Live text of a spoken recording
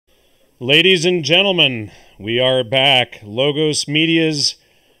Ladies and gentlemen, we are back. Logos Media's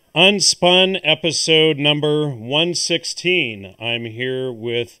UnSpun episode number 116. I'm here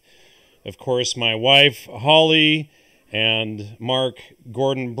with, of course, my wife, Holly, and Mark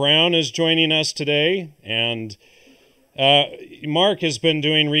Gordon Brown is joining us today. And Mark has been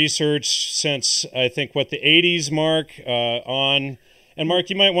doing research since, I think, the 80s, Mark, on... And Mark,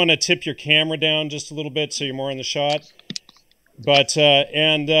 you might want to tip your camera down just a little bit so you're more in the shot. But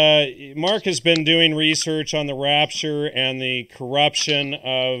Mark has been doing research on the rapture and the corruption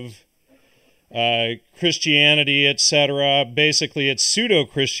of Christianity, etc. Basically, it's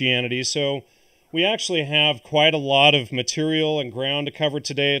pseudo-Christianity. So we actually have quite a lot of material and ground to cover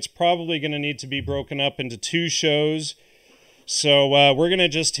today. It's probably going to need to be broken up into 2 shows. So we're going to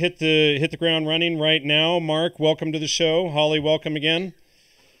just hit the ground running right now. Mark, welcome to the show. Holly, welcome again.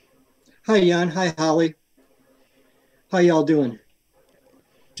 Hi, Jan. Hi, Holly. How y'all doing?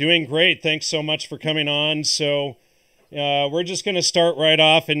 Doing great. Thanks so much for coming on. So we're just going to start right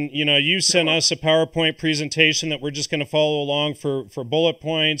off. And, you sent us a PowerPoint presentation that we're just going to follow along for bullet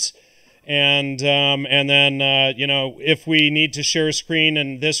points. And then, if we need to share a screen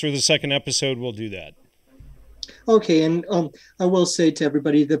in this or the second episode, we'll do that. Okay, and I will say to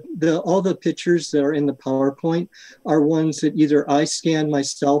everybody that all the pictures that are in the PowerPoint are ones that either I scanned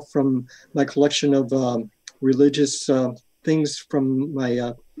myself from my collection of religious things from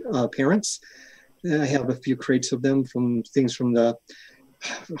my parents. I have a few crates of them from things from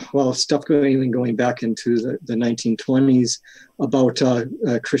stuff going back into the 1920s about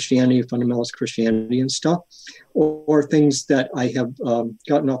Christianity, fundamentalist Christianity and stuff, or things that I have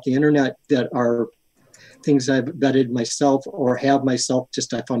gotten off the internet that are things I've vetted myself or have myself.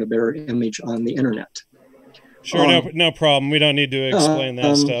 Just I found a better image on the internet. Sure, no problem. We don't need to explain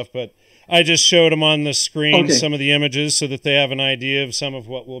that stuff, but I just showed them on the screen some of the images so that they have an idea of some of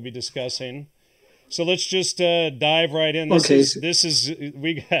what we'll be discussing. So let's just dive right in. Wow, this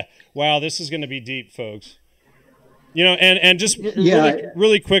is going to be deep, folks. And just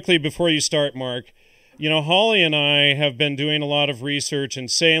really quickly before you start, Mark, Holly and I have been doing a lot of research in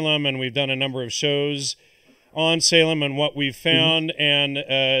Salem, and we've done a number of shows on Salem and what we've found, and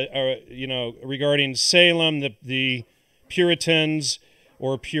regarding Salem, the Puritans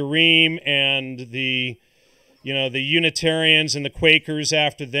or Purim, and the Unitarians and the Quakers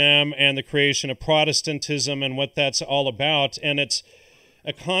after them, and the creation of Protestantism and what that's all about. And it's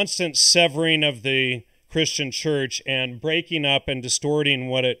a constant severing of the Christian church and breaking up and distorting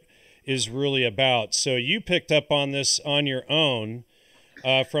what it is really about. So you picked up on this on your own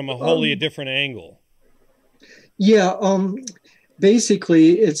from a wholly different angle. Yeah,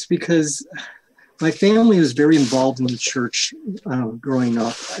 basically it's because my family was very involved in the church growing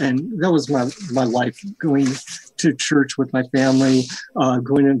up, and that was my life, going to church with my family,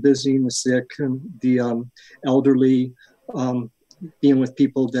 going and visiting the sick and the elderly, being with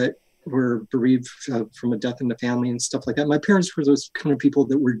people that were bereaved from a death in the family and stuff like that. My parents were those kind of people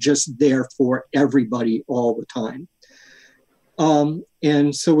that were just there for everybody all the time.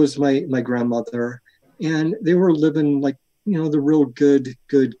 And so was my grandmother, and they were living like, the real good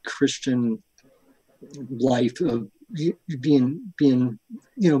Christian life of being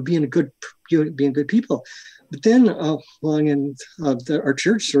good people. But then our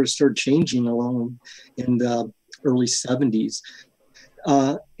church sort of started changing along in the early 70s.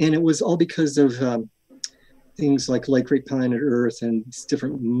 And it was all because of things like Great Planet Earth and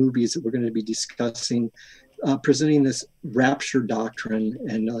different movies that we're going to be discussing, presenting this rapture doctrine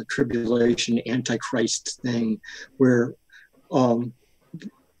and tribulation antichrist thing, where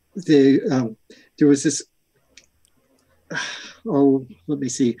there was this, let me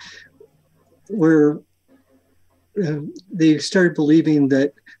see, where they started believing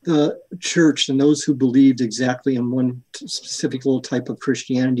that the church and those who believed exactly in one specific little type of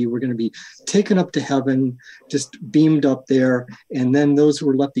Christianity were going to be taken up to heaven, just beamed up there, and then those who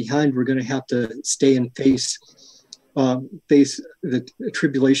were left behind were going to have to stay and face the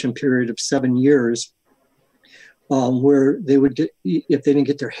tribulation period of 7 years, where they would get, if they didn't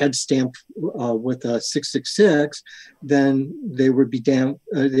get their head stamped with a 666, then they would be damned.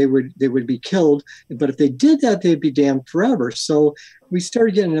 They would be killed. But if they did that, they'd be damned forever. So we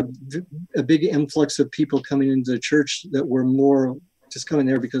started getting a big influx of people coming into the church that were more just coming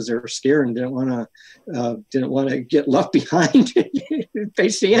there because they were scared and didn't want to get left behind and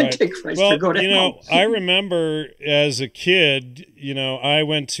face the Antichrist. Well, or go to hell. I remember as a kid, I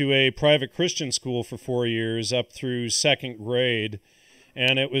went to a private Christian school for 4 years up through 2nd grade,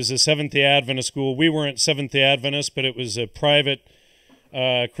 and it was a Seventh-day Adventist school. We weren't Seventh-day Adventists, but it was a private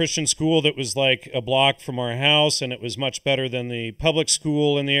Christian school that was like a block from our house, and it was much better than the public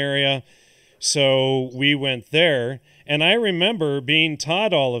school in the area. So we went there, and I remember being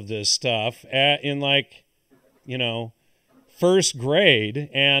taught all of this stuff in like, first grade,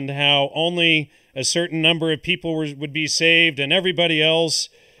 and how only a certain number of people would be saved, and everybody else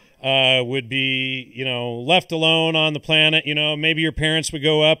would be, left alone on the planet. Maybe your parents would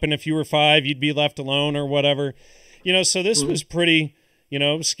go up, and if you were 5, you'd be left alone or whatever. So this was pretty,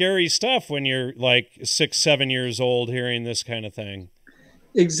 scary stuff when you're like 6, 7 years old hearing this kind of thing.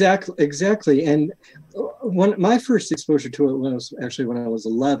 Exactly. And my first exposure to it when I was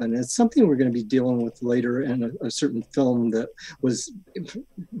 11. It's something we're going to be dealing with later in a certain film that was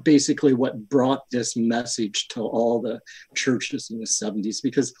basically what brought this message to all the churches in the 70s.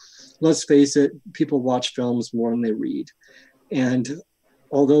 Because let's face it, people watch films more than they read. And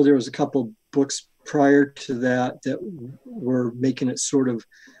although there was a couple books prior to that were making it sort of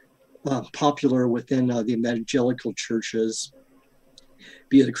popular within the evangelical churches,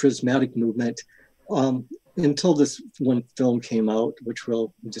 be it the charismatic movement, until this one film came out, which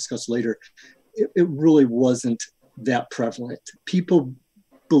we'll discuss later, it really wasn't that prevalent. People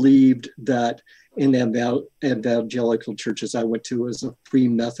believed that in the evangelical churches I went to, as a Free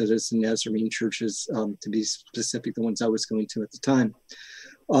Methodist and Nazarene churches, to be specific, the ones I was going to at the time,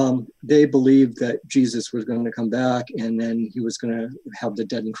 they believed that Jesus was going to come back, and then he was going to have the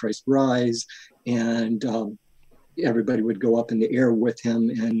dead in Christ rise, and everybody would go up in the air with him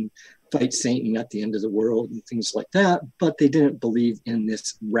and fight Satan at the end of the world and things like that. But they didn't believe in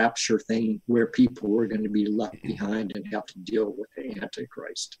this rapture thing where people were going to be left behind and have to deal with the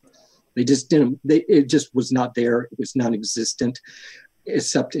Antichrist. They just didn't, it just was not there. It was non-existent,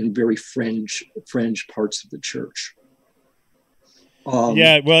 except in very fringe parts of the church.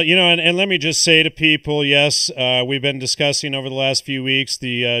 Yeah, well, and let me just say to people, yes, we've been discussing over the last few weeks,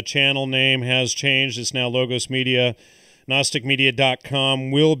 the channel name has changed. It's now Logos Media. GnosticMedia.com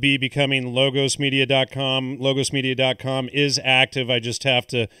will be becoming LogosMedia.com. LogosMedia.com is active. I just have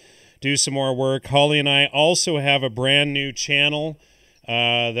to do some more work. Holly and I also have a brand new channel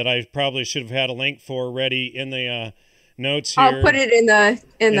that I probably should have had a link for ready in the notes here. I'll put it in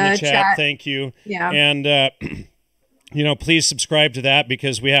the chat. Thank you. Yeah. And please subscribe to that,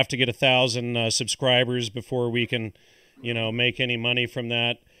 because we have to get 1,000 subscribers before we can, make any money from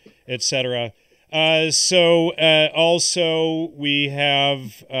that, etc. So also we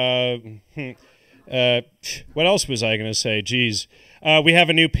have, what else was I going to say? Geez. We have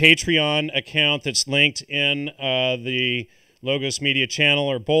a new Patreon account that's linked in the Logos Media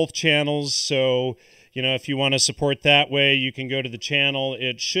channel, or both channels. So, if you want to support that way, you can go to the channel.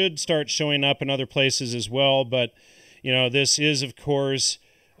 It should start showing up in other places as well, but this is, of course,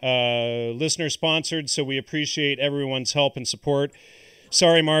 listener-sponsored, so we appreciate everyone's help and support.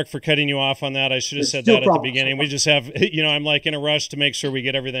 Sorry, Mark, for cutting you off on that. I should have said that at the beginning. We just have, I'm like in a rush to make sure we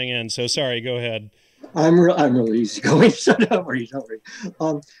get everything in. So sorry, go ahead. I'm really easygoing, so don't worry.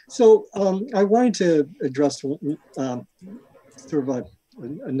 I wanted to address sort of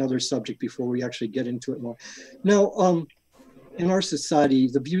another subject before we actually get into it more. Now, in our society,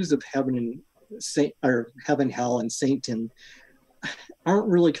 the views of heaven and heaven, hell, and Satan aren't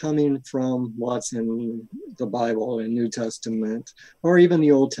really coming from what's in the Bible and New Testament, or even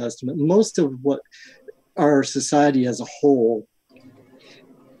the Old Testament. Most of what our society as a whole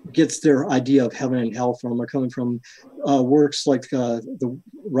gets their idea of heaven and hell from are coming from works like the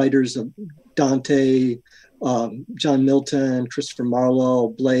writers of Dante, John Milton, Christopher Marlowe,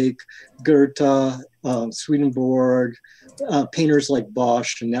 Blake, Goethe, Swedenborg, painters like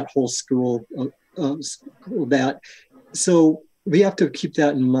Bosch, and that whole school. So we have to keep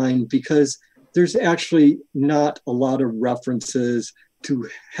that in mind, because there's actually not a lot of references to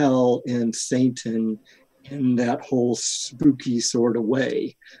hell and Satan in that whole spooky sort of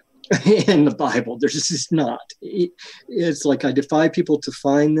way in the Bible. There's just not. It's like I defy people to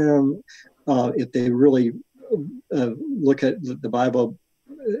find them if they really look at the Bible,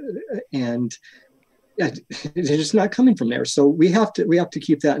 and they're just not coming from there. So we have to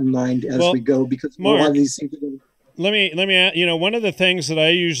keep that in mind as we go, because Mark, a lot of these things. Let me one of the things that I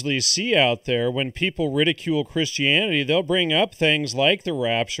usually see out there when people ridicule Christianity, they'll bring up things like the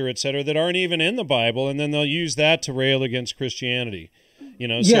rapture, etc., that aren't even in the Bible, and then they'll use that to rail against Christianity.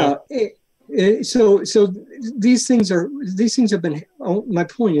 So these things have been. My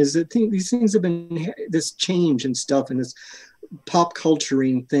point is that these things have been this change and stuff, and this pop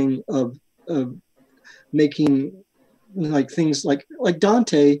culturing thing of making like things like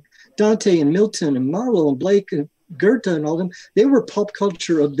Dante and Milton and Marlowe and Blake and Goethe and all them. They were pop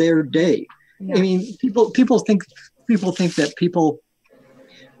culture of their day. Yeah. I mean, people think that people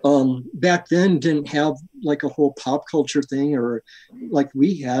back then didn't have like a whole pop culture thing or like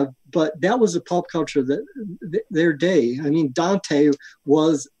we have, but that was a pop culture that their day. I mean, Dante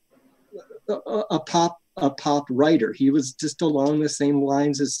was a pop writer. He was just along the same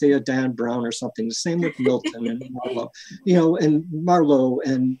lines as, say, a Dan Brown or something. The same with Milton and Marlowe, and Marlowe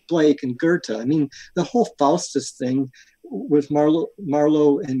and Blake and Goethe. I mean, the whole Faustus thing with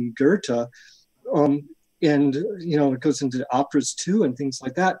Marlowe and Goethe, and it goes into the operas too and things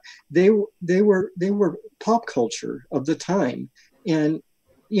like that. They were pop culture of the time, and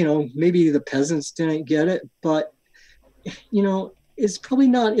maybe the peasants didn't get it, but it's probably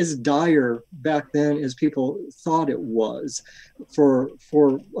not as dire back then as people thought it was for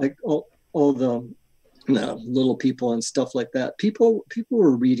like all the little people and stuff like that. People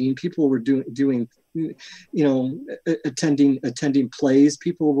were reading, people were doing attending plays,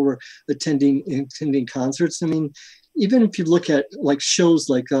 people were attending concerts. I mean, even if you look at like shows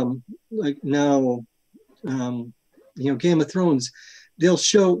like now Game of Thrones, they'll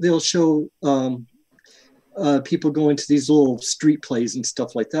show people going to these little street plays and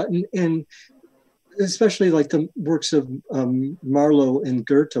stuff like that, and especially like the works of Marlowe and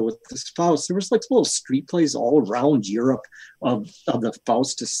Goethe with this Faust. There was like little street plays all around Europe of the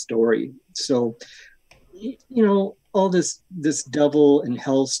Faustus story. So all this devil and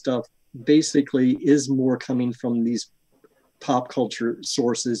hell stuff basically is more coming from these pop culture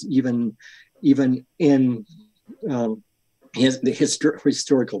sources, even in the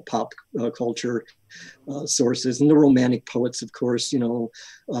historical pop culture sources, and the romantic poets, of course,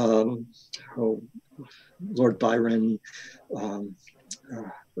 Lord Byron,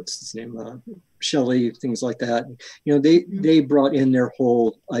 what's his name, Shelley, things like that. They brought in their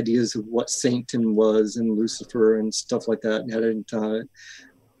whole ideas of what Satan was and Lucifer and stuff like that, and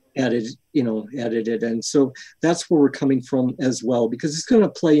added it. And so that's where we're coming from as well, because it's going to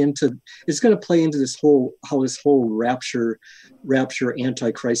play into this whole, how this whole rapture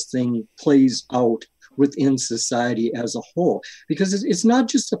antichrist thing plays out within society as a whole, because it's not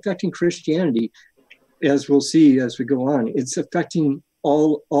just affecting Christianity, as we'll see as we go on. It's affecting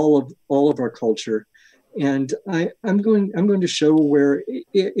all of our culture. And I'm going to show where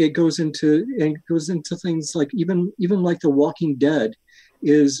it goes into things like even like The Walking Dead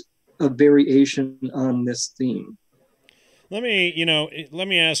is a variation on this theme. Let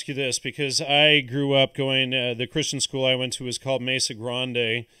me ask you this, because I grew up going, the Christian school I went to was called Mesa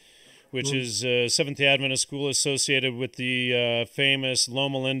Grande, which is a Seventh-day Adventist school associated with the famous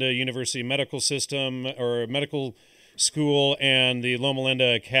Loma Linda University Medical System, or Medical School, and the Loma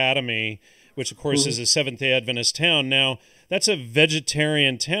Linda Academy, which of course is a Seventh-day Adventist town. Now, that's a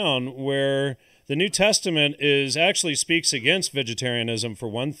vegetarian town where the New Testament actually speaks against vegetarianism, for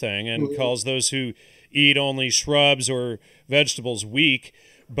one thing, and calls those who eat only shrubs or vegetables weak.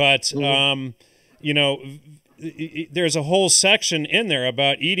 But there's a whole section in there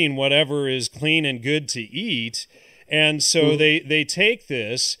about eating whatever is clean and good to eat. And so they take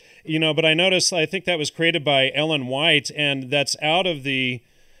this, but I noticed, I think that was created by Ellen White, and that's out of the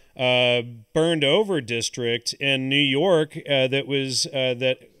burned over district in New York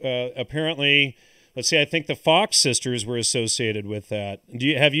that apparently, let's see, I think the Fox sisters were associated with that.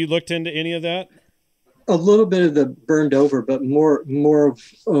 Have you looked into any of that? A little bit of the burned over, but more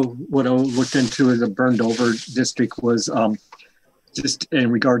of what I looked into in the burned over district was just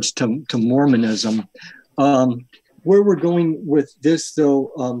in regards to Mormonism. Where we're going with this,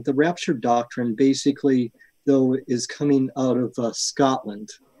 though, the rapture doctrine basically, though, is coming out of Scotland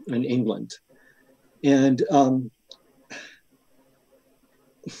and England. And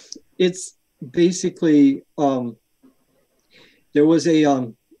it's basically, there was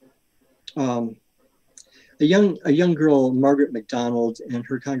a young girl, Margaret MacDonald, and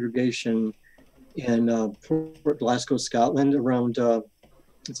her congregation in Port Glasgow, Scotland, around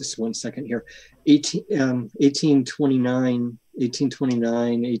just one second here, 1829,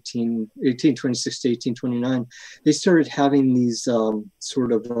 1826 to 1829, they started having these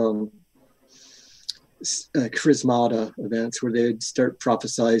sort of charismata events where they'd start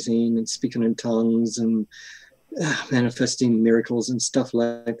prophesying and speaking in tongues and manifesting miracles and stuff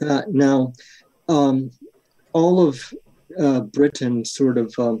like that. Now, all of Britain sort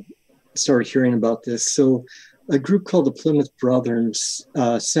of started hearing about this. So a group called the Plymouth Brethren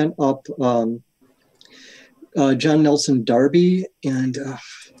sent up John Nelson Darby and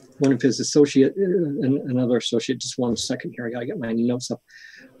one of his associate, another associate. Just one second here, I gotta get my notes up.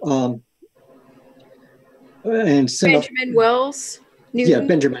 And sent Benjamin Wells. Newton. Yeah,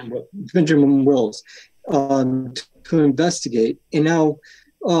 Benjamin Wells to investigate. And now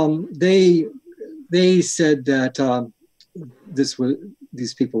they said that this was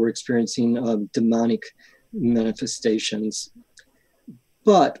these people were experiencing demonic manifestations.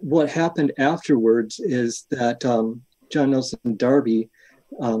 But what happened afterwards is that John Nelson Darby,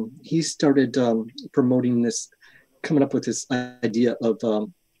 he started promoting this, coming up with this idea of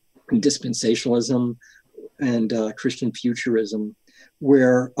dispensationalism and Christian futurism,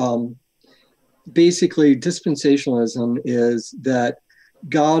 where basically dispensationalism is that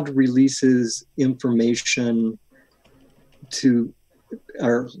God releases information to,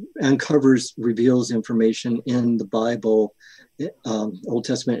 or uncovers, reveals information in the Bible, Old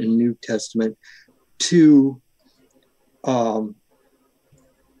Testament and New Testament, to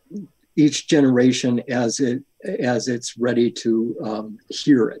each generation as it's ready to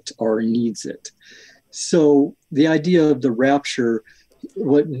hear it or needs it. So the idea of the rapture,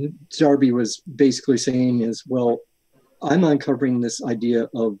 what Darby was basically saying is, well, I'm uncovering this idea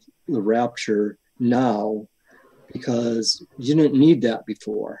of the rapture now because you didn't need that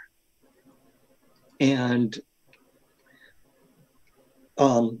before. And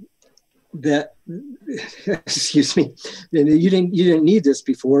that, excuse me, you didn't need this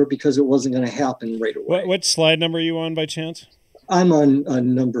before because it wasn't going to happen right away. What slide number are you on by chance? I'm on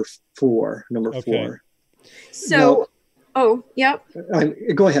number four. So, yep.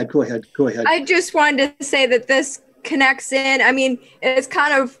 Go ahead. I just wanted to say that this connects in. I mean, it's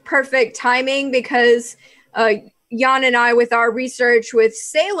kind of perfect timing because Jan and I, with our research with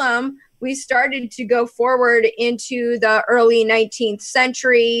Salem, we started to go forward into the early 19th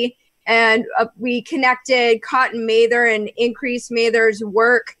century, and we connected Cotton Mather and Increase Mather's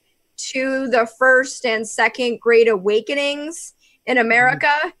work to the first and second Great Awakenings in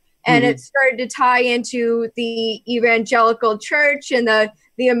America. And it started to tie into the evangelical church and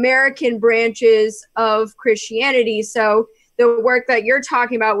the American branches of Christianity. So the work that you're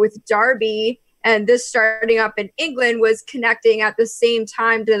talking about with Darby and this starting up in England was connecting at the same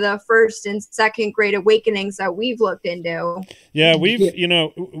time to the first and second Great Awakenings that we've looked into. Yeah,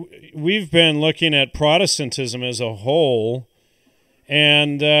 we've been looking at Protestantism as a whole,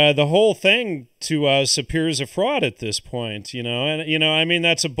 and the whole thing to us appears a fraud at this point, And, I mean,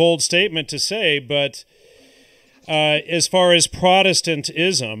 that's a bold statement to say, but as far as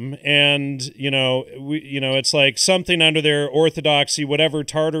Protestantism and, it's like something under their orthodoxy, whatever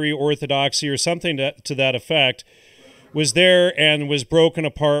Tartary orthodoxy or something to that effect was there and was broken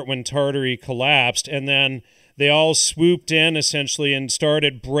apart when Tartary collapsed. And then they all swooped in essentially and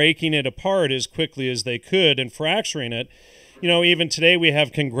started breaking it apart as quickly as they could and fracturing it. Even today we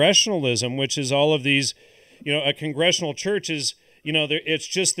have congregationalism, which is all of these, a congregational church is, it's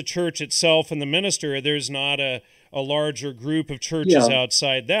just the church itself and the minister. There's not a larger group of churches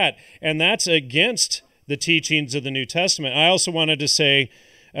outside that. And that's against the teachings of the New Testament. I also wanted to say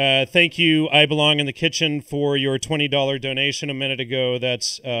thank you, I Belong in the Kitchen, for your $20 donation a minute ago.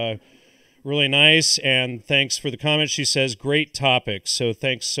 That's really nice. And thanks for the comment. She says, great topic. So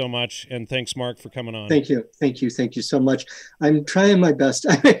thanks so much. And thanks, Mark, for coming on. Thank you so much. I'm trying my best.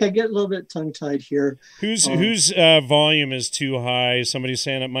 I get a little bit tongue-tied here. Whose volume is too high? Somebody's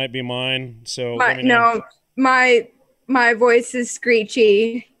saying it might be mine. So no, my voice is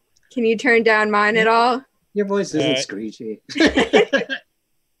screechy. Can you turn down mine at all? Your voice isn't screechy.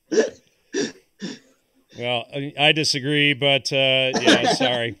 Well, I disagree, but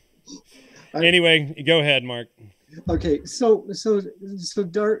sorry. Anyway, go ahead, Mark. Okay, so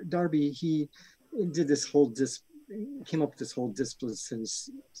Darby, he did this whole came up with this whole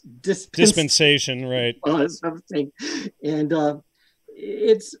dispensation, right? Something, and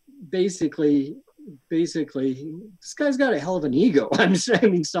it's basically this guy's got a hell of an ego.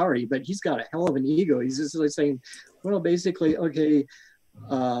 Sorry, but he's got a hell of an ego. He's just like saying, well, basically, okay,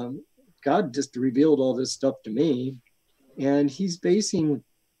 God just revealed all this stuff to me, and he's basing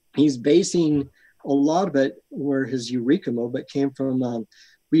a lot of it, where his eureka moment came from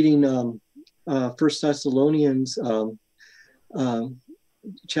reading First Thessalonians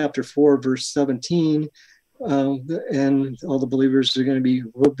chapter 4, verse 17, and all the believers are going to be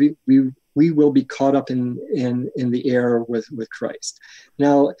we will be caught up in the air with Christ.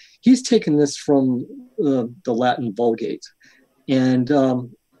 Now he's taken this from the Latin Vulgate, and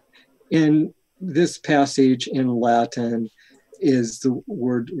in this passage in Latin is the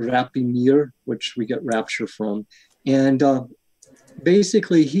word rapimir, which we get rapture from. And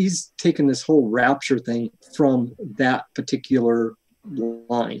basically he's taken this whole rapture thing from that particular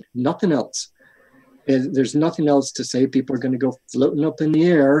line, nothing else. There's nothing else to say. People are going to go floating up in the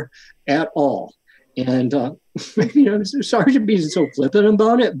air at all. And I'm sorry to be so flippant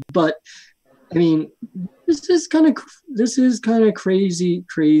about it, but I mean, this is kind of crazy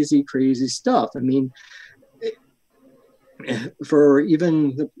stuff. I mean, for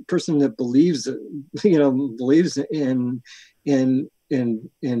even the person that believes, believes in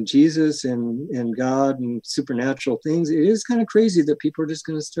Jesus and God and supernatural things, it is kind of crazy that people are just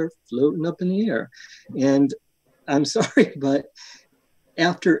going to start floating up in the air. And I'm sorry, but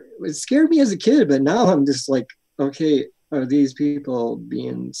it scared me as a kid, but now I'm just like, okay, are these people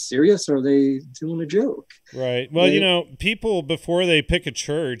being serious, or are they doing a joke? Right. Well, people, before they pick a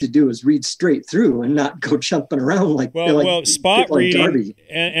church, to do is read straight through and not go jumping around spot reading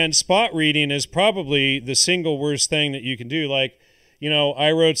and spot reading is probably the single worst thing that you can do. Like,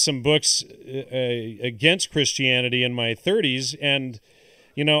 I wrote some books against Christianity in my 30s, and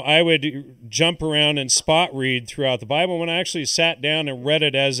I would jump around and spot read throughout the Bible. When I actually sat down and read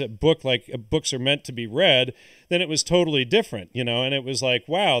it as a book, like books are meant to be read, then it was totally different, and it was like,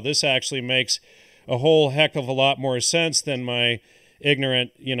 wow, this actually makes a whole heck of a lot more sense than my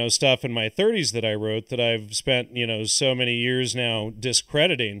ignorant, stuff in my 30s that I wrote that I've spent, so many years now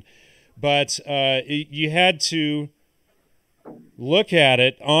discrediting. But you had to look at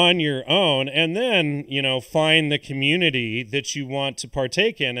it on your own and then, find the community that you want to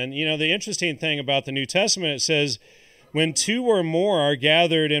partake in. And, the interesting thing about the New Testament, it says, when two or more are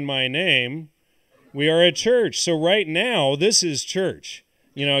gathered in my name, we are a church. So right now, this is church.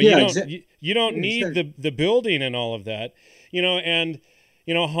 You don't need the building and all of that.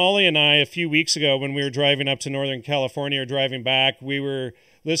 Holly and I, a few weeks ago when we were driving up to Northern California or driving back, we were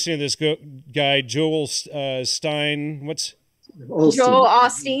listening to this guy, Joel Stein. Joel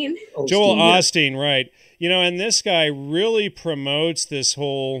Osteen. Joel Osteen, right. And this guy really promotes this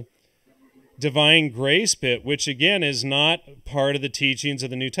whole divine grace bit, which again is not part of the teachings of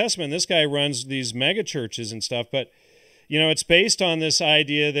the New Testament. This guy runs these mega churches and stuff, but it's based on this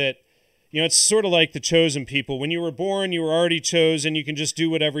idea that it's sort of like the chosen people. When you were born, you were already chosen. You can just do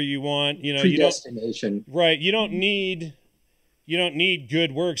whatever you want. Predestination. Right. You don't need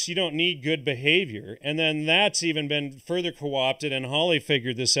good works. You don't need good behavior. And then that's even been further co-opted, and Holly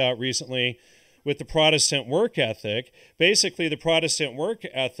figured this out recently with the Protestant work ethic. Basically, the Protestant work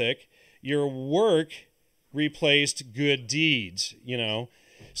ethic, your work replaced good deeds,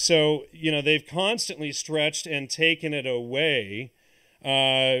 So, they've constantly stretched and taken it away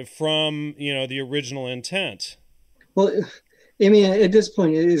from, the original intent. Well, I mean, at this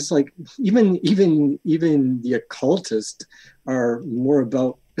point, it is like even the occultists are more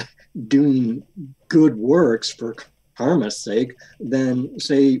about doing good works for karma's sake than,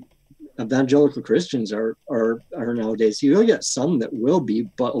 say, evangelical Christians are nowadays. You get some that will be,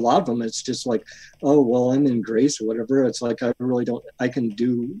 but a lot of them, it's just like, oh, well, I'm in grace or whatever. It's like, I really don't, I can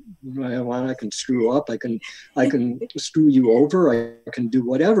do what I want. I can screw up. I can screw you over. I can do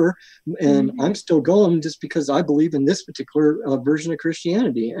whatever. And I'm still going just because I believe in this particular version of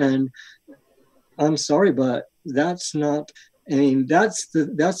Christianity. And I'm sorry, but that's not, I mean, that's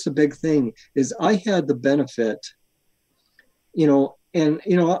the big thing is I had the benefit, and,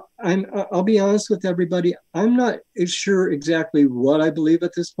 I'll be honest with everybody. I'm not sure exactly what I believe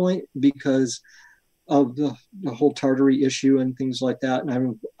at this point because of the whole Tartary issue and things like that.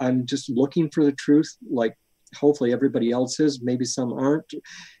 And I'm just looking for the truth, like hopefully everybody else is. Maybe some aren't.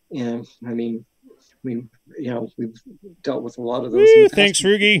 And I mean, we've dealt with a lot of those. Thanks,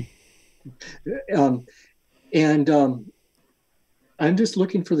 Rugi. I'm just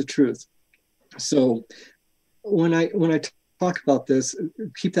looking for the truth. So when I talk about this,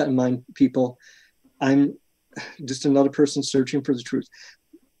 keep that in mind, people. I'm just another person searching for the truth.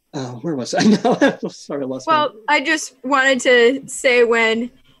 Where was I now? Sorry, I lost. Well, I just wanted to say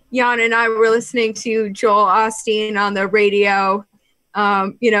when Jan and I were listening to Joel Osteen on the radio,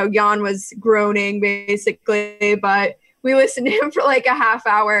 Jan was groaning basically, but we listened to him for like a half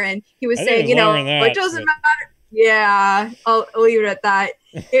hour, and he was saying, it doesn't matter. Yeah, I'll leave it at that.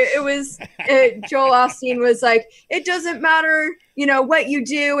 Joel Osteen was like, it doesn't matter, what you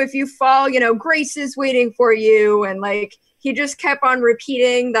do. If you fall, grace is waiting for you. And like, he just kept on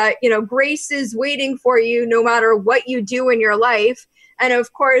repeating that, grace is waiting for you no matter what you do in your life. And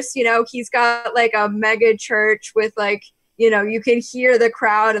of course, he's got like a mega church with like, you can hear the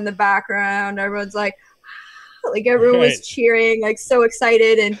crowd in the background. Everyone's like everyone was cheering, like so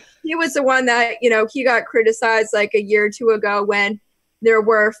excited. And he was the one that, he got criticized like a year or two ago when there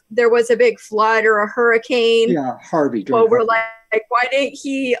was a big flood or a hurricane. Yeah, Harvey. Well, we're like, why didn't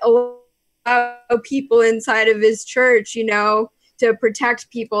he allow people inside of his church, to protect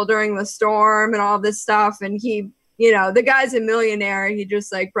people during the storm and all this stuff? And he, the guy's a millionaire. He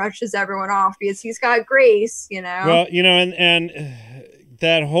just like brushes everyone off because he's got grace, Well, and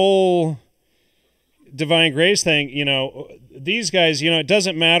that whole divine grace thing, you know, these guys, you know, it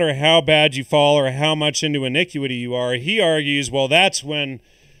doesn't matter how bad you fall or how much into iniquity you are. He argues, well, that's when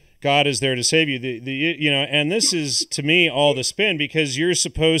God is there to save you. You know, and this is, to me, all the spin, because you're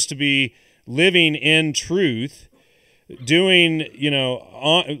supposed to be living in truth, doing, you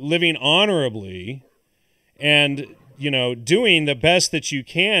know, living honorably, and, you know, doing the best that you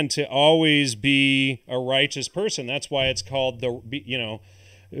can to always be a righteous person. That's why it's called you know,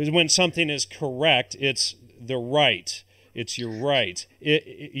 when something is correct, it's the right. It's your right.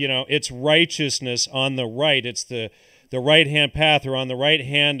 You know, it's righteousness on the right. It's the right-hand path, or on the right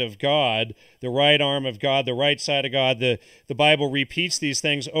hand of God, the right arm of God, the right side of God. The Bible repeats these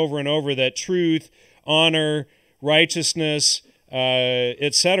things over and over, that truth, honor, righteousness,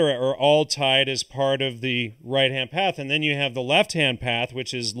 etc., are all tied as part of the right-hand path. And then you have the left-hand path,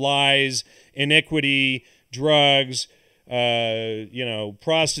 which is lies, iniquity, drugs, you know,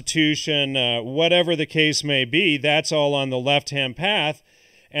 prostitution, whatever the case may be. That's all on the left-hand path.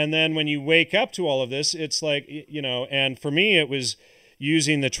 And then when you wake up to all of this, it's like, you know, and for me, it was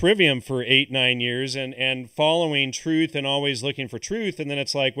using the trivium for 8-9 years and following truth and always looking for truth. And then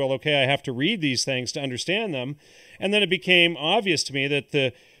it's like, well, okay, I have to read these things to understand them. And then it became obvious to me that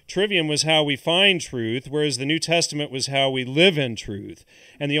the trivium was how we find truth, whereas the New Testament was how we live in truth.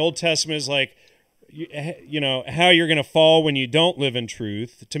 And the Old Testament is like, you know, how you're going to fall when you don't live in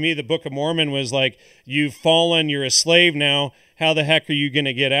truth. To me, the Book of Mormon was like, you've fallen, you're a slave now, how the heck are you going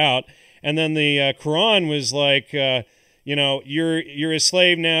to get out? And then the Quran was like, you know, you're a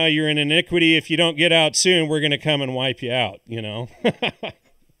slave now, you're in iniquity. If you don't get out soon, we're going to come and wipe you out, you know?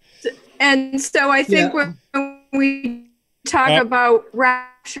 And so I think when we talk about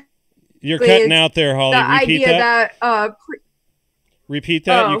rapture, you're cutting out there, Holly. The Repeat idea that. Repeat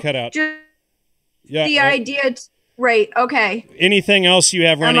that. You cut out. Yeah, the idea, right? Okay. Anything else you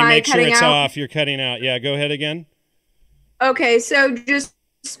have running, make sure it's off. You're cutting out. Yeah, go ahead again. Okay, so just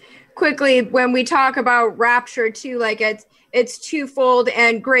quickly, when we talk about rapture too, like it's twofold,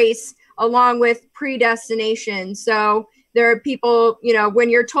 and grace along with predestination. So there are people, you know, when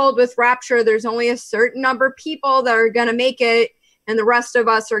you're told with rapture, there's only a certain number of people that are going to make it, and the rest of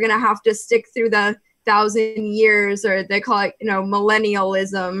us are going to have to stick through the 1,000 years, or they call it, you know,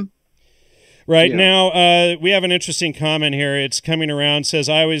 millennialism. Right. Now, we have an interesting comment here. It's coming around. It says,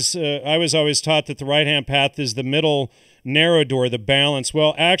 I was always taught that the right-hand path is the middle narrow door, the balance.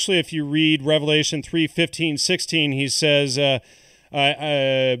 Well, actually, if you read Revelation 3:15-16, he says,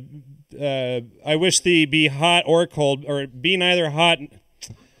 I wish thee be hot or cold, or be neither hot.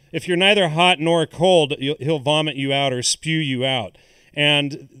 If you're neither hot nor cold, he'll vomit you out or spew you out.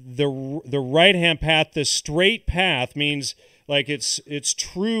 And the right-hand path, the straight path, means like it's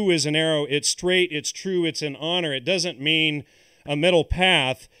true as an arrow. It's straight, it's true, it's an honor. It doesn't mean a middle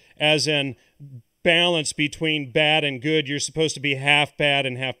path as in balance between bad and good. You're supposed to be half bad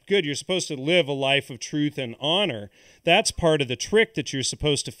and half good. You're supposed to live a life of truth and honor. That's part of the trick that you're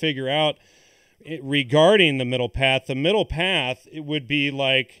supposed to figure out regarding the middle path. The middle path, it would be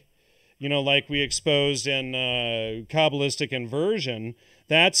like, you know, like we exposed in Kabbalistic inversion.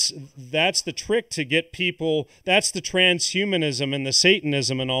 That's the trick to get people. That's the transhumanism and the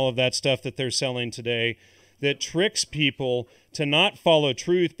Satanism and all of that stuff that they're selling today, that tricks people to not follow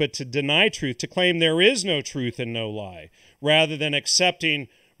truth, but to deny truth, to claim there is no truth and no lie, rather than accepting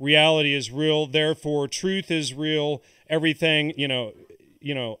reality is real, therefore truth is real. Everything, you know,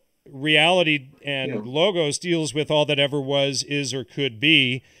 reality and logos deals with all that ever was, is, or could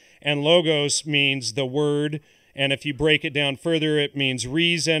be, and logos means the word. And if you break it down further, it means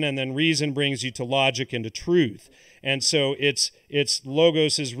reason, and then reason brings you to logic and to truth. And so it's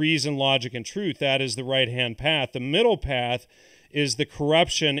logos is reason, logic, and truth. That is the right-hand path. The middle path is the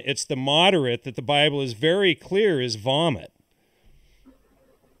corruption. It's the moderate that the Bible is very clear is vomit.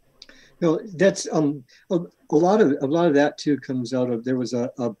 No, that's a lot of that too comes out of, there was a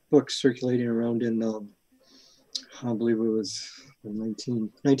book circulating around in I believe it was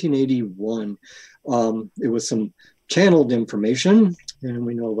 1981. It was some channeled information, and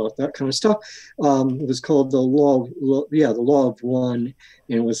we know about that kind of stuff. It was called the Law of One,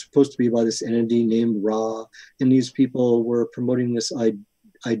 and it was supposed to be by this entity named Ra. And these people were promoting this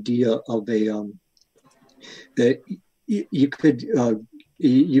idea of a that you could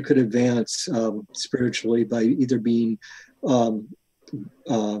advance spiritually by either being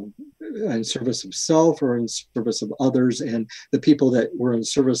in service of self or in service of others. And the people that were in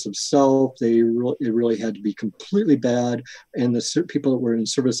service of self, it really had to be completely bad, and the people that were in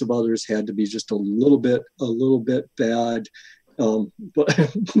service of others had to be just a little bit bad, but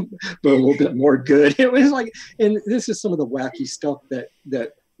a little bit more good. It was like, and this is some of the wacky stuff that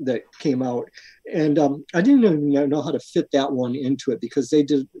that came out, and I didn't even know how to fit that one into it, because they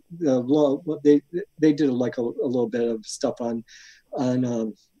did they did like a little bit of stuff on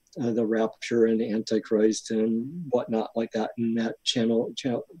the rapture and the Antichrist and whatnot like that, in that channel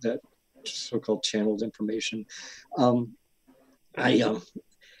that so-called channeled information.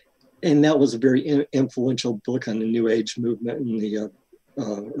 And that was a very influential book on the New Age movement in the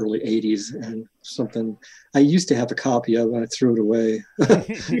early 80s, and something I used to have a copy of, and I threw it away.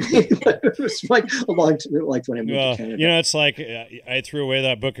 It was like a long time, like when I moved to Canada. You know, it's like I threw away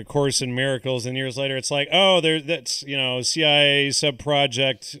that book, A Course in Miracles, and years later it's like, oh, that's, you know, CIA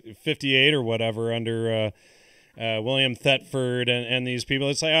Subproject 58 or whatever under William Thetford and these people.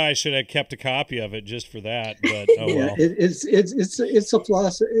 It's like, oh, I should have kept a copy of it just for that. But oh well. It's a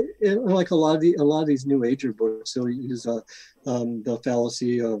philosophy, like a lot of these New Ager books. So you use the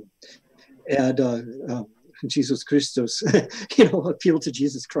fallacy of Jesus Christus, you know, appeal to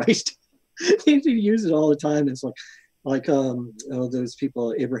Jesus Christ. They use it all the time. It's like those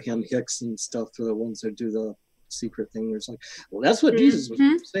people, Abraham Hicks and stuff, the ones that do the secret thing. It's like, well, that's what Jesus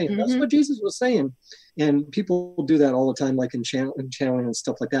was saying. That's what Jesus was saying. And people do that all the time, like in channeling and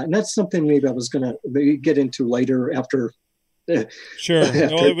stuff like that. And that's something maybe I was going to get into later after. Sure.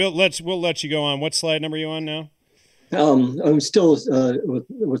 Well, we'll let you go on. What slide number are you on now? I'm still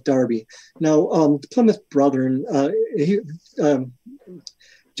with Darby. Now, Plymouth Brethren,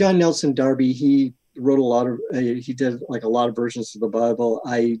 John Nelson Darby, he wrote a lot of, he did like a lot of versions of the Bible.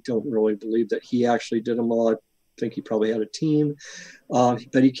 I don't really believe that he actually did them all. I think he probably had a team,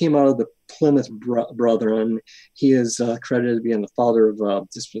 but he came out of the Plymouth Brethren. He is credited to being the father of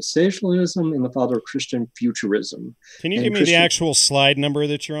dispensationalism and the father of Christian futurism. Can you give me the actual slide number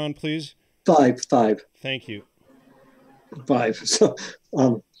that you're on, please? Five. Thank you. 5. So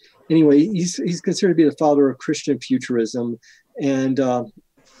anyway, he's considered to be the father of Christian futurism, and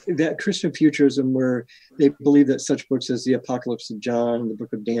that Christian futurism, where they believe that such books as the Apocalypse of John, the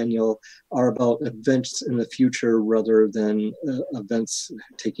Book of Daniel, are about events in the future rather than events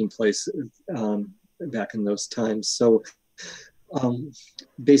taking place back in those times. So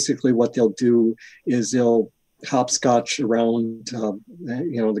basically what they'll do is they'll hopscotch around,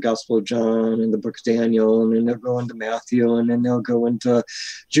 the Gospel of John and the Book of Daniel, and then they'll go into Matthew, and then they'll go into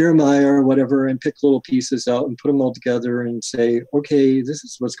Jeremiah or whatever, and pick little pieces out and put them all together and say, okay, this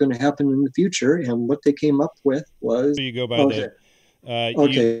is what's going to happen in the future. And what they came up with was, you go by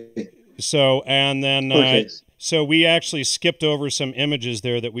so we actually skipped over some images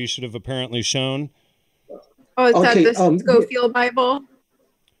there that we should have apparently shown. Oh, is that the Schofield Bible?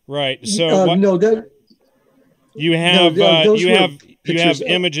 Right. So you have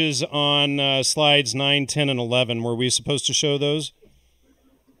images on slides 9, 10, and 11. Were we supposed to show those?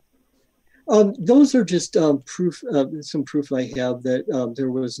 Those are just proof. Some proof I have that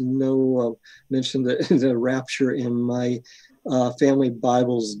there was no mention that the rapture in my family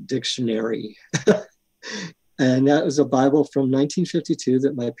Bible's dictionary, and that was a Bible from 1952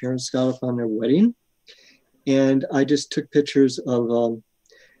 that my parents got upon their wedding, and I just took pictures of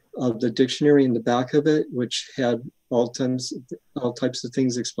the dictionary in the back of it, which had all types of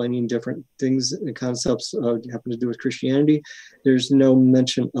things explaining different things and concepts having to do with Christianity. There's no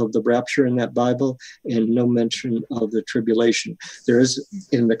mention of the rapture in that Bible, and no mention of the tribulation. There is,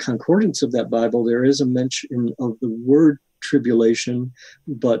 in the concordance of that Bible, there is a mention of the word tribulation,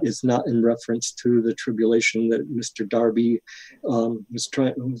 but it's not in reference to the tribulation that Mr. Darby was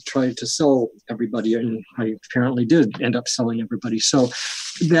trying to sell everybody, and I apparently did end up selling everybody. So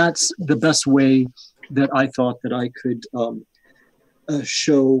that's the best way that I thought that I could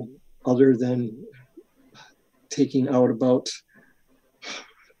show, other than taking out about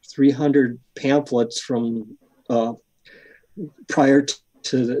 300 pamphlets from prior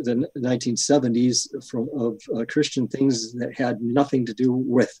to the 1970s of Christian things that had nothing to do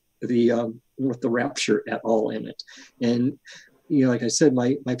with the rapture at all in it. And like I said,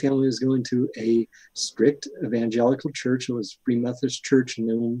 my family was going to a strict evangelical church. It was Free Methodist church,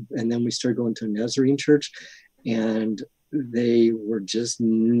 and then we started going to a Nazarene church, and they were just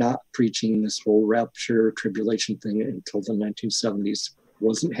not preaching this whole rapture tribulation thing until the 1970s.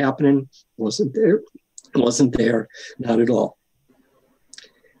 Wasn't happening. Wasn't there. Not at all.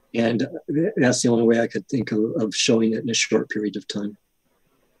 And that's the only way I could think of showing it in a short period of time.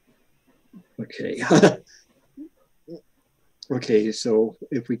 Okay. Okay, so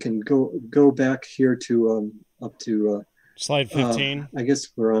if we can go back here to up to slide 15. I guess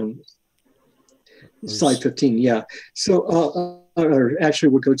we're on slide 15. Yeah. So or actually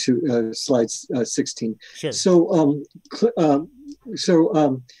we'll go to slide 16. Sure. So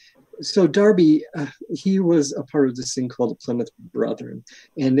So Darby, he was a part of this thing called the Plymouth Brethren,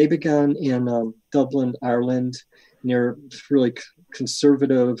 and they began in Dublin, Ireland, near really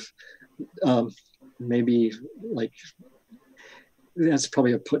conservative, maybe like, that's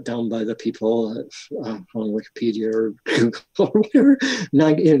probably a put down by the people on Wikipedia or Google or whatever,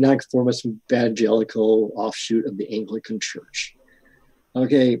 nonconformist evangelical offshoot of the Anglican Church.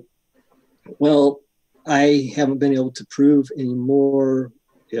 Okay, well, I haven't been able to prove anymore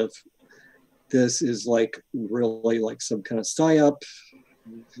if this is like really like some kind of psyop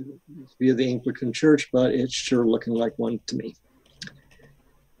via the Anglican Church, but it's sure looking like one to me.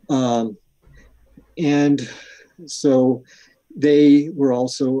 And so they were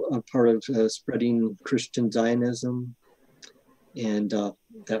also a part of spreading Christian Zionism, and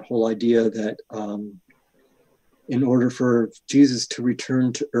that whole idea that in order for Jesus to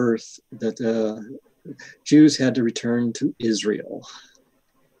return to earth, that Jews had to return to Israel.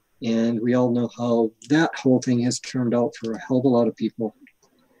 And we all know how that whole thing has turned out for a hell of a lot of people.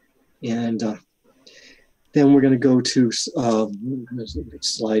 And then we're going to go to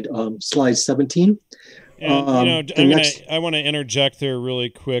slide 17. And I want to interject there really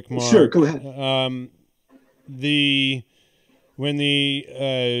quick, Mark. Sure, go ahead. When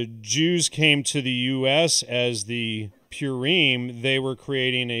the Jews came to the U.S. as the Purim, they were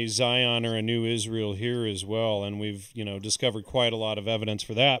creating a Zion or a new Israel here as well, and we've discovered quite a lot of evidence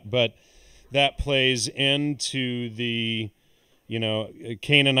for that. But that plays into the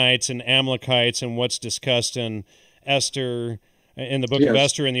Canaanites and Amalekites and what's discussed in Esther, in the book of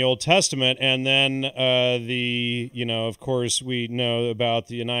Esther in the Old Testament, and then of course we know about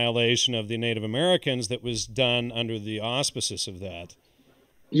the annihilation of the Native Americans that was done under the auspices of that.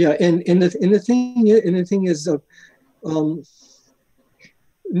 Yeah, and the thing is.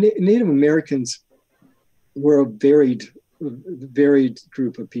 Native Americans were a varied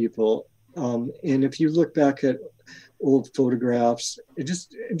group of people, and if you look back at old photographs,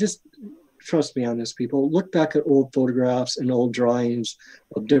 just trust me on this, people. Look back at old photographs and old drawings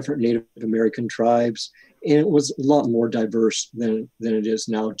of different Native American tribes, and it was a lot more diverse than it is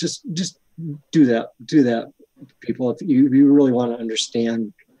now. Just do that, people, if you really want to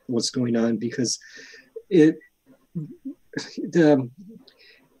understand what's going on, because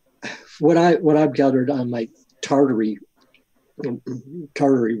what I've gathered on my Tartary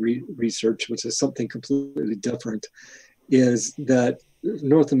research, which is something completely different, is that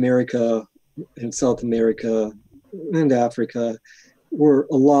North America and South America and Africa were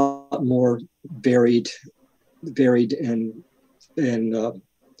a lot more varied and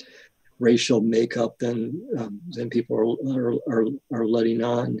racial makeup than people are letting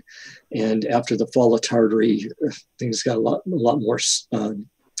on. And after the fall of Tartary, things got a lot more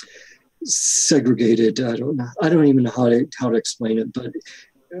segregated. I don't even know how to explain it, but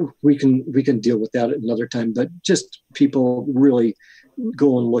we can deal with that at another time. But just people really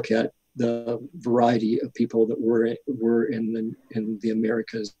go and look at the variety of people that were in the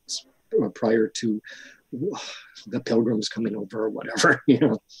Americas prior to the Pilgrims coming over or whatever,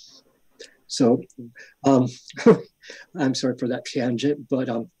 So I'm sorry for that tangent, but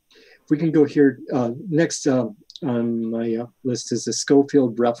we can go here. Next on my list is the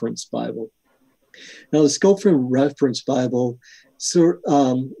Scofield Reference Bible. Now, the Scofield Reference Bible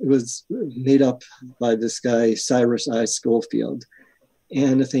was made up by this guy, Cyrus I. Scofield.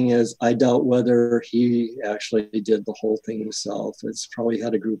 And the thing is, I doubt whether he actually did the whole thing himself. It's probably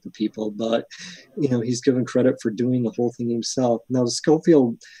had a group of people, but he's given credit for doing the whole thing himself. Now, the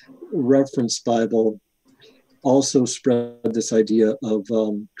Scofield Reference Bible also spread this idea of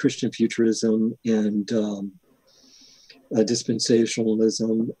Christian futurism and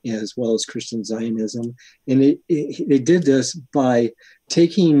dispensationalism, as well as Christian Zionism. And they did this by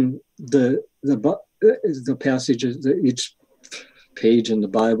taking the passages, each page in the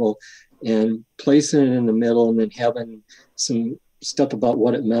Bible, and placing it in the middle, and then having some stuff about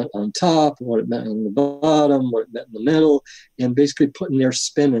what it meant on top, what it meant on the bottom, what it meant in the middle, and basically putting their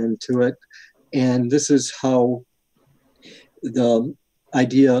spin into it. And this is how the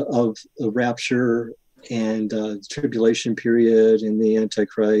idea of the rapture and tribulation period and the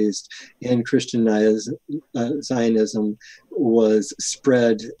Antichrist and Christian Zionism was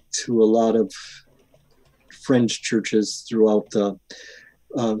spread to a lot of fringe churches throughout the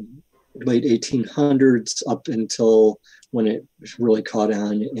late 1800s up until when it really caught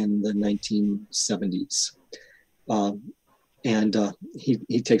on in the 1970s. And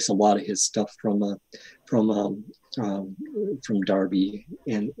he takes a lot of his stuff from Darby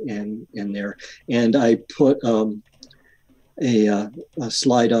and there. And I put a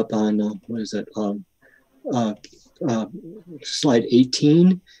slide up on slide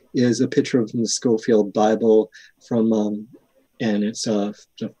 18 is a picture of the Scofield Bible from, and it's the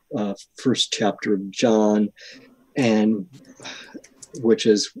first chapter of John, and which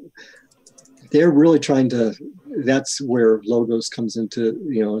is, they're really trying to, that's where logos comes into,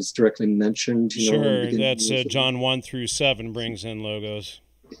 is directly mentioned. Sure, that's John 1-7 brings in logos.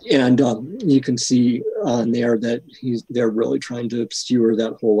 And you can see on there that they're really trying to obscure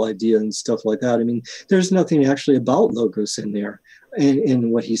that whole idea and stuff like that. I mean, there's nothing actually about logos in there in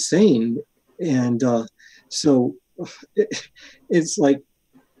what he's saying. And so it's like,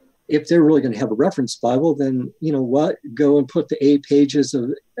 if they're really going to have a reference Bible, then go and put the 8 pages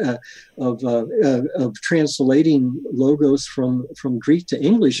of translating logos from Greek to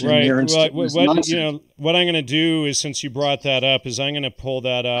English in there. Right. What I'm going to do is, since you brought that up, is I'm going to pull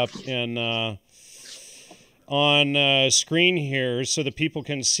that up in on screen here so that people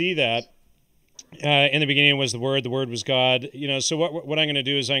can see that. In the beginning was the Word was God. So what I'm going to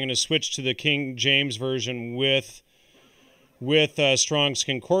do is I'm going to switch to the King James version with Strong's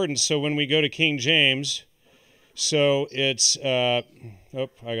Concordance. So when we go to King James, so it's, I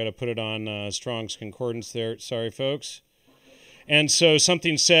got to put it on Strong's Concordance there. Sorry, folks. And so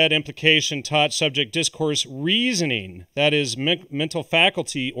something said, implication, taught, subject, discourse, reasoning, that is mental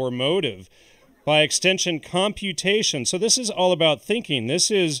faculty or motive, by extension, computation. So this is all about thinking.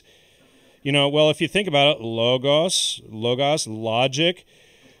 This is, if you think about it, logos, logic.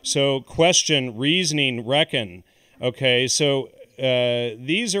 So question, reasoning, reckon. Okay, so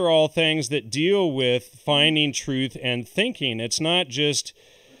these are all things that deal with finding truth and thinking. It's not just,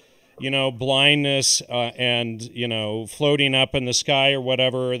 blindness and, floating up in the sky or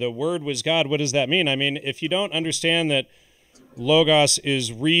whatever. The Word was God. What does that mean? I mean, if you don't understand that logos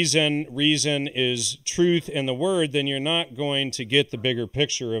is reason is truth in the Word, then you're not going to get the bigger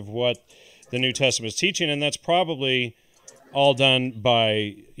picture of what the New Testament is teaching, and that's probably all done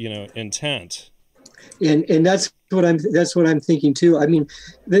by, intent. And that's what I'm thinking too. I mean,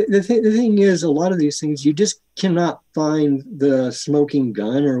 the thing is, a lot of these things you just cannot find the smoking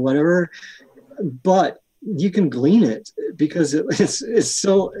gun or whatever, but you can glean it because it's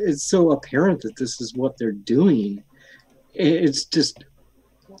so apparent that this is what they're doing. It's just,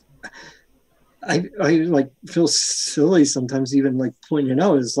 I like feel silly sometimes even like pointing it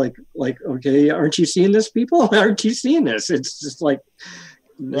out. It's like okay, aren't you seeing this, people? Aren't you seeing this? It's just like,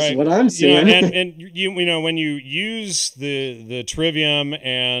 this is what I'm seeing. And when you use the trivium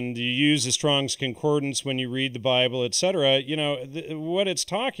and you use the Strong's Concordance when you read the Bible, etc., what it's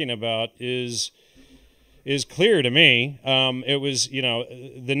talking about is clear to me. It was,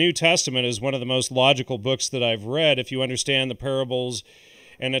 the New Testament is one of the most logical books that I've read. If you understand the parables,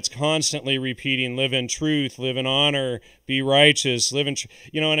 and it's constantly repeating, live in truth, live in honor, be righteous, live in,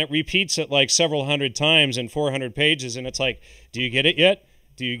 and it repeats it like several hundred times in 400 pages. And it's like, do you get it yet?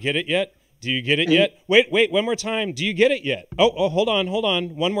 Do you get it yet? Do you get it yet? Wait, one more time. Do you get it yet? Oh, hold on.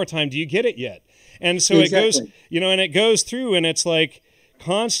 One more time. Do you get it yet? And so It goes, and it goes through, and it's like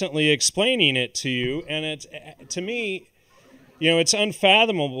constantly explaining it to you. And it's, to me, it's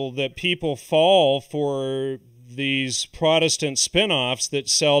unfathomable that people fall for these Protestant spin-offs that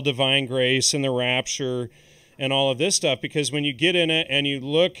sell divine grace and the rapture and all of this stuff, because when you get in it and you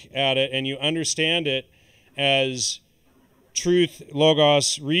look at it and you understand it as truth,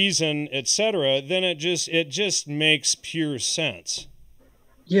 logos, reason, etc., then it just makes pure sense.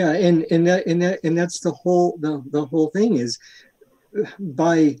 Yeah, and that's the whole thing is,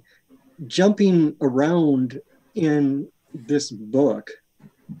 by jumping around in this book,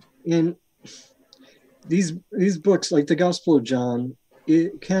 in these books like the Gospel of John,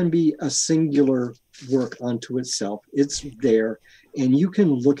 it can be a singular work unto itself. It's there, and you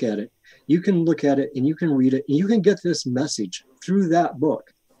can look at it. You can look at it and you can read it and you can get this message through that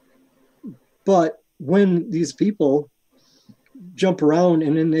book. But when these people jump around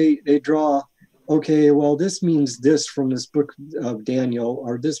and then they draw, okay, well, this means this from this book of Daniel,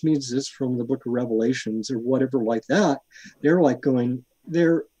 or this means this from the book of Revelations, or whatever like that, they're like going,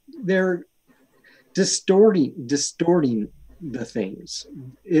 they're distorting the things.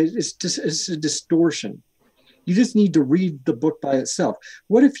 It's a distortion. You just need to read the book by itself.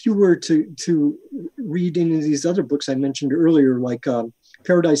 What if you were to read any of these other books I mentioned earlier, like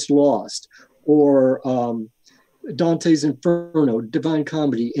Paradise Lost or Dante's Inferno, Divine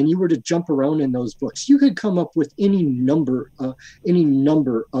Comedy, and you were to jump around in those books? You could come up with any number of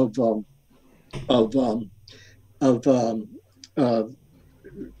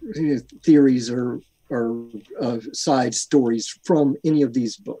theories or side stories from any of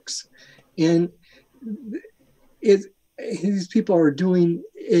these books, and these people are doing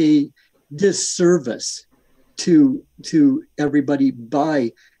a disservice to everybody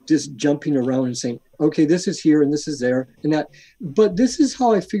by just jumping around and saying, okay, this is here and this is there and that. But this is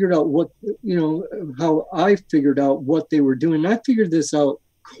how I figured out what, how I figured out what they were doing. And I figured this out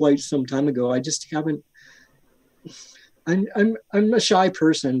quite some time ago. I just haven't, I'm a shy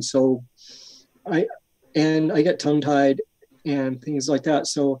person. So I get tongue tied and things like that.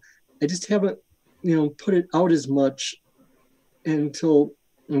 So I just haven't, put it out as much until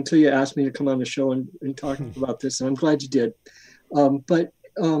you asked me to come on the show and talk about this. And I'm glad you did. But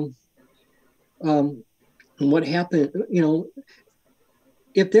what happened,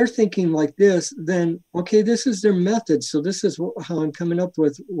 if they're thinking like this, then, okay, this is their method. So this is how I'm coming up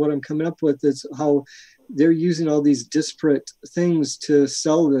with what I'm coming up with is how they're using all these disparate things to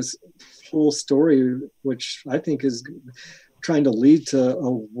sell this whole story, which I think is trying to lead to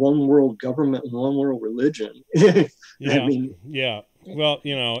a one world government and one world religion. Yeah. I mean, yeah. Well,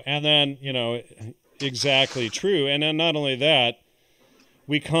 and then, exactly true. And then not only that,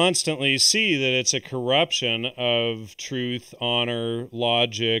 we constantly see that it's a corruption of truth, honor,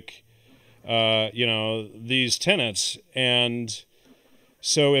 logic, these tenets. And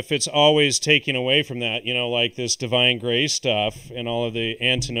so if it's always taking away from that, like this divine grace stuff and all of the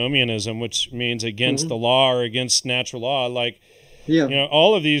antinomianism, which means against the law or against natural law,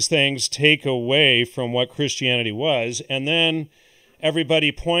 all of these things take away from what Christianity was. And then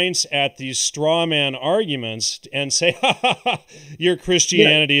everybody points at these straw man arguments and say, ha, ha, ha, your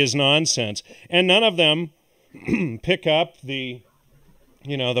Christianity is nonsense. And none of them pick up the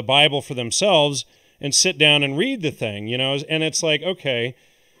Bible for themselves and sit down and read the thing, and it's like, okay,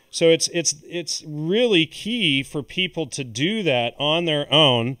 so it's really key for people to do that on their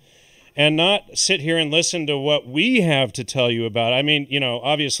own and not sit here and listen to what we have to tell you about. I mean,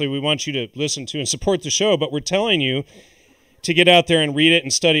 obviously we want you to listen to and support the show, but we're telling you to get out there and read it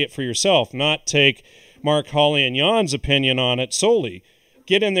and study it for yourself, not take Mark, Holly, and Jan's opinion on it solely.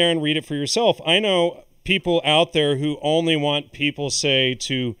 Get in there and read it for yourself. I know people out there who only want people, say,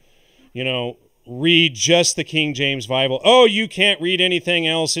 to, read just the King James Bible. Oh, you can't read anything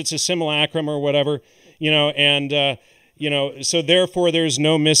else. It's a simulacrum or whatever, so therefore there's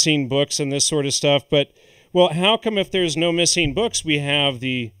no missing books and this sort of stuff. But, well, how come if there's no missing books, we have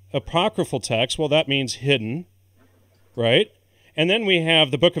the apocryphal text? Well, that means hidden. Right? And then we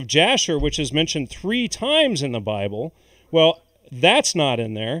have the book of Jasher, which is mentioned 3 times in the Bible. Well, that's not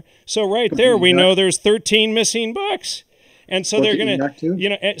in there. So right there, we know there's 13 missing books. And so they're going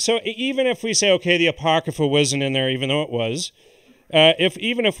to, so even if we say, okay, the Apocrypha wasn't in there, even though it was,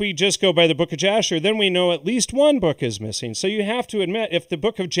 even if we just go by the book of Jasher, then we know at least one book is missing. So you have to admit, if the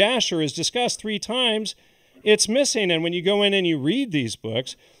book of Jasher is discussed 3 times, it's missing. And when you go in and you read these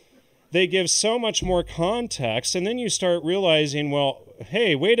books, they give so much more context, and then you start realizing, well,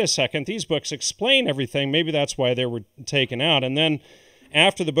 hey, wait a second, these books explain everything. Maybe that's why they were taken out. And then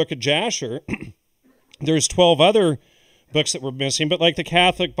after the book of Jasher, there's 12 other books that were missing, but like the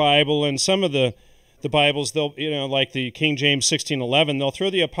Catholic Bible and some of the Bibles, they'll, like the King James 1611, they'll throw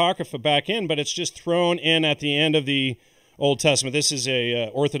the Apocrypha back in, but it's just thrown in at the end of the Old Testament. This is a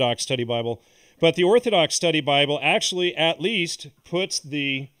Orthodox study Bible. But the Orthodox study Bible actually at least puts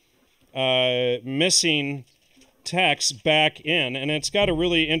the missing text back in, and it's got a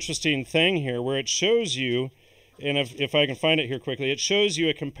really interesting thing here where it shows you, and if I can find it here quickly, it shows you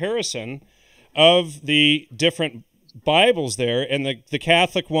a comparison of the different Bibles there, and the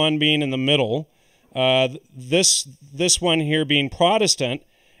Catholic one being in the middle, this one here being Protestant,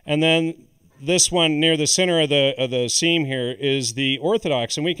 and then this one near the center of the seam here is the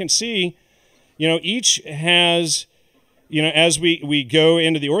Orthodox. And we can see, each has, as we go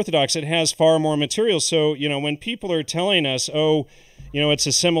into the Orthodox, it has far more material. So, when people are telling us, oh, it's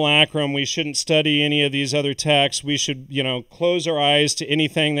a simulacrum, we shouldn't study any of these other texts, we should, close our eyes to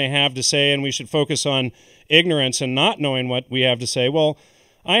anything they have to say, and we should focus on ignorance and not knowing what we have to say, well,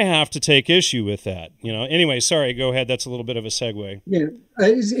 I have to take issue with that. Anyway, sorry, go ahead. That's a little bit of a segue. Yeah,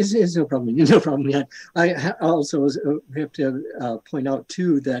 it's no problem. No problem yet. I also have to point out,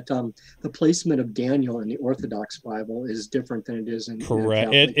 too, that the placement of Daniel in the Orthodox Bible is different than it is in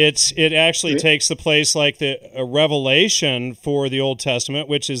Correct. It actually takes the place like the Revelation for the Old Testament,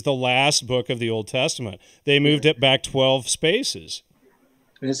 which is the last book of the Old Testament. They moved it back 12 spaces.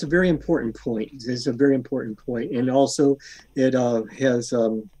 And it's a very important point. It's a very important point. And also it has,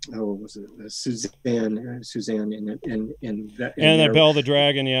 Suzanne in it. And the Bell the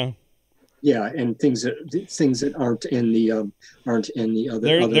Dragon, yeah. Yeah, and things that aren't in the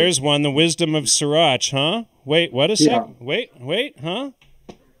other. There's one, the Wisdom of Sirach, huh? Wait, what a second. Wait, huh?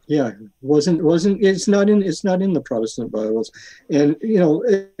 Yeah, it's not in the Protestant Bibles. And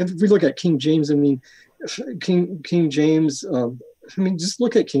if we look at King James, I mean, King James. I mean, just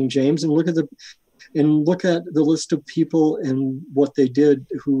look at King James and look at the list of people and what they did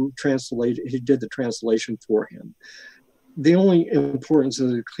who did the translation for him. The only importance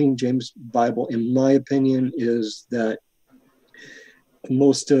of the King James Bible, in my opinion, is that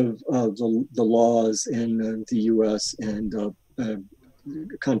most of the laws in the U.S. and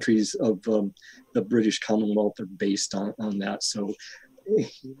countries of the British Commonwealth are based on that. So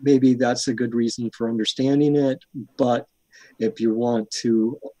maybe that's a good reason for understanding it. But if you want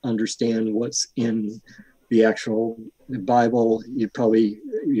to understand what's in the actual Bible, you're probably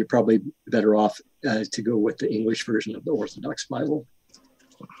better off to go with the English version of the Orthodox Bible.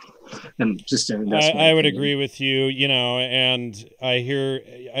 And I would agree with you, and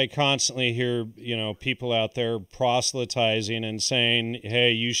I constantly hear, people out there proselytizing and saying,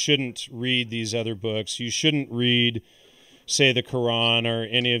 hey, you shouldn't read these other books. You shouldn't read, say, the Quran or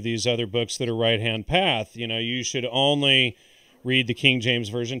any of these other books that are right-hand path. You should only read the King James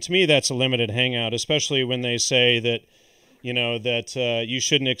Version. To me, that's a limited hangout, especially when they say that, you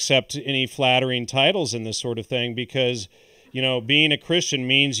shouldn't accept any flattering titles in this sort of thing because, being a Christian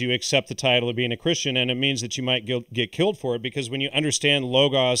means you accept the title of being a Christian, and it means that you might get killed for it, because when you understand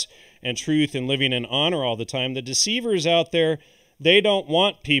logos and truth and living in honor all the time, the deceivers out there, they don't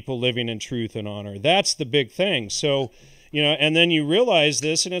want people living in truth and honor. That's the big thing. So, and then you realize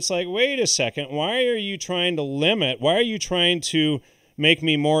this, and it's like, wait a second, why are you trying to limit? Why are you trying to make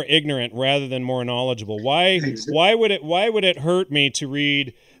me more ignorant rather than more knowledgeable? Why would it hurt me to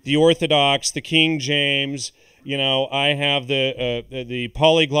read the Orthodox, the King James? I have the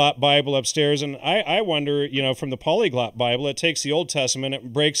Polyglot Bible upstairs, and I wonder, from the Polyglot Bible, it takes the Old Testament,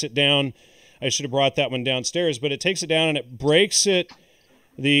 it breaks it down. I should have brought that one downstairs, but it takes it down and it breaks it,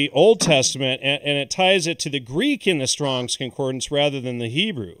 the Old Testament, and it ties it to the Greek in the Strong's Concordance rather than the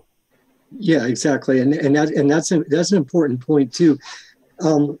Hebrew. Yeah, exactly, and that's an important point too.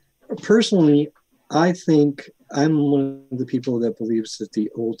 Personally, I think I'm one of the people that believes that the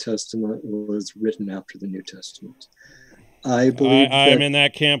Old Testament was written after the New Testament. I believe I'm in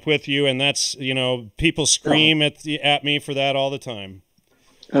that camp with you, and that's, people scream at me for that all the time.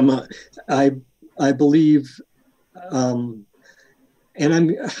 I believe, and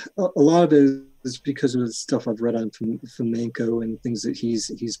a lot of it is because of the stuff I've read on flamenco and things that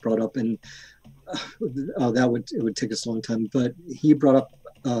he's brought up, and it would take us a long time, but he brought up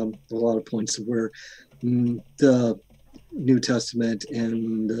a lot of points where the New Testament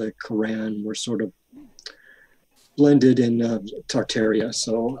and the Quran were sort of blended in Tartaria.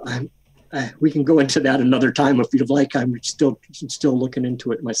 So we can go into that another time if you'd like. I'm still looking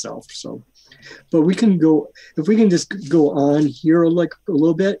into it myself. So, but we can just go on here like a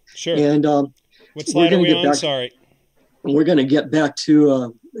little bit. Sure. And what slide are we on? Sorry. We're going to get back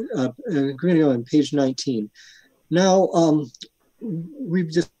to we're going to go on page 19. Now,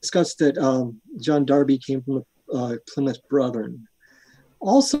 we've discussed that John Darby came from the Plymouth Brethren.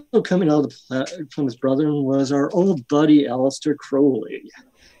 Also coming out of the Plymouth Brethren was our old buddy Aleister Crowley.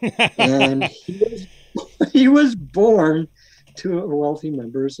 And he was born to wealthy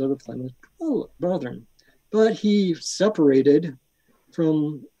members of the Plymouth Brethren. But he separated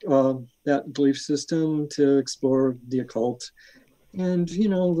from that belief system to explore the occult. And,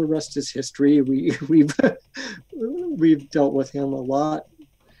 the rest is history. We've dealt with him a lot.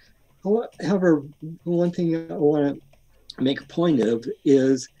 However, one thing I want to make a point of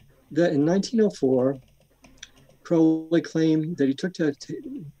is that in 1904, Crowley claimed that he took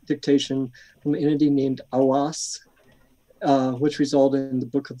dictation from an entity named Awas, which resulted in the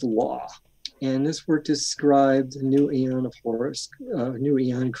Book of the Law. And this work described the new eon of Horus, new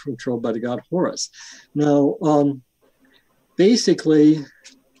eon controlled by the god Horus. Now, basically,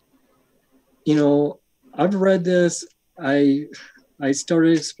 I've read this. I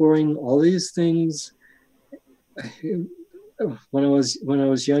started exploring all these things when I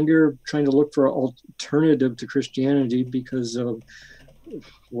was younger, trying to look for an alternative to Christianity because of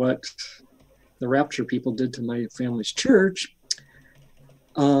what the Rapture people did to my family's church.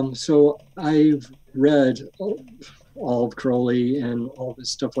 So I've read all of Crowley and all this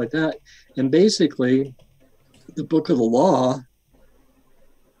stuff like that, and basically, the Book of the Law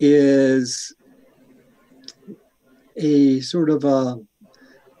is a sort of a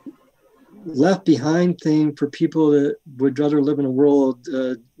left behind thing for people that would rather live in a world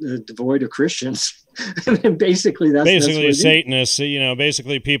devoid of Christians. And basically that's Satanists,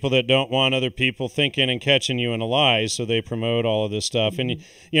 basically people that don't want other people thinking and catching you in a lie, so they promote all of this stuff. And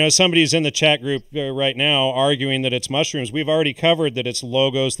somebody's in the chat group right now arguing that it's mushrooms. We've already covered that it's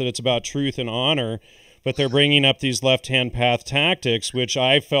logos, that it's about truth and honor. but they're bringing up these left-hand path tactics, which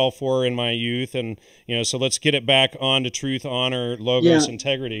I fell for in my youth. And, so let's get it back on to truth, honor, logos,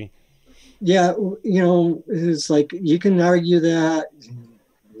 integrity. Yeah, it's like you can argue that.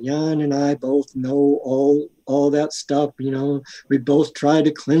 Jan and I both know all that stuff. We both try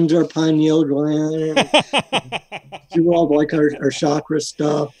to cleanse our pineal gland, do all like our chakra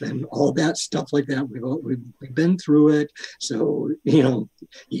stuff and all that stuff like that. We've been through it, so you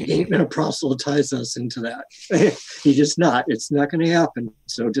ain't gonna proselytize us into that. You're just not. It's not gonna happen.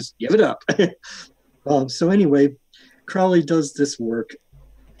 So just give it up. So anyway, Crowley does this work,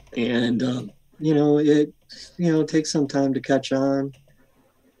 and it takes some time to catch on.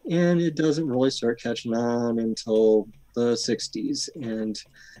 And it doesn't really start catching on until the 60s. And,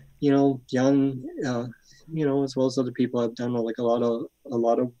 Jan, as well as other people, have done like a lot of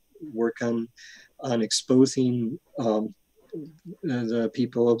work on exposing the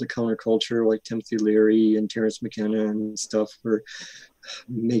people of the counterculture, like Timothy Leary and Terence McKenna and stuff, for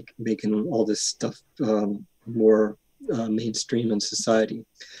making all this stuff more mainstream in society.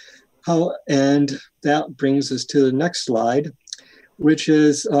 And that brings us to the next slide, which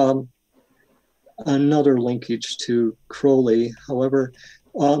is another linkage to Crowley. However,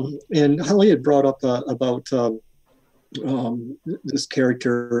 and Holly had brought up about this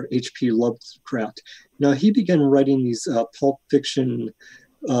character, H.P. Lovecraft. Now, he began writing these pulp fiction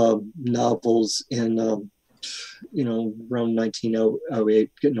novels in, around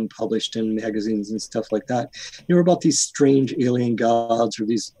 1908, getting them published in magazines and stuff like that. They were about these strange alien gods or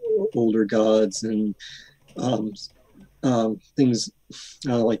these older gods and things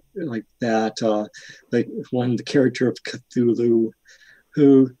like that, like the character of Cthulhu,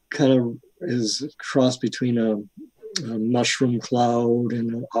 who kind of is a cross between a mushroom cloud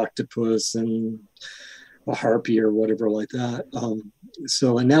and an octopus and a harpy or whatever like that. And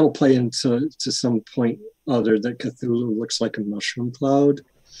that'll play into some point other that Cthulhu looks like a mushroom cloud,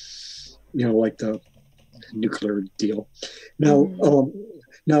 like the nuclear deal. Now,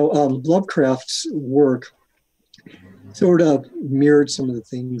 Lovecraft's work sort of mirrored some of the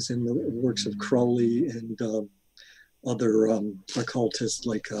things in the works of Crowley and other occultists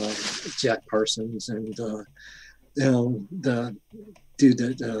like Jack Parsons and the dude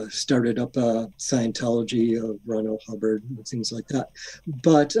that started up Scientology, Ron Hubbard, and things like that.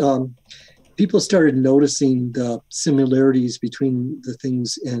 But people started noticing the similarities between the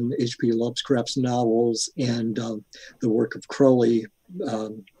things in H.P. Lovecraft's novels and the work of Crowley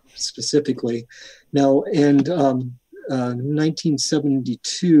specifically. Now, and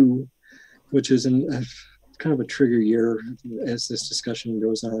 1972, which is kind of a trigger year as this discussion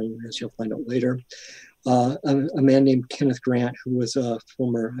goes on, as you'll find out later. A man named Kenneth Grant, who was a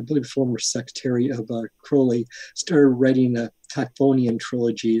former secretary of Crowley, started writing the Typhonian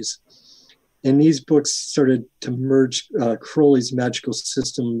trilogies. And these books started to merge Crowley's magical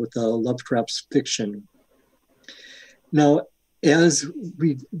system with Lovecraft's fiction. Now, as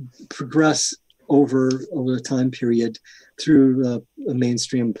we progress over the time period through the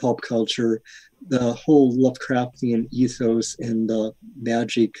mainstream pulp culture, the whole Lovecraftian ethos and the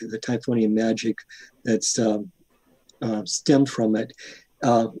magic, the Typhonian magic that's stemmed from it,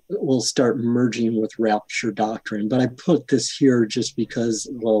 will start merging with rapture doctrine. But I put this here just because,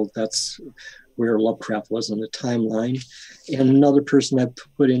 well, that's where Lovecraft was on the timeline. And another person I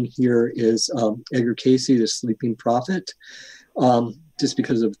put in here is Edgar Cayce, the Sleeping Prophet, just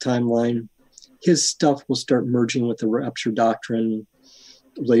because of the timeline. His stuff will start merging with the rapture doctrine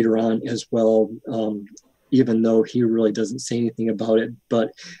later on as well, even though he really doesn't say anything about it.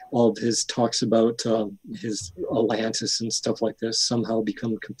 But all of his talks about his Atlantis and stuff like this somehow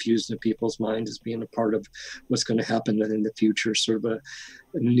become confused in people's minds as being a part of what's going to happen in the future, sort of a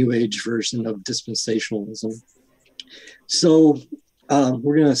new age version of dispensationalism. So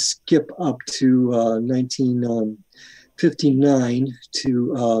we're going to skip up to 1959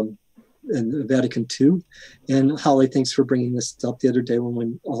 to Vatican II. And Holly, thanks for bringing this up the other day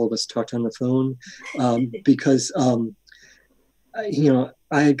when all of us talked on the phone, because I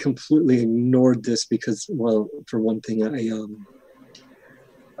had completely ignored this because, well, for one thing,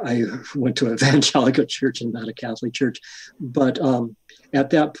 I went to an evangelical church and not a Catholic church. But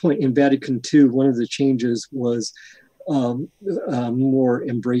at that point in Vatican II, one of the changes was more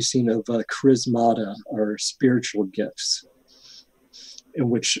embracing of charismata, or spiritual gifts,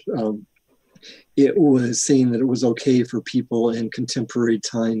 in which it was saying that it was okay for people in contemporary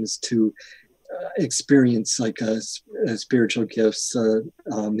times to experience like spiritual gifts,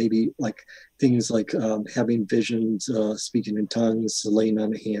 maybe like things like having visions, speaking in tongues, laying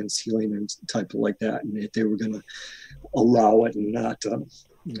on of hands, healing, and type of like that. And if they were going to allow it and not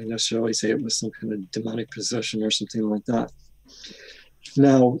necessarily say it was some kind of demonic possession or something like that.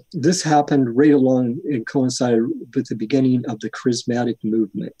 Now, this happened right along and coincided with the beginning of the charismatic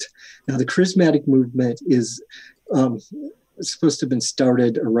movement. Now, the charismatic movement is supposed to have been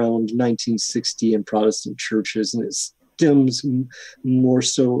started around 1960 in Protestant churches, and it stems more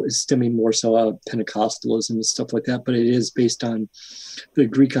so, is stemming more so out of Pentecostalism and stuff like that, but it is based on the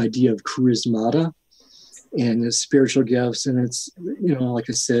Greek idea of charismata and the spiritual gifts. And it's, you know, like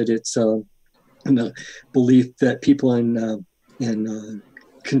I said, it's the belief that people in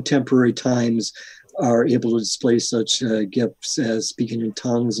contemporary times are able to display such gifts as speaking in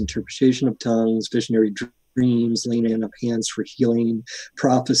tongues, interpretation of tongues, visionary dreams, laying on of hands for healing,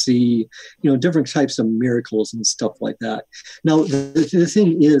 prophecy, you know, different types of miracles and stuff like that. Now, the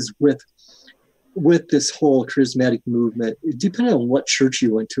thing is with this whole charismatic movement, depending on what church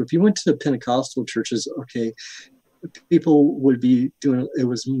you went to, if you went to the Pentecostal churches, okay, people would be doing, it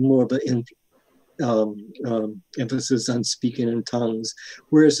was more of an emphasis on speaking in tongues,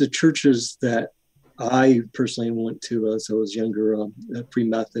 whereas the churches that I personally went to as I was younger, Free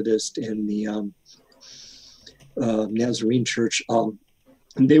Methodist and the Nazarene Church,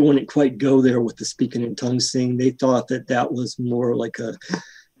 they wouldn't quite go there with the speaking in tongues thing. They thought that that was more like a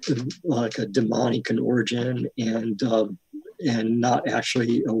demonic in origin and not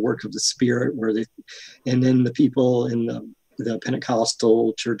actually a work of the Spirit. And then the people in the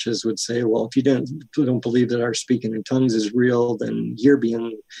Pentecostal churches would say, well, if you don't believe that our speaking in tongues is real, then you're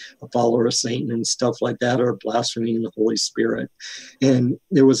being a follower of Satan and stuff like that, or blaspheming the Holy Spirit. And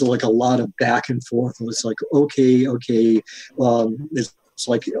there was like a lot of back and forth. It was like, okay. It's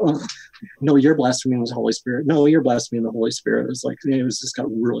like, oh, no, you're blaspheming the Holy Spirit. No, you're blaspheming the Holy Spirit. It was like, it was just got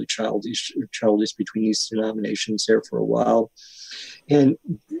really childish between these denominations there for a while.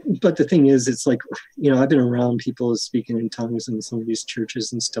 But the thing is, it's like, you know, I've been around people speaking in tongues in some of these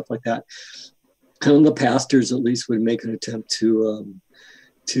churches and stuff like that. And the pastors at least would make an attempt to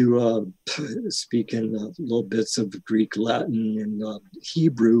speak in little bits of Greek, Latin, and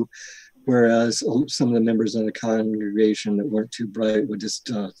Hebrew, whereas some of the members of the congregation that weren't too bright would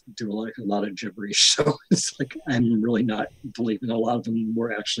just do like a lot of gibberish. So it's like, I'm really not believing a lot of them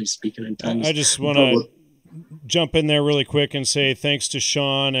were actually speaking in tongues. I just want to jump in there really quick and say thanks to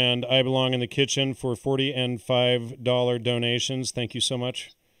Sean and I Belong in the Kitchen for $40 and $5 donations. Thank you so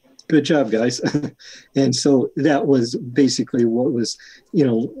much. Good job, guys. And so that was basically what was, you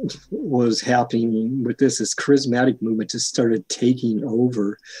know, was happening with this charismatic movement just started taking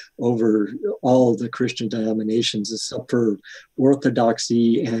over all the Christian denominations, except for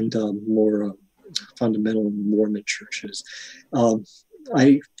Orthodoxy and more fundamental Mormon churches.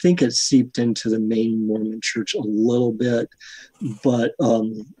 I think it seeped into the main Mormon church a little bit, but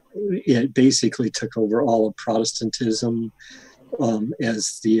it basically took over all of Protestantism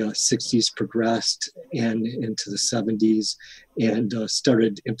as the 60s progressed and into the 70s, and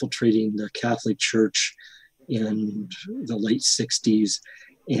started infiltrating the Catholic Church in the late 60s.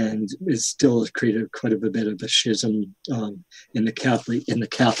 And it still created quite a bit of a schism in the Catholic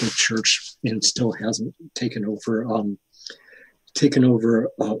Church, and still hasn't taken over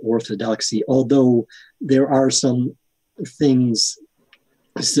Orthodoxy, although there are some things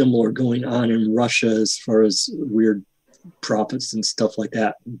similar going on in Russia as far as weird prophets and stuff like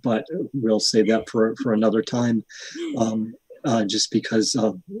that, but we'll save that for another time, just because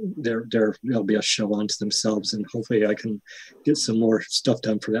there'll be a show onto themselves, and hopefully I can get some more stuff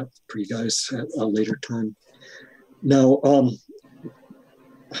done for you guys at a later time. Now,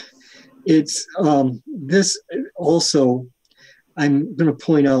 it's this also, I'm going to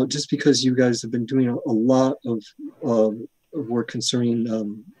point out, just because you guys have been doing a lot of work concerning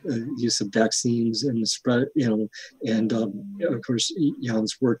use of vaccines and the spread, you know, and of course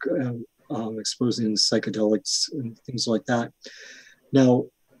Jan's work exposing psychedelics and things like that. Now,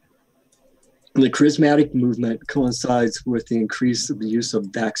 the charismatic movement coincides with the increase of the use of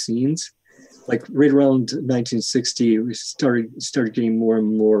vaccines. Like right around 1960, we started getting more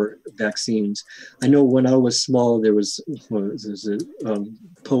and more vaccines. I know when I was small, there was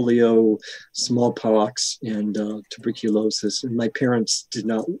polio, smallpox, and tuberculosis. And my parents did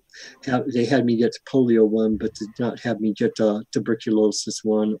not have, they had me get the polio one, but did not have me get the tuberculosis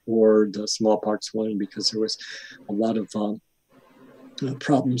one or the smallpox one, because there was a lot of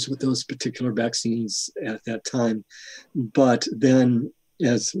problems with those particular vaccines at that time. But then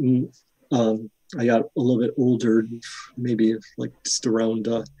as I got a little bit older, maybe like just around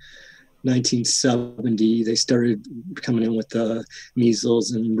 1970, they started coming in with the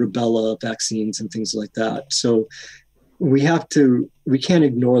measles and rubella vaccines and things like that. So we can't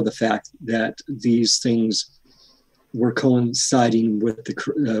ignore the fact that these things were coinciding with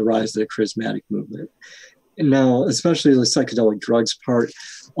the rise of the charismatic movement. And now, especially the psychedelic drugs part,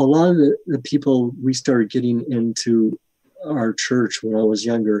 a lot of the people we started getting into our church when I was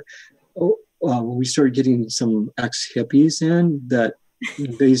younger, when we started getting some ex-hippies in that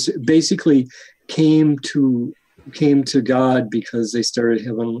basically came to God because they started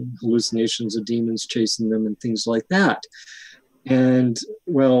having hallucinations of demons chasing them and things like that. And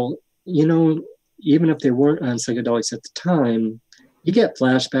well, you know, even if they weren't on psychedelics at the time, you get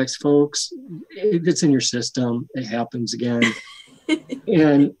flashbacks, folks. If it's in your system, it happens again.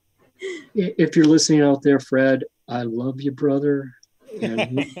 And if you're listening out there, Fred, I love you, brother.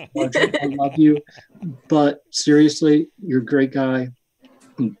 And I love you. But seriously, you're a great guy.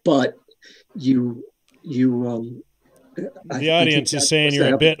 But the audience is saying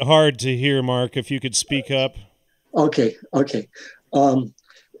you're a bit hard to hear, Mark. If you could speak up. Okay.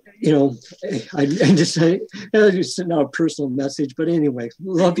 You know, I just sent out a personal message, but anyway,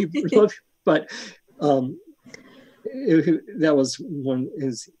 love you. But that was one.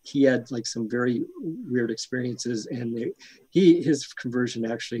 He had like some very weird experiences, and his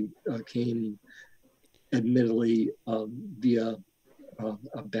conversion actually came, admittedly, via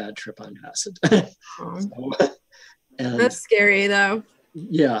a bad trip on acid. And that's scary, though.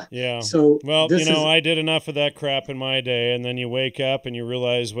 Yeah. So, well, you know, I did enough of that crap in my day, and then you wake up and you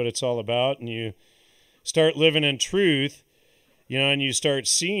realize what it's all about, and you start living in truth, you know, and you start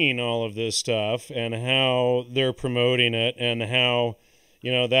seeing all of this stuff and how they're promoting it and how,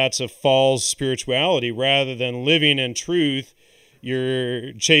 you know, that's a false spirituality. Rather than living in truth,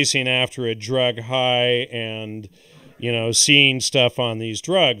 you're chasing after a drug high and, you know, seeing stuff on these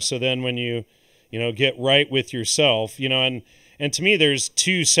drugs. So then when you know, get right with yourself, you know, and to me, there's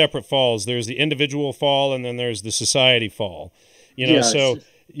two separate falls. There's the individual fall, and then there's the society fall. You know, yes. So,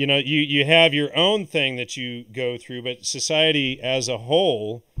 you know, you have your own thing that you go through, but society as a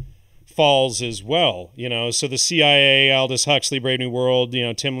whole falls as well. You know, so the CIA, Aldous Huxley, Brave New World, you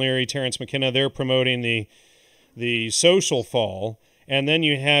know, Tim Leary, Terrence McKenna, they're promoting the social fall. And then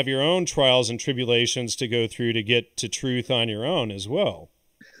you have your own trials and tribulations to go through to get to truth on your own as well.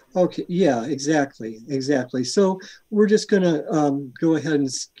 Okay, yeah, exactly. So we're just going to go ahead and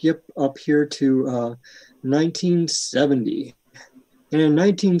skip up here to 1970. And in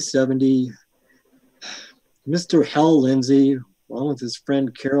 1970, Mr. Hal Lindsey, along with his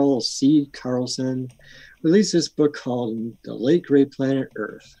friend Carol C. Carlson, released this book called The Late Great Planet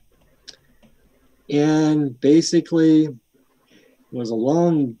Earth. And basically, it was a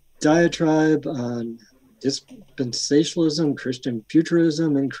long diatribe on dispensationalism, Christian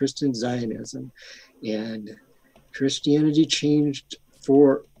futurism, and Christian Zionism. And Christianity changed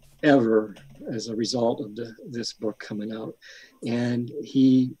forever as a result of this book coming out. And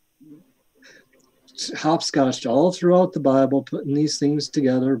he hopscotched all throughout the Bible, putting these things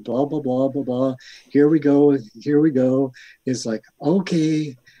together, blah, blah, blah, blah, blah. Here we go. It's like,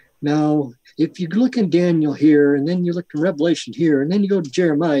 okay, now, if you look in Daniel here, and then you look in Revelation here, and then you go to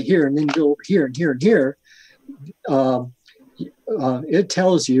Jeremiah here, and then you go over here and here and here, it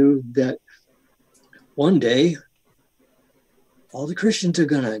tells you that one day all the Christians are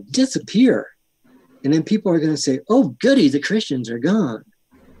going to disappear. And then people are going to say, oh, goody, the Christians are gone.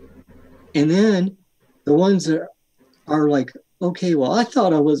 And then the ones that are like, okay, well, I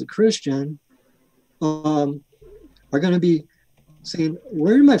thought I was a Christian, are going to be saying,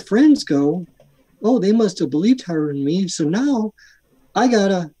 where did my friends go? Oh, they must have believed harder than me. So now I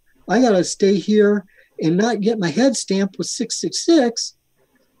gotta stay here and not get my head stamped with 666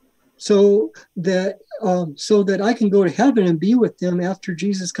 so that I can go to heaven and be with them after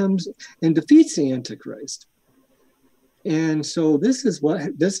Jesus comes and defeats the Antichrist. And so this is what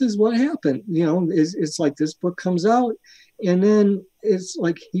happened. You know, it's like this book comes out, and then it's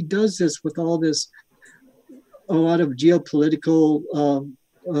like he does this with all this, a lot of geopolitical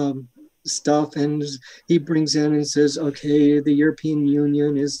stuff, and he brings in and says, okay, the European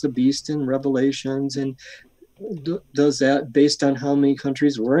Union is the beast in Revelations, and does that based on how many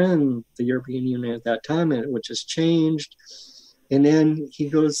countries were in the European Union at that time, and which has changed. And then he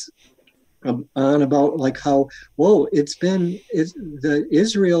goes on about like how, whoa, Israel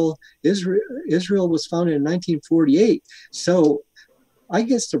was founded in 1948. So I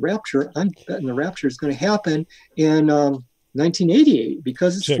guess I'm betting the rapture is going to happen in 1988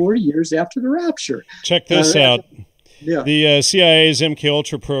 because it's 40 years after the rapture. Check this out. Yeah. The CIA's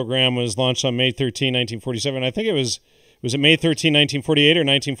MKUltra program was launched on May 13, 1947. I think it was it May 13, 1948 or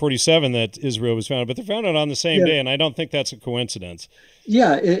 1947 that Israel was founded? But they're founded on the same day, and I don't think that's a coincidence.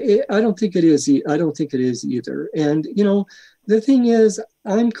 Yeah, I don't think it is. I don't think it is either. And, you know, The thing is,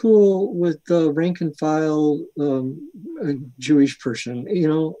 I'm cool with the rank and file Jewish person. You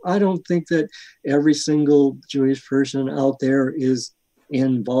know, I don't think that every single Jewish person out there is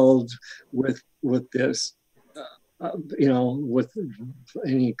involved with this. You know, with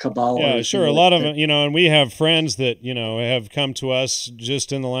any cabal. Yeah, sure. A lot of it, you know, and we have friends that, you know, have come to us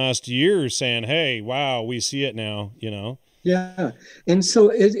just in the last year saying, hey, wow, we see it now, you know? Yeah. And so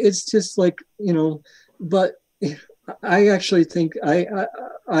it's just like, you know, but I actually think,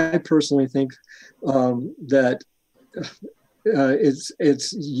 I personally think that it's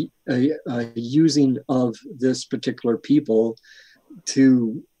a using of this particular people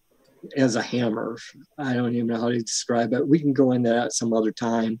to as a hammer. I don't even know how to describe it. We can go into that some other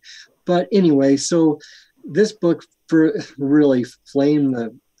time. But anyway, so this book really flamed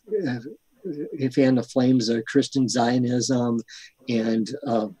fan the flames of Christian Zionism, and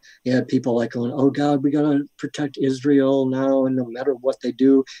you had people like going, "Oh God, we gotta protect Israel now, and no matter what they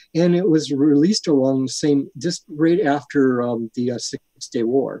do." And it was released along the same, just right after the 6-Day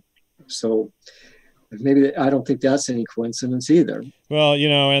War. So maybe I don't think that's any coincidence either. Well, you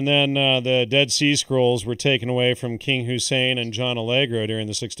know, and then the Dead Sea Scrolls were taken away from King Hussein and John Allegro during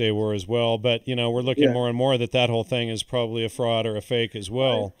the 6-Day War as well. But you know, we're looking more and more that whole thing is probably a fraud or a fake as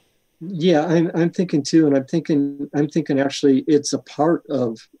well. Yeah, I'm thinking too, and I'm thinking actually it's a part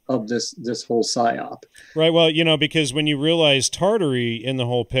of this whole psyop. Right. Well, you know, because when you realize Tartary in the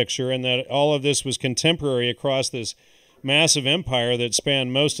whole picture, and that all of this was contemporary across this massive empire that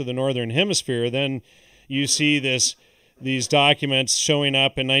spanned most of the northern hemisphere, then you see these documents showing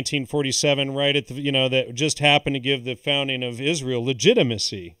up in 1947, right at the, you know, that just happened to give the founding of Israel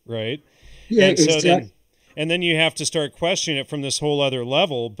legitimacy, right? Yeah, and so exactly. then you have to start questioning it from this whole other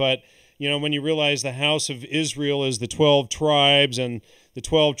level. But you know, when you realize the house of Israel is the 12 tribes, and the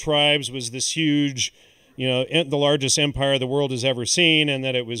 12 tribes was this huge, you know, the largest empire the world has ever seen, and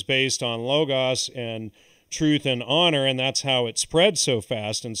that it was based on logos and truth and honor, and that's how it spread so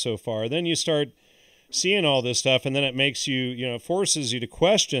fast and so far, then you start seeing all this stuff, and then it makes you, you know, forces you to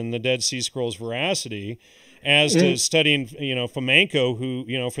question the Dead Sea Scrolls veracity, as to studying, you know, Fomenko, who,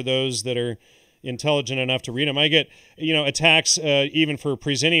 you know, for those that are intelligent enough to read them, I get, you know, attacks even for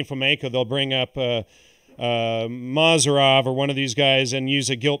presenting Fomenko. They'll bring up Mazarov or one of these guys and use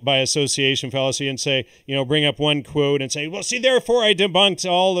a guilt by association fallacy and say, you know, bring up one quote and say, well, see, therefore I debunked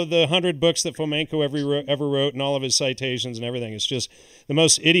all of the 100 books that Fomenko ever wrote and all of his citations and everything. It's just the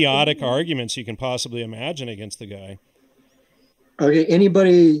most idiotic arguments you can possibly imagine against the guy. Okay,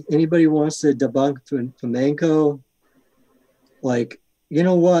 anybody wants to debunk Fomenko? Like, you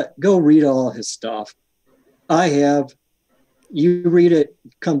know what? Go read all his stuff. I have. You read it,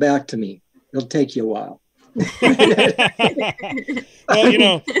 come back to me. It'll take you a while. Well, you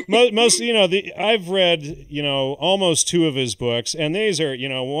know, most, you know, I've read, you know, almost 2 of his books, and these are, you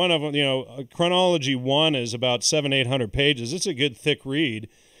know, one of them, you know, Chronology 1 is about 700-800 pages. It's a good thick read,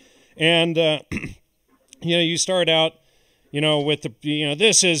 and you know, you start out, you know, with the, you know,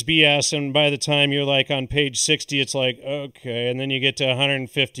 this is BS, and by the time you're like on page 60, it's like, okay, and then you get to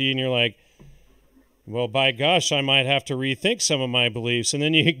 150, and you're like, well, by gosh, I might have to rethink some of my beliefs. And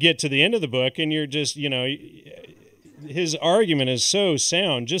then you get to the end of the book, and you're just, you know, his argument is so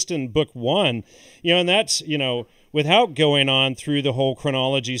sound just in book 1, you know, and that's, you know, without going on through the whole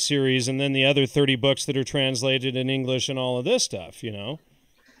Chronology series and then the other 30 books that are translated in English and all of this stuff, you know.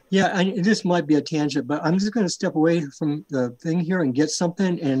 Yeah, this might be a tangent, but I'm just going to step away from the thing here and get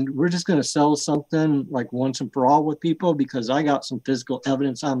something, and we're just going to sell something like once and for all with people, because I got some physical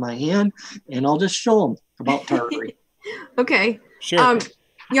evidence on my hand, and I'll just show them about Tartary. Okay. Sure.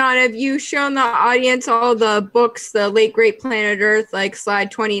 Jan, have you shown the audience all the books, the late great Planet Earth, like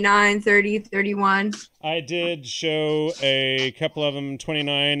slide 29, 30, 31? I did show a couple of them.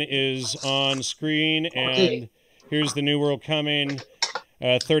 29 is on screen, and Okay. Here's the New World Coming.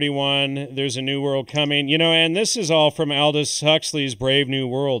 31, There's a New World Coming. You know, and this is all from Aldous Huxley's Brave New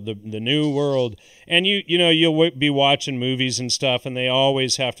World, the New World. And you know, you'll be watching movies and stuff, and they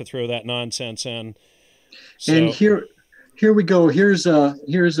always have to throw that nonsense in. So, and here we go. Here's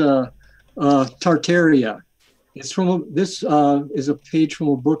Tartaria. It's from this is a page from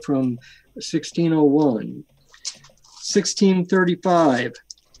a book from 1601, 1635.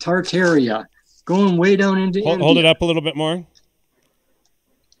 Tartaria, going way down into India. Hold it up a little bit more.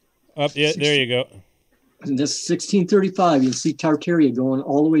 Up, yeah, there you go. And this 1635, you see Tartaria going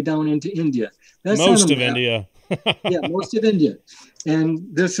all the way down into India. That's most of India. Yeah, most of India. And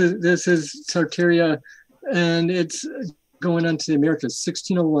this is Tartaria, and it's going on to the Americas.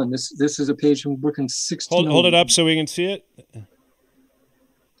 1601. This is a page from a book in 1601. Hold it up so we can see it.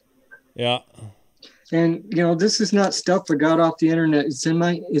 Yeah. And this is not stuff I got off the internet. It's in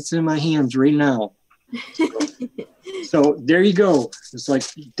my hands right now. So there you go. It's like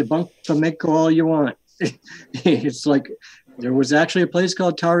debunk flamenco all you want. It's like there was actually a place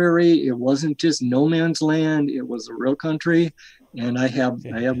called Tartary. It wasn't just no man's land. It was a real country. And I have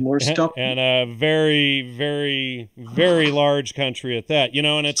more stuff. And a very, very, very large country at that.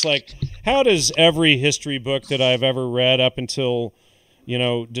 And it's like, how does every history book that I've ever read up until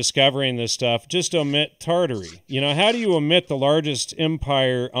discovering this stuff just omit Tartary? How do you omit the largest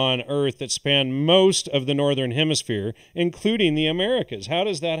empire on earth that spanned most of the northern hemisphere, including the Americas? How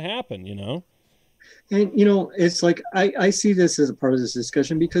does that happen? And it's like I see this as a part of this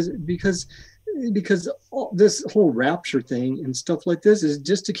discussion because this whole rapture thing and stuff like this is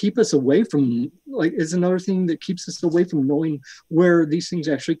just to keep us away from, is another thing that keeps us away from knowing where these things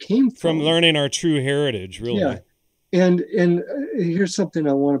actually came from learning our true heritage, really. Yeah. And here's something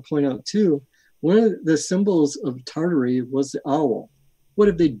I want to point out too. One of the symbols of Tartary was the owl. What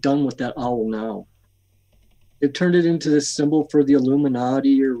have they done with that owl now? They've turned it into this symbol for the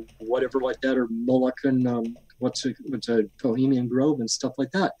Illuminati or whatever like that, or Moloch and what's a Bohemian Grove and stuff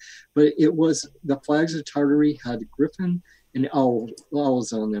like that. But it was the flags of Tartary had griffin and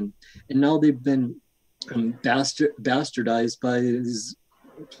owls on them, and now they've been bastardized by these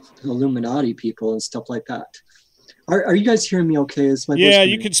Illuminati people and stuff like that. Are you guys hearing me okay? Yeah,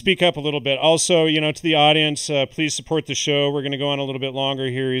 you could speak up a little bit. Also, to the audience, please support the show. We're going to go on a little bit longer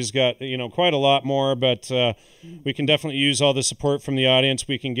here. He's got, quite a lot more, but we can definitely use all the support from the audience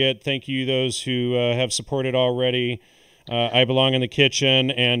we can get. Thank you, those who have supported already. I Belong in the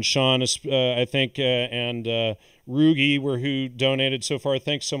Kitchen, and Sean, I think, and Rugi were who donated so far.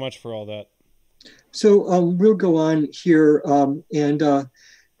 Thanks so much for all that. So we'll go on here, and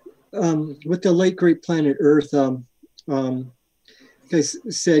with the late great planet Earth, guys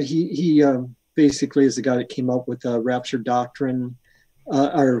said he basically is the guy that came up with the rapture doctrine,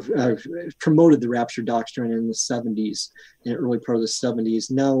 or promoted the rapture doctrine in the 70s, in the early part of the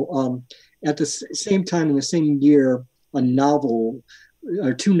 70s. Now, at the same time, in the same year, a novel,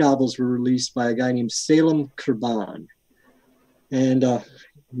 or two novels were released by a guy named Salem Kurban. And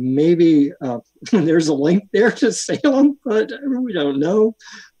maybe there's a link there to Salem, but we don't know.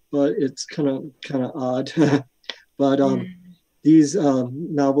 But it's kind of odd. But these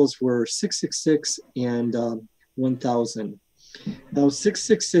novels were 666 and 1000. Now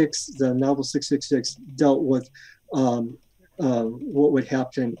 666, the novel 666 dealt with what would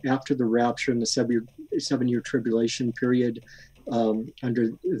happen after the rapture in the seven-year tribulation period under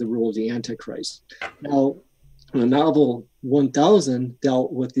the rule of the Antichrist. Now, the novel 1000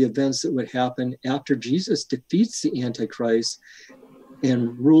 dealt with the events that would happen after Jesus defeats the Antichrist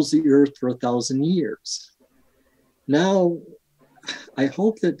and rules the earth for 1,000 years. Now, I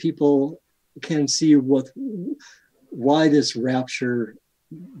hope that people can see why this rapture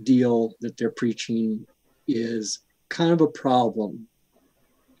deal that they're preaching is kind of a problem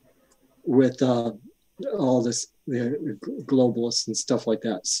with all this, the globalists and stuff like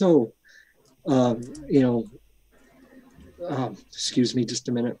that. So, excuse me just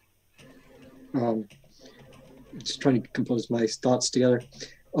a minute. Just trying to compose my thoughts together.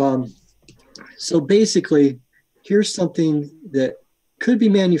 So basically, here's something that could be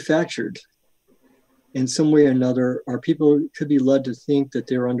manufactured in some way or another, or people could be led to think that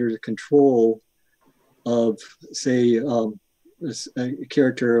they're under the control of, say, a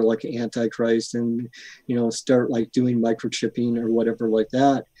character like Antichrist, and start like doing microchipping or whatever like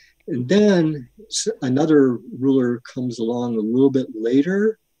that. And then another ruler comes along a little bit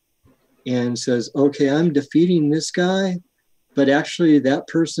later and says, okay, I'm defeating this guy, but actually that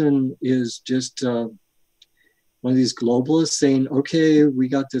person is just one of these globalists saying, okay, we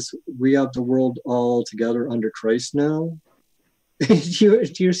have the world all together under Christ now. Do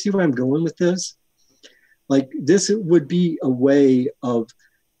you see where I'm going with this? Like, this would be a way of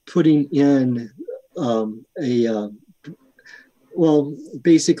putting in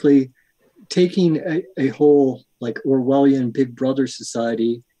basically taking a whole like Orwellian Big Brother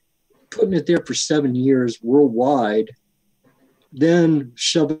society, putting it there for 7 years worldwide, then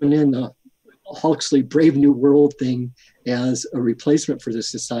shoving in the Huxley Brave New World thing as a replacement for the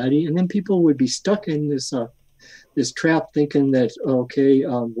society. And then people would be stuck in this trap thinking that, okay,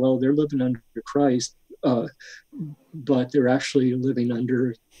 well, they're living under Christ, but they're actually living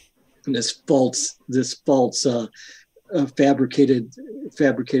under this false fabricated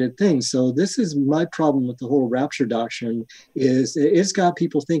thing. So this is my problem with the whole rapture doctrine, is it's got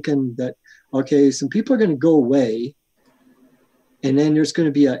people thinking that, okay, some people are going to go away, and then there's going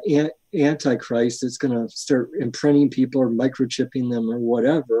to be an Antichrist that's going to start imprinting people or microchipping them or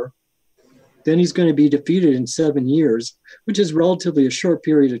whatever. then he's going to be defeated in 7 years, which is relatively a short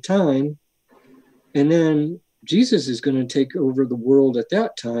period of time. And then Jesus is going to take over the world at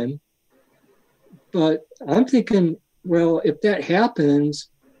that time. But I'm thinking, well, if that happens,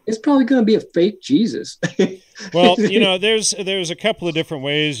 it's probably going to be a fake Jesus. Well, you know, there's a couple of different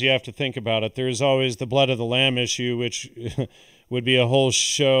ways you have to think about it. There's always the blood of the lamb issue, which would be a whole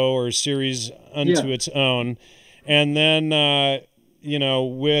show or series unto its own. And then, you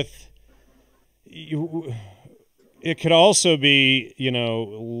know, it could also be, you know,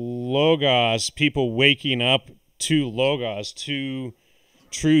 logos, people waking up to logos, to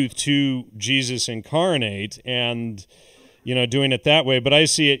truth, to Jesus incarnate, and, you know, doing it that way. But I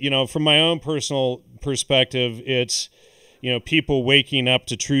see it, you know, from my own personal perspective, it's, you know, people waking up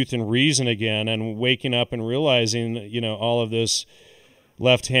to truth and reason again, and waking up and realizing, you know, all of this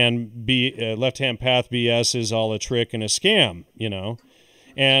left-hand path BS is all a trick and a scam, you know.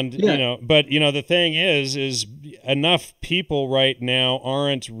 And, you know, but, you know, the thing is enough people right now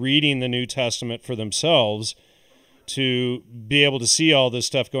aren't reading the New Testament for themselves to be able to see all this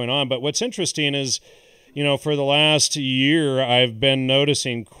stuff going on. But what's interesting is, you know, for the last year, I've been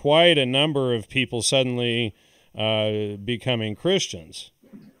noticing quite a number of people suddenly becoming Christians.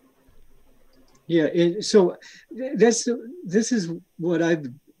 Yeah. So this is what I've,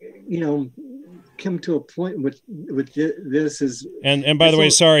 you know, come to a point with this is. And by the way,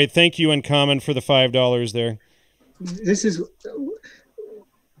 sorry, thank you Uncommon for the $5 there. This is,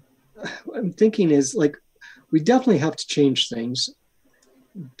 I'm thinking is like, we definitely have to change things,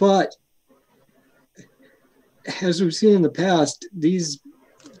 but as we've seen in the past, these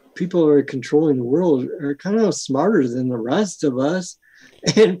people who are controlling the world are kind of smarter than the rest of us,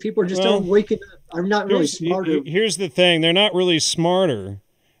 and people just aren't waking up. I'm not really smarter. Here's the thing. They're not really smarter,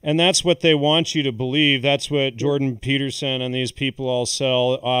 and that's what they want you to believe. That's what Jordan Peterson and these people all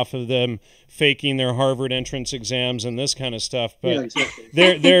sell off of them faking their Harvard entrance exams and this kind of stuff. But yeah,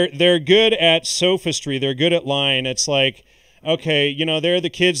 exactly. they're good at sophistry. They're good at lying. It's like, okay, you know, they're the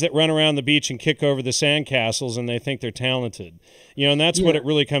kids that run around the beach and kick over the sandcastles, and they think they're talented. You know, and that's what it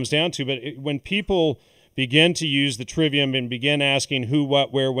really comes down to. But when people begin to use the trivium and begin asking who,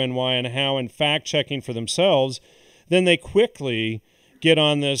 what, where, when, why, and how, and fact-checking for themselves, then they quickly get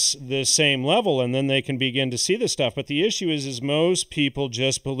on this same level, and then they can begin to see this stuff. But the issue is most people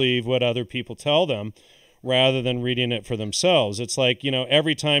just believe what other people tell them rather than reading it for themselves. It's like, you know,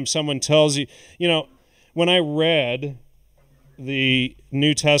 every time someone tells you, you know, when I read the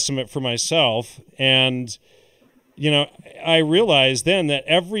New Testament for myself, and, you know, I realized then that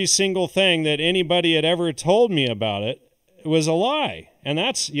every single thing that anybody had ever told me about it was a lie. And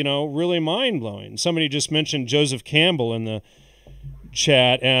that's, you know, really mind-blowing. Somebody just mentioned Joseph Campbell in the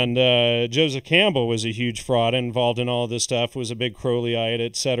chat, and Joseph Campbell was a huge fraud involved in all this stuff, was a big Crowleyite,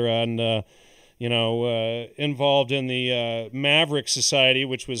 etc., and you know, involved in the Maverick Society,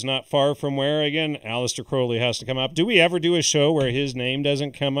 which was not far from where, again, Aleister Crowley has to come up. Do we ever do a show where his name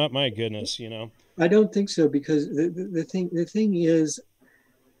doesn't come up? My goodness, you know. I don't think so, because the thing is,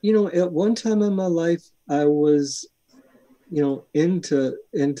 you know, at one time in my life, I was, you know, into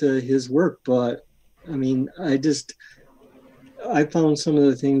his work, but I mean, I found some of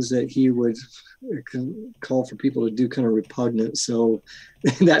the things that he would call for people to do kind of repugnant. So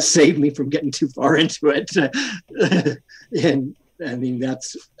that saved me from getting too far into it. And I mean,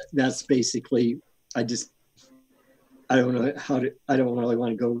 that's basically, I don't know I don't really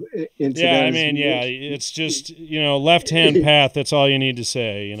want to go into that. Yeah, I mean, yeah, it's just, you know, left-hand path. That's all you need to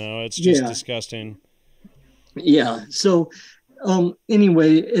say, you know, it's just disgusting. Yeah. So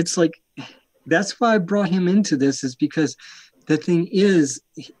anyway, it's like, that's why I brought him into this, is because the thing is,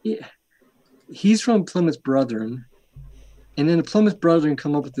 he's from Plymouth Brethren, and then the Plymouth Brethren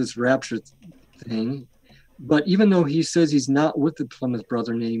come up with this rapture thing. But even though he says he's not with the Plymouth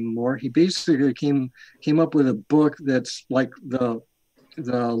Brethren anymore, he basically came up with a book that's like the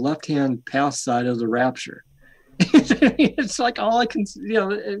left-hand path side of the rapture. It's like all I can, you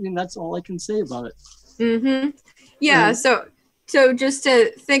know, I mean, that's all I can say about it. Mm-hmm. Yeah. So just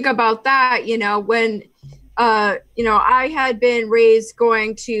to think about that, you know, when you know, I had been raised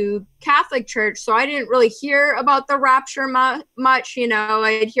going to Catholic church, so I didn't really hear about the rapture much. You know,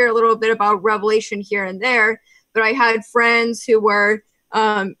 I'd hear a little bit about Revelation here and there, but I had friends who were,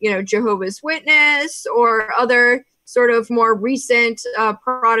 you know, Jehovah's Witness or other sort of more recent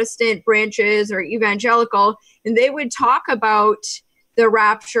Protestant branches or evangelical, and they would talk about the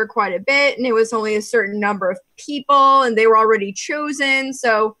rapture quite a bit, and it was only a certain number of people, and they were already chosen.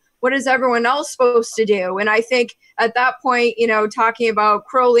 So what is everyone else supposed to do? And I think at that point, you know, talking about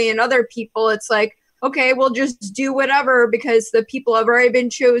Crowley and other people, it's like, okay, we'll just do whatever because the people have already been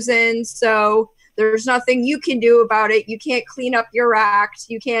chosen. So there's nothing you can do about it. You can't clean up your act.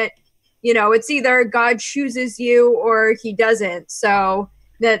 You can't, it's either God chooses you or he doesn't. So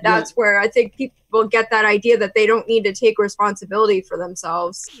that's where I think people get that idea that they don't need to take responsibility for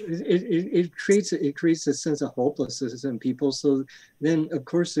themselves. It creates a sense of hopelessness in people. So then, of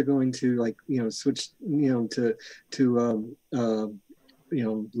course, they're going to switch to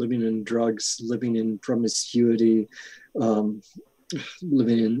living in drugs, living in promiscuity,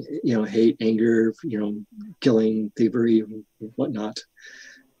 living in hate, anger, killing, thievery, whatnot.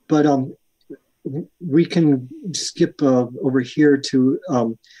 But we can skip over here to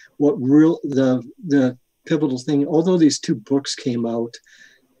the pivotal thing. Although these two books came out,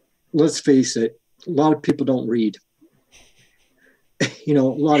 let's face it, a lot of people don't read. A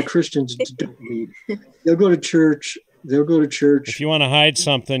lot of Christians don't read. They'll go to church. If you want to hide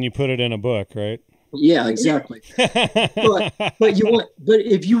something, you put it in a book, right? Yeah, exactly. but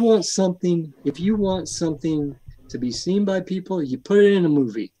if you want something to be seen by people, you put it in a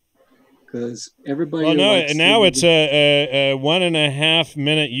movie. Because everybody. Well, no, now it's a 1.5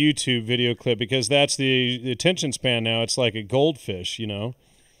 minute YouTube video clip because that's the attention span now. It's like a goldfish,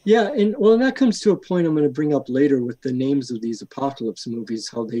 Yeah, and that comes to a point I'm going to bring up later with the names of these apocalypse movies,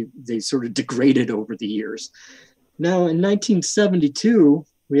 how they sort of degraded over the years. Now, in 1972,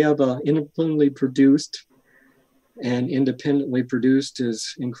 we have independently produced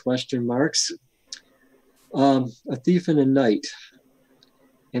is in question marks, A Thief in the Night.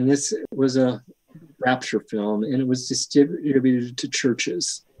 And this was a Rapture film, and it was distributed to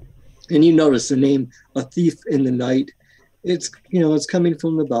churches. And you notice the name A Thief in the Night. It's coming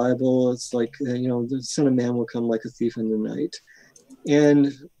from the Bible. It's like, the Son of Man will come like a thief in the night.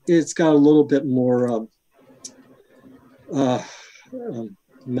 And it's got a little bit more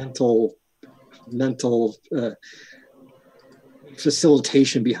mental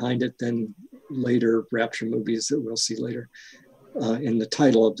facilitation behind it than later Rapture movies that we'll see later. In the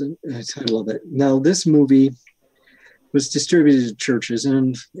title of it. Now, this movie was distributed to churches,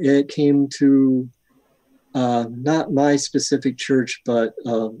 and it came to not my specific church, but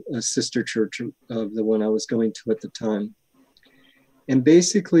a sister church of the one I was going to at the time. And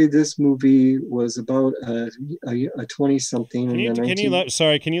basically, this movie was about a 20-something.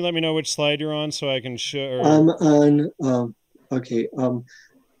 Can you let me know which slide you're on so I can show? Okay.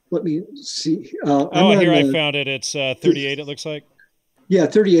 Let me see. I found it. It's 38, it looks like. Yeah,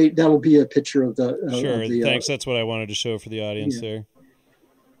 38. That'll be a picture of the... Sure, thanks. That's what I wanted to show for the audience there.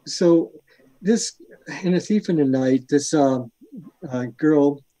 So this, in A Thief in the Night, this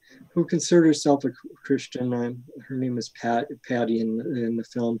girl who considered herself a Christian, her name is Patty in the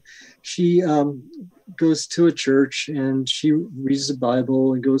film, she goes to a church and she reads the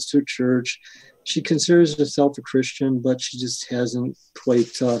Bible and goes to a church. She considers herself a Christian, but she just hasn't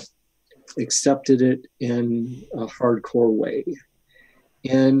quite accepted it in a hardcore way.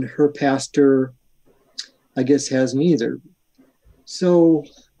 And her pastor, I guess, hasn't either. So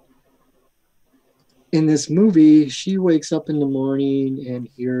in this movie, she wakes up in the morning and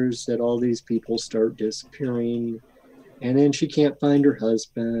hears that all these people start disappearing. And then she can't find her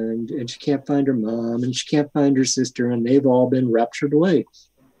husband, and she can't find her mom, and she can't find her sister, and they've all been raptured away.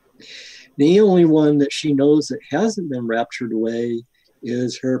 The only one that she knows that hasn't been raptured away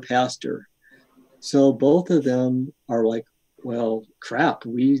is her pastor. So both of them are like, well, crap,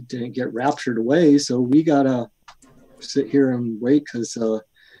 we didn't get raptured away, so we gotta sit here and wait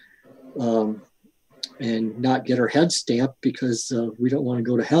and not get our head stamped because we don't want to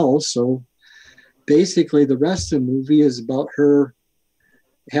go to hell. So basically the rest of the movie is about her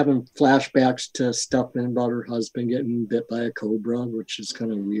having flashbacks to stuff about her husband getting bit by a cobra, which is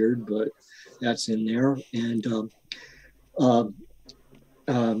kind of weird, but that's in there. And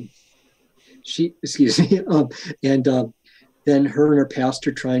then her and her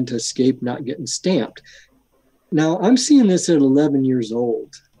pastor trying to escape not getting stamped. Now, I'm seeing this at 11 years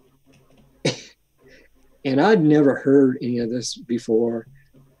old. And I'd never heard any of this before.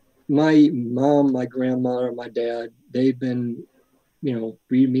 My mom, my grandmother, my dad, they've been,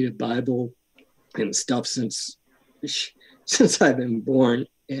 reading me the Bible and stuff since I've been born.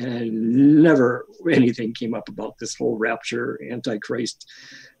 And never anything came up about this whole rapture, Antichrist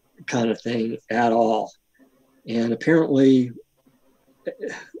kind of thing at all. And apparently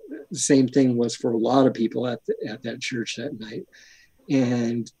the same thing was for a lot of people at that church that night.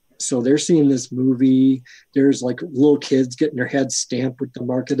 And so they're seeing this movie. There's like little kids getting their heads stamped with the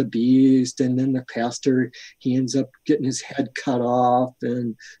mark of the beast. And then the pastor, he ends up getting his head cut off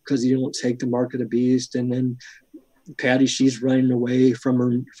and because he don't take the mark of the beast. And then Patty, she's running away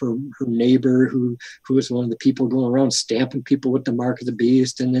from her neighbor who is one of the people going around stamping people with the mark of the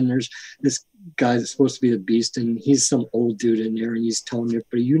beast. And then there's this guy that's supposed to be the beast, and he's some old dude in there, and he's telling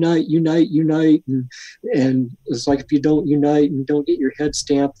everybody, unite, unite, unite. And it's like, if you don't unite and don't get your head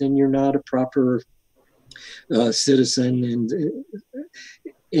stamped, then you're not a proper citizen,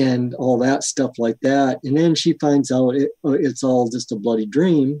 and all that stuff like that. And then she finds out it's all just a bloody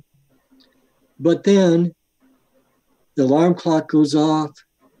dream. But then the alarm clock goes off,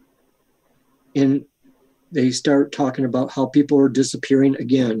 and they start talking about how people are disappearing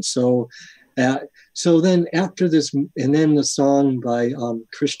again. So then after this, and then the song by a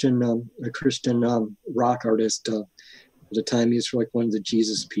Christian rock artist, at the time he's like one of the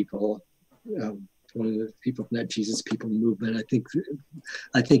Jesus people, one of the people from that Jesus people movement.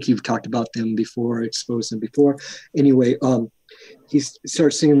 I think you've talked about them before, exposed them before. Anyway, he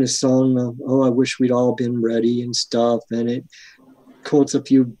starts singing this song of, "Oh, I wish we'd all been ready" and stuff, and it quotes a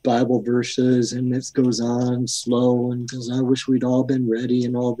few Bible verses, and it goes on slow and goes, "I wish we'd all been ready,"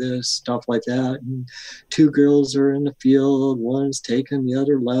 and all this stuff like that. And two girls are in the field, one's taken, the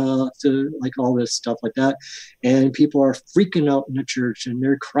other left, like all this stuff like that. And people are freaking out in the church, and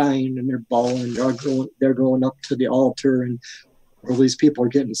they're crying and they're bawling. They're going up to the altar, and all these people are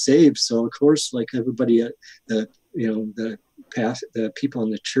getting saved. So of course, like everybody at the people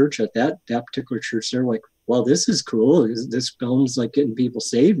in the church at that particular church, they're like, well, this is cool. This film's like getting people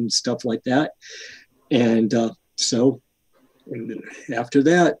saved and stuff like that. And so after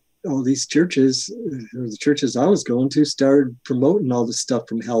that, all these churches, the churches I was going to, started promoting all the stuff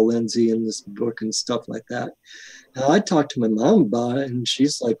from Hal Lindsey and this book and stuff like that. Now, I talked to my mom about it, and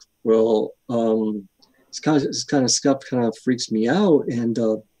she's like, well, this kind of stuff kind of freaks me out. And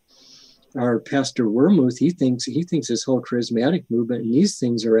our pastor Wormuth, he thinks this whole charismatic movement and these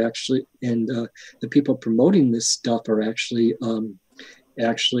things are actually, and the people promoting this stuff are actually a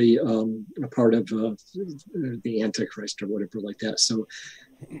part of the Antichrist or whatever like that. So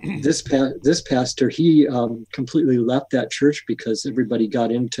this pastor, he completely left that church because everybody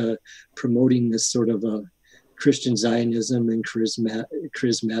got into promoting this sort of Christian Zionism and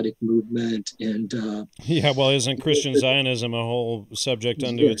charismatic movement. And yeah, well, isn't Christian Zionism a whole subject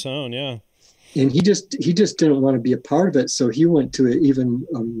unto its own? Yeah. And he just didn't want to be a part of it, so he went to even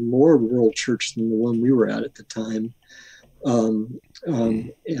a more rural church than the one we were at the time, and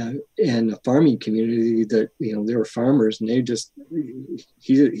a farming community that, they were farmers, and he just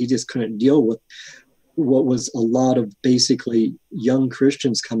couldn't deal with what was a lot of basically young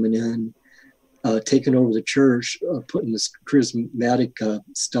Christians coming in, taking over the church, putting this charismatic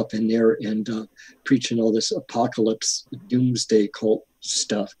stuff in there, and preaching all this apocalypse, doomsday cult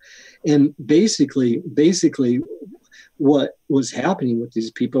stuff. And basically what was happening with these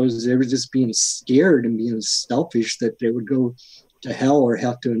people is they were just being scared and being selfish that they would go to hell or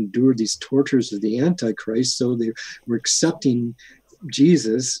have to endure these tortures of the Antichrist. So they were accepting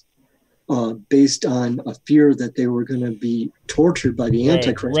Jesus based on a fear that they were going to be tortured by the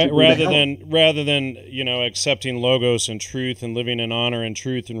Antichrist. Rather than accepting logos and truth and living in honor and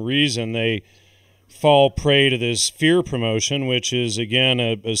truth and reason, they fall prey to this fear promotion, which is again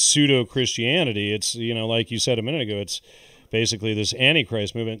a pseudo-Christianity. It's like you said a minute ago, it's basically this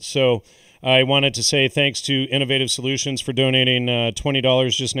Antichrist movement. So I wanted to say thanks to Innovative Solutions for donating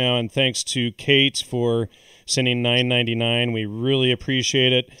 $20 just now, and thanks to Kate for sending $9.99. We really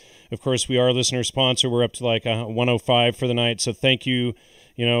appreciate it. Of course, we are a listener sponsor. We're up to like 105 for the night. So thank you,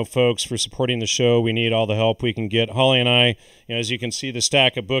 folks, for supporting the show. We need all the help we can get. Holly and I, as you can see, the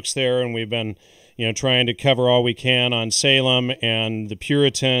stack of books there, and we've been, trying to cover all we can on Salem and the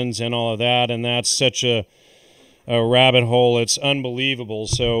Puritans and all of that. And that's such a rabbit hole. It's unbelievable.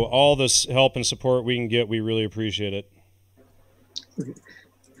 So all this help and support we can get, we really appreciate it. Okay.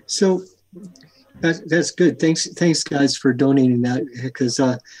 So that's good. Thanks, guys, for donating that, because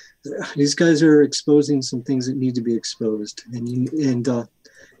these guys are exposing some things that need to be exposed. And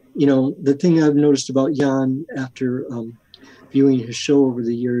the thing I've noticed about Jan after viewing his show over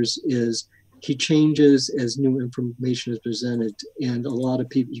the years is he changes as new information is presented. And a lot of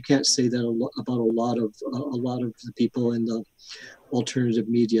people, you can't say that about a lot of the people in the alternative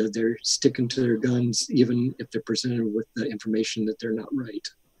media. They're sticking to their guns, even if they're presented with the information that they're not right.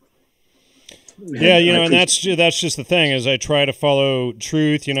 Yeah, and that's just the thing, is I try to follow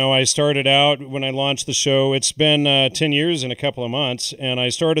truth. I started out when I launched the show, it's been 10 years in a couple of months, and I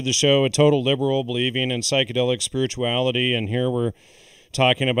started the show a total liberal, believing in psychedelic spirituality, and here we're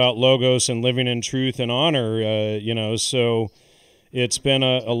talking about logos and living in truth and honor, so it's been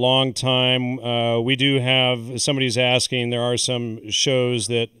a long time. We do have, somebody's asking, there are some shows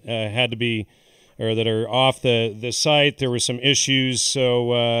that had to be or that are off the site. There were some issues,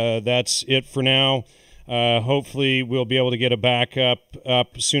 so that's it for now. Hopefully we'll be able to get it back up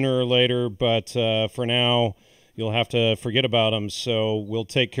sooner or later, but for now you'll have to forget about them. So we'll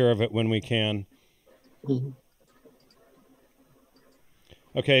take care of it when we can. Mm-hmm.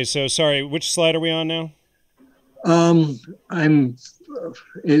 Okay, so sorry, which slide are we on now? I'm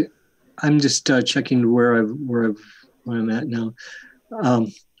just checking where I'm at now.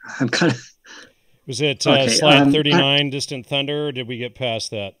 I'm kind of. Was it slide 39, Distant Thunder, or did we get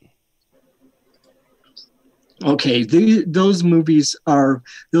past that? Okay, those movies there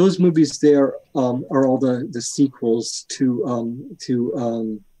are all the sequels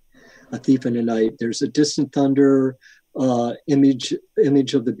to A Thief in the Night. There's A Distant Thunder, Image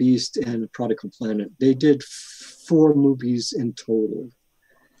of the Beast, and Prodigal Planet. They did 4 movies in total.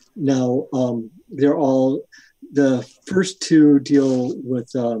 Now they're all, the first 2 deal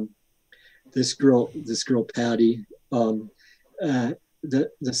with this girl Patty. The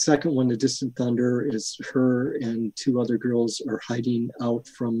second one, The Distant Thunder, is her and 2 other girls are hiding out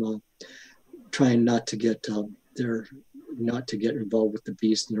from trying not to get involved with the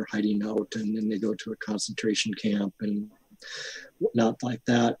beast, and they're hiding out, and then they go to a concentration camp and whatnot like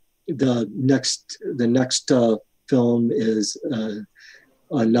that. The next film is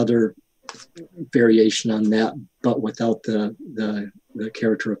another variation on that, but without the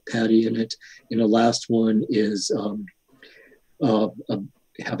character of Patty in it. And the last one is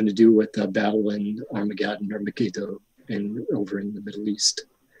having to do with the battle in Armageddon or Megiddo and over in the Middle East.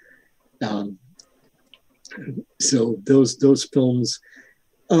 So those films,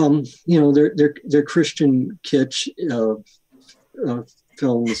 they're Christian kitsch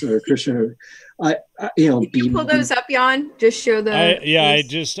films, or Christian. Did you pull those up, Jan? Just show them. I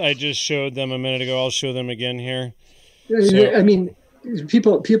just showed them a minute ago. I'll show them again here. So, I mean,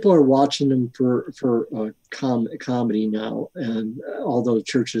 people are watching them for comedy now, and although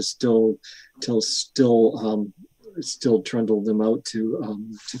churches still trundle them out to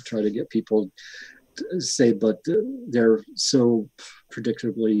try to get people to say, but they're so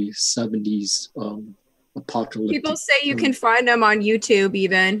predictably 70s apocalyptic. People say you can find them on YouTube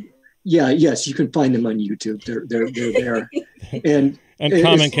even. Yes, you can find them on YouTube. They're there. And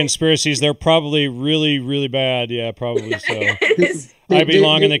common conspiracies, they're probably really, really bad. Yeah, probably so. I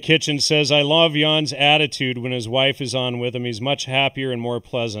Belong in the Kitchen says, I love Jan's attitude when his wife is on with him. He's much happier and more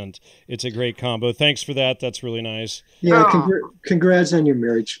pleasant. It's a great combo. Thanks for that. That's really nice. Yeah, congrats on your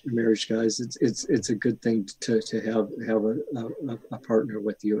marriage, guys. It's a good thing to have a partner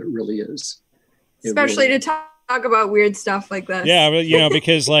with you. It really is. Especially to talk about weird stuff like this. Yeah, but,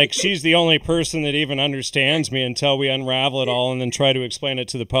 because like she's the only person that even understands me until we unravel it all and then try to explain it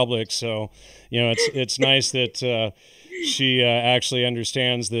to the public. So, it's nice that she actually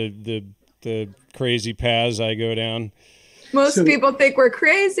understands the crazy paths I go down. Most people think we're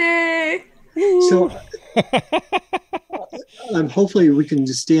crazy. So hopefully we can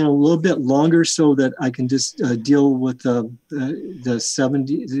just stay on a little bit longer so that I can just deal with the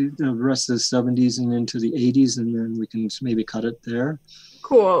 70s, the rest of the 70s and into the 80s, and then we can maybe cut it there.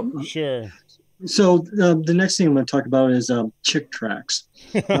 Cool. Sure. So the next thing I'm going to talk about is chick tracts.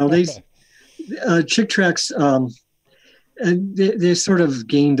 These chick tracts, and they sort of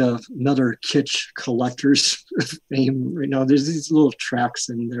gained another kitsch collector's fame right now. There's these little tracts,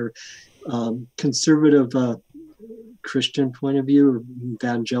 and they're conservative Christian point of view,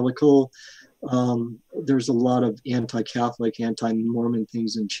 evangelical. There's a lot of anti-Catholic, anti-Mormon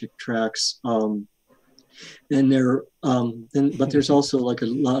things in chick tracts. And but there's also like a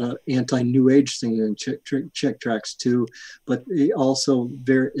lot of anti-New Age things in chick tracts too. But they also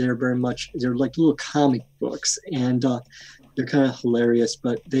they're like little comic books, and they're kind of hilarious.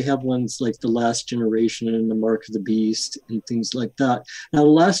 But they have ones like The Last Generation and The Mark of the Beast and things like that. Now, The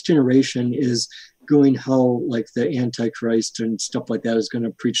Last Generation is going how like the Antichrist and stuff like that is going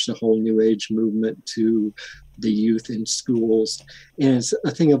to preach the whole New Age movement to the youth in schools, and it's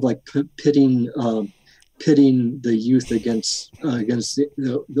a thing of like pitting the youth against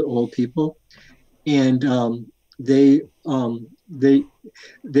the old people, and they'll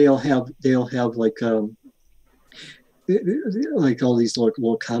have like all these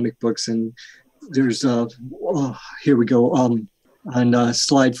little comic books, and there's here we go on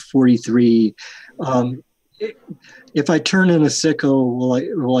slide 43. If I turn in a sicko,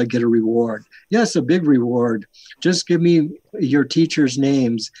 will I get a reward? Yes, a big reward. Just give me your teachers'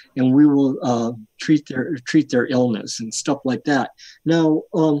 names, and we will treat their illness and stuff like that. Now,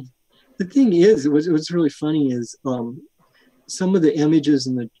 the thing is, what's really funny is some of the images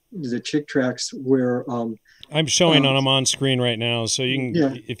in the chick tracks where I'm showing them on screen right now, so you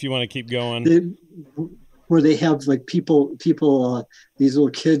can, if you want to keep going. Where they have like people, these little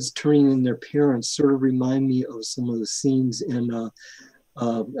kids turning in their parents, sort of remind me of some of the scenes in a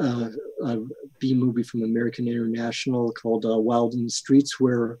B movie from American International called Wild in the Streets,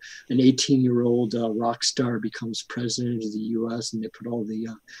 where an 18-year-old rock star becomes president of the U.S. and they put all the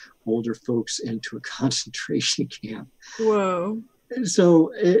older folks into a concentration camp. Whoa.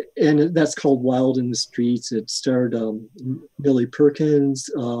 So, and that's called Wild in the Streets. It starred Millie Perkins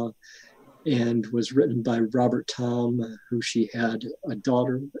and was written by Robert Tom, who she had a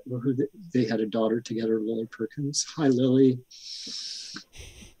daughter, they had a daughter together, Lily Perkins. Hi, Lily.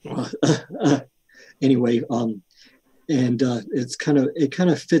 Anyway, and it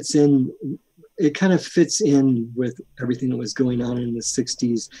kind of fits in. It kind of fits in with everything that was going on in the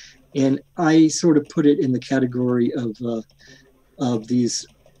 60s. And I sort of put it in the category of these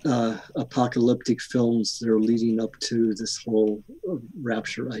apocalyptic films that are leading up to this whole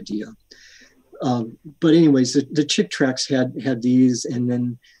rapture idea. But anyways, the chick tracks had these, and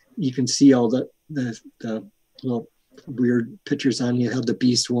then you can see all the little weird pictures on. You have the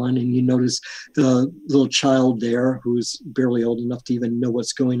beast one, and you notice the little child there who's barely old enough to even know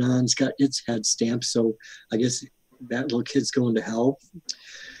what's going on. It's got its head stamped, so I guess that little kid's going to hell.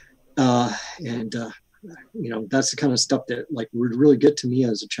 You know, that's the kind of stuff that like would really get to me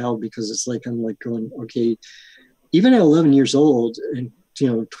as a child, because it's like I'm like going, okay, even at 11 years old and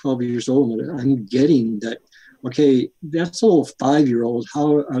 12 years old, I'm getting that, okay, that's a little 5-year-old.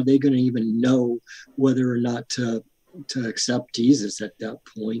 How are they going to even know whether or not to accept Jesus at that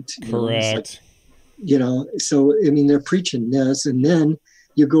point? Correct. So I mean, they're preaching this, and then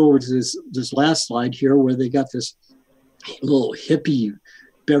you go over to this last slide here where they got this little hippie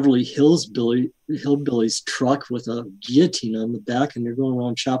Beverly Hillbillies truck with a guillotine on the back, and they're going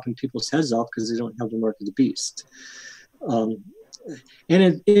around chopping people's heads off because they don't have the mark of the beast. And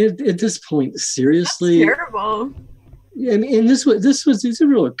at this point, seriously, that's terrible. I mean, and these are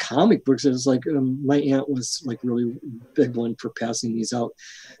real comic books. It was like my aunt was like really big one for passing these out.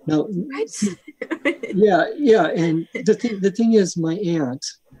 Now, yeah, and the thing is, my aunt,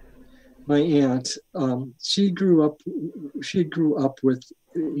 she grew up with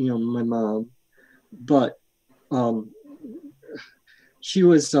my mom, but she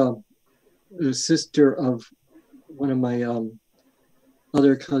was the sister of one of my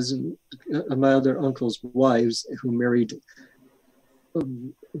my other uncle's wives, who married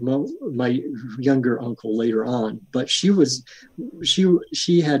my younger uncle later on. But she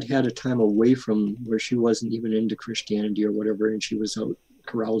had a time away from where she wasn't even into Christianity or whatever, and she was out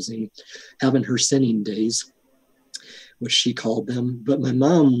carousing, having her sinning days, which she called them. But my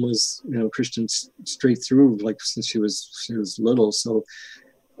mom was Christian straight through, like since she was little. So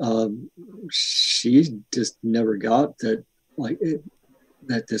she just never got that, like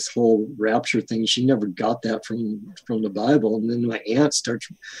that this whole rapture thing. She never got that from the Bible. And then my aunt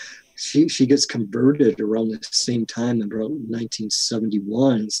she gets converted around the same time, around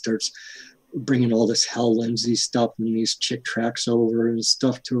 1971, and starts bringing all this Hal Lindsey stuff and these chick tracks over and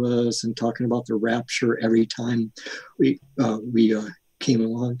stuff to us, and talking about the rapture every time we came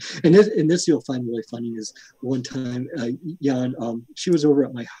along. And this you'll find really funny is one time, Jan, she was over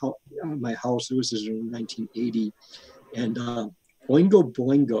at my house. It was in 1980, and Oingo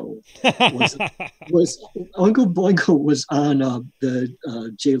Boingo was Oingo Boingo was on the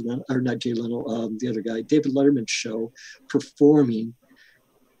Jay Leno, or not Jay Leno, the other guy, David Letterman's show, performing.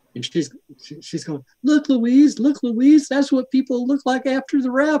 And she's going, look, Louise, that's what people look like after the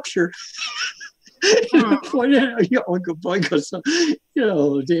rapture. Uncle Boingo,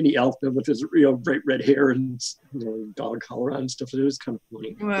 Danny Elfman with his bright red hair and dog collar on and stuff. It was kind of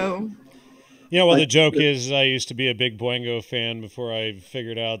funny. Whoa. Well, the joke is I used to be a big Boingo fan before I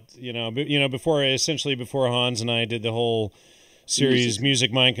figured out, before Hans and I did the whole series,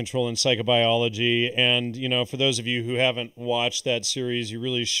 Music, Mind Control, and Psychobiology. And, for those of you who haven't watched that series, you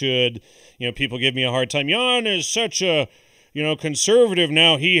really should. People give me a hard time. Jan is such a, conservative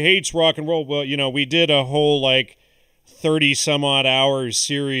now. He hates rock and roll. Well, we did a whole, 30-some-odd hour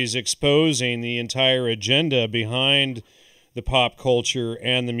series exposing the entire agenda behind the pop culture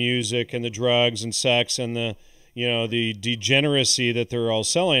and the music and the drugs and sex and the degeneracy that they're all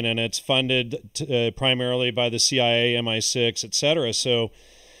selling, and it's funded primarily by the CIA, MI6, etc. So,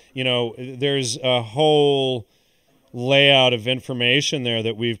 there's a whole layout of information there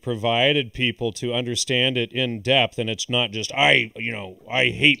that we've provided people to understand it in depth, and it's not just I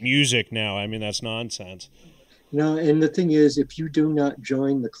hate music now. I mean, that's nonsense. No, and the thing is, if you do not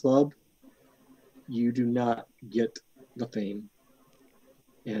join the club, you do not get the fame.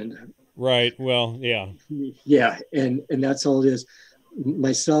 And right. Well, yeah. Yeah, and that's all it is.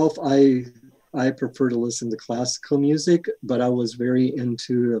 Myself, I prefer to listen to classical music, but I was very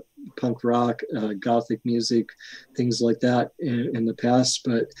into punk rock, gothic music, things like that in the past.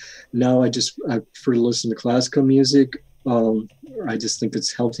 But now I prefer to listen to classical music. I just think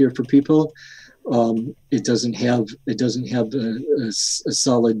it's healthier for people. It doesn't have a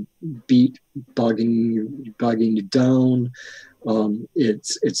solid beat bogging you down.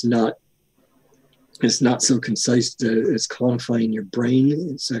 It's not so concise that it's quantifying your brain.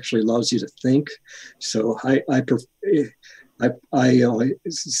 It actually allows you to think. So I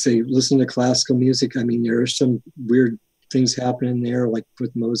say listen to classical music. I mean, there are some weird things happening there, like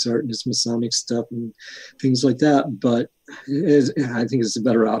with Mozart and his Masonic stuff and things like that. But I think it's a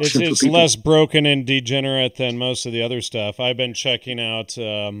better option. It's less broken and degenerate than most of the other stuff. I've been checking out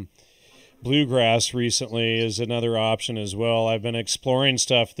bluegrass recently is another option as well. I've been exploring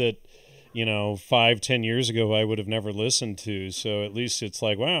stuff that, 5-10 years ago I would have never listened to. So at least it's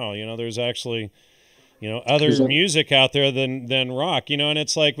like, wow, there's actually, other music out there than rock, and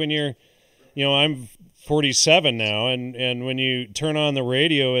it's like when you're, I'm 47 now, and when you turn on the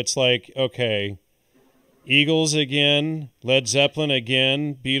radio, it's like, okay, Eagles again, Led Zeppelin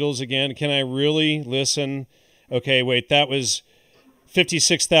again, Beatles again. Can I really listen? Okay, wait, that was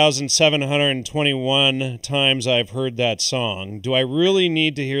 56,721 times I've heard that song. Do I really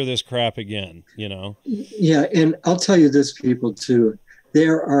need to hear this crap again? Yeah, and I'll tell you this, people, too.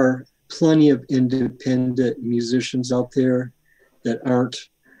 There are plenty of independent musicians out there that aren't,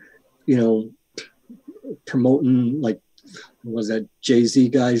 promoting, like, what was that Jay-Z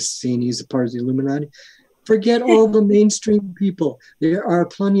guy saying he's a part of the Illuminati? Forget all the mainstream people. There are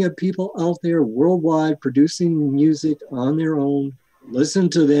plenty of people out there worldwide producing music on their own. Listen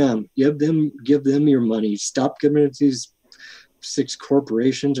to them. Give them your money. Stop giving it to these 6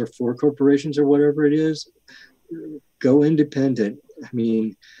 corporations or 4 corporations or whatever it is. Go independent. I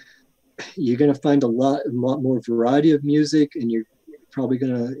mean, you're going to find a lot more variety of music, and you're probably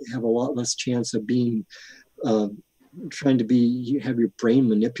going to have a lot less chance of being have your brain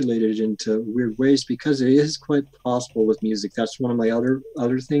manipulated into weird ways, because it is quite possible with music. That's one of my other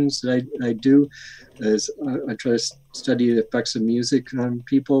things that I do, is I try to study the effects of music on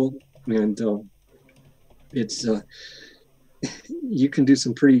people, and it's you can do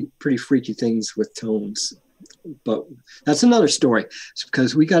some pretty freaky things with tones. But that's another story,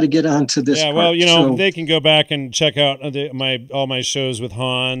 because we got to get on to this. Yeah, well, they can go back and check out all my shows with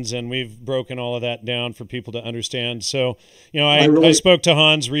Hans, and we've broken all of that down for people to understand. So, I spoke to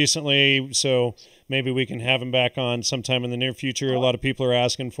Hans recently, so maybe we can have him back on sometime in the near future. A lot of people are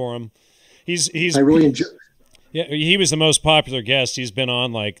asking for him. I really enjoy. Yeah, he was the most popular guest. He's been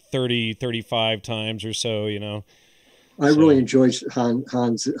on like 30, 35 times or so, I really enjoyed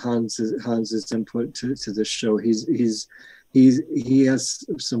Hans's input to this show. He has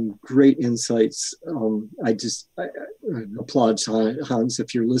some great insights. I applaud Hans.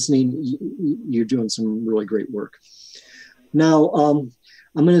 If you're listening, you're doing some really great work. Now,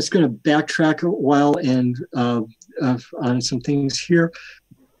 I'm just going to backtrack a while and on some things here,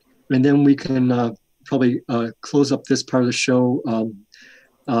 and then we can probably close up this part of the show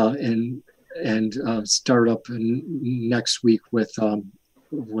and start up next week with how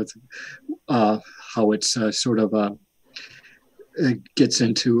it's sort of it gets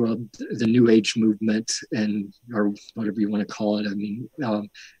into the New Age movement, or whatever you want to call it. I mean, it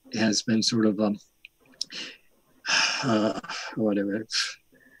has been sort of whatever,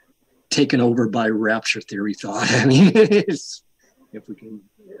 taken over by rapture theory thought. I mean, if we can.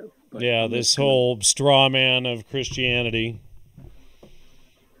 This whole straw man of Christianity.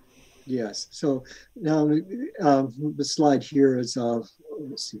 Yes. So now the slide here is,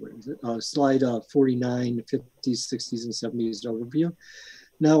 let's see, what is it? Slide 49, 50s, 60s, and 70s overview.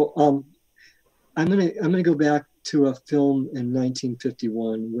 Now, I'm gonna go back to a film in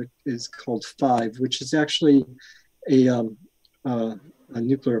 1951, which is called Five, which is actually a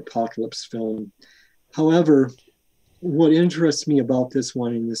nuclear apocalypse film. However, what interests me about this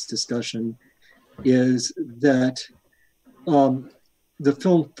one in this discussion is that the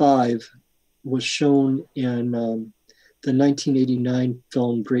film Five was shown in the 1989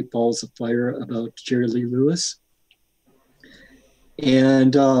 film Great Balls of Fire about Jerry Lee Lewis.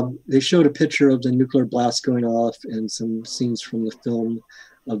 And they showed a picture of the nuclear blast going off and some scenes from the film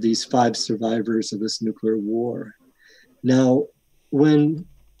of these 5 survivors of this nuclear war. Now, when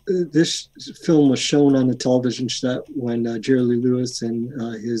this film was shown on the television set, when Jerry Lee Lewis and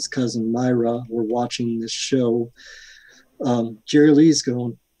his cousin Myra were watching this show, Jerry Lee's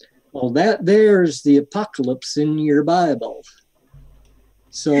going, Well, that there's the apocalypse in your Bible.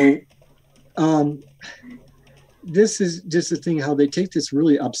 So this is just the thing, how they take this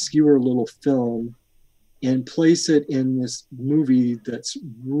really obscure little film and place it in this movie that's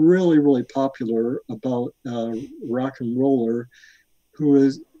really, really popular about a rock and roller who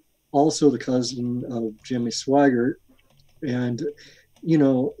is also the cousin of Jimmy Swaggart. And, you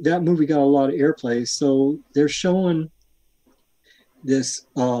know, that movie got a lot of airplay. So they're showing this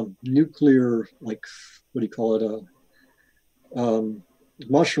nuclear, like, what do you call it?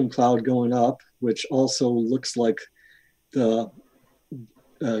 Mushroom cloud going up, which also looks like the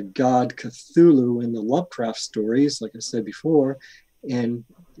god Cthulhu in the Lovecraft stories, like I said before. And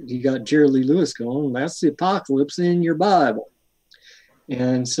you got Jerry Lee Lewis going, that's the apocalypse in your Bible.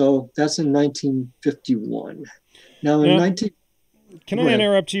 And so that's in 1951. Now in 19... Can I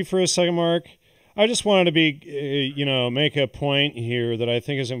interrupt you for a second, Mark? I just wanted to be, make a point here that I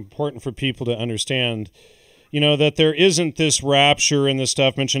think is important for people to understand. That there isn't this rapture and this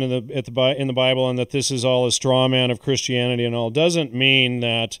stuff mentioned in the Bible, and that this is all a straw man of Christianity and all, doesn't mean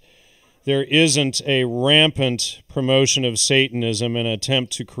that there isn't a rampant promotion of Satanism and an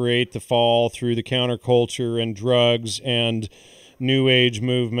attempt to create the fall through the counterculture and drugs and New Age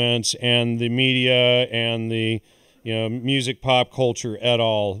movements and the media and the music, pop culture et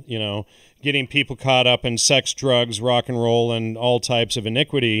al. Getting people caught up in sex, drugs, rock and roll, and all types of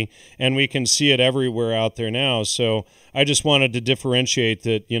iniquity, and we can see it everywhere out there now. So I just wanted to differentiate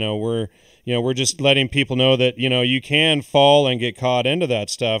that, we're just letting people know that, you can fall and get caught into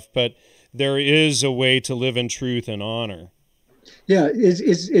that stuff, but there is a way to live in truth and honor. Yeah,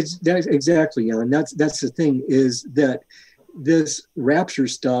 it's that's exactly, Jan. That's the thing, is that this rapture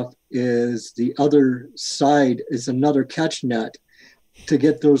stuff is the other side, is another catch net to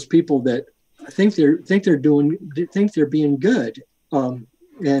get those people that think they're being good,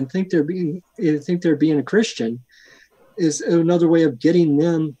 and think they're being a Christian, is another way of getting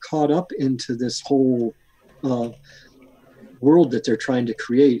them caught up into this whole world that they're trying to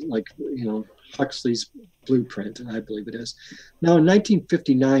create, like Huxley's blueprint, I believe it is. Now in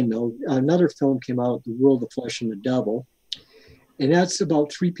 1959, though, another film came out, The World, the Flesh, and the Devil, and that's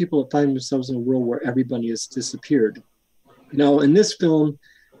about three people that find themselves in a world where everybody has disappeared. Now, in this film,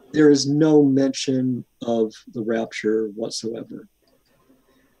 there is no mention of the rapture whatsoever.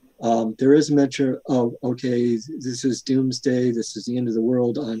 There is a mention of, okay, this is doomsday, this is the end of the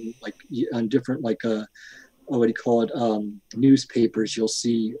world, on different, what do you call it, newspapers you'll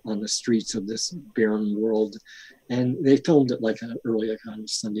see on the streets of this barren world. And they filmed it early on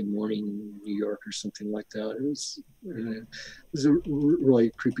Sunday morning in New York or something like that. It was a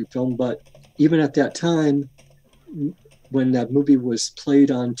really creepy film. But even at that time, when that movie was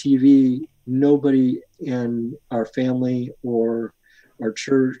played on TV, nobody in our family or our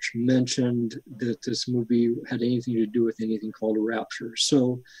church mentioned that this movie had anything to do with anything called a rapture.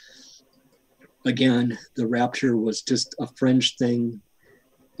 So again, the rapture was just a fringe thing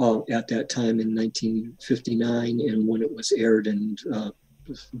at that time in 1959, and when it was aired, and I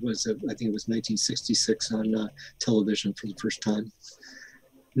think it was 1966 on television for the first time.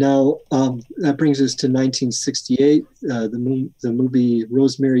 Now, that brings us to 1968. The movie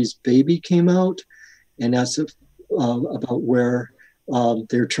Rosemary's Baby came out, and that's about where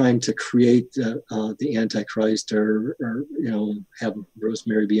they're trying to create the Antichrist, or have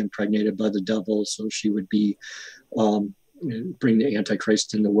Rosemary be impregnated by the devil, so she would be bring the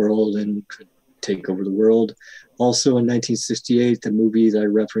Antichrist in the world and could take over the world. Also in 1968, the movie that I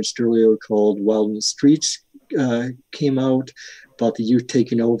referenced earlier called Wild in the Streets came out, about the youth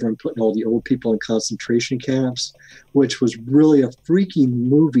taking over and putting all the old people in concentration camps, which was really a freaky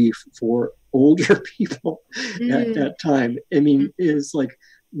movie for older people at that time. I mean, it's like,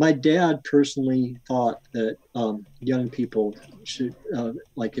 my dad personally thought that young people should,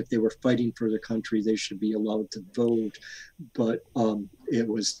 if they were fighting for the country, they should be allowed to vote. But it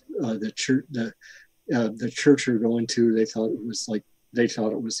was the church you're going to, they thought it was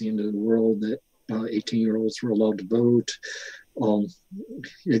the end of the world, that 18-year-olds were allowed to vote.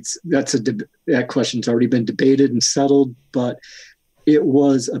 That question's already been debated and settled, but it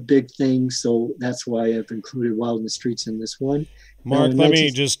was a big thing. So that's why I've included Wild in the Streets in this one. Mark, let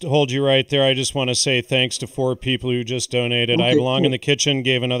me just hold you right there. I just want to say thanks to 4 people who just donated. Okay, I Belong in the Kitchen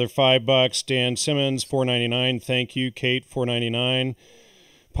gave another $5. Dan Simmons, $4.99. Thank you. Kate, $4.99.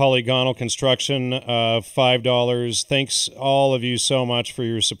 Polygonal Construction, $5. Thanks all of you so much for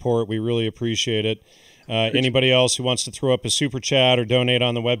your support. We really appreciate it. Anybody else who wants to throw up a super chat or donate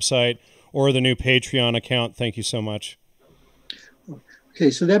on the website or the new Patreon account, thank you so much. Okay,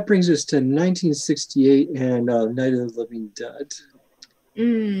 so that brings us to 1968 and Night of the Living Dead.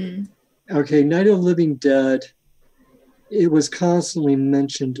 Okay, Night of the Living Dead, it was constantly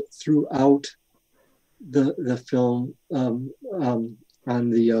mentioned throughout the film on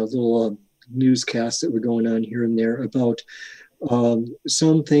the little newscasts that were going on here and there about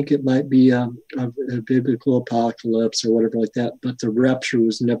some think it might be a biblical apocalypse or whatever like that, but the rapture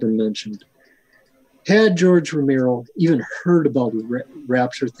was never mentioned. Had George Romero even heard about the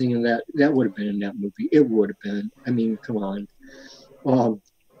rapture thing, and that would have been in that movie. It would have been. I mean, come on.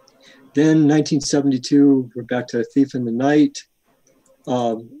 Then 1972, we're back to Thief in the Night.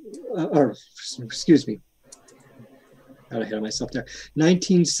 Or excuse me, got ahead of myself there.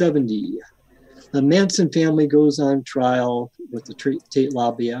 1970, the Manson family goes on trial with the Tate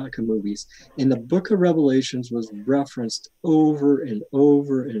LaBianca movies, and the Book of Revelations was referenced over and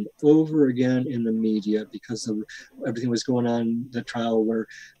over and over again in the media because of everything was going on in the trial where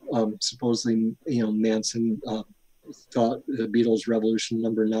supposedly, Manson thought the Beatles' Revolution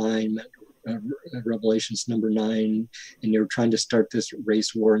number 9 meant Revelations number 9, and they were trying to start this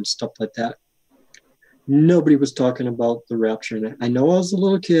race war and stuff like that. Nobody was talking about the rapture. And I know I was a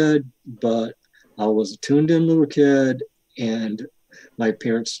little kid, but I was a tuned in little kid, and I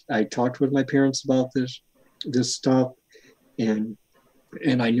talked with my parents about this stuff, and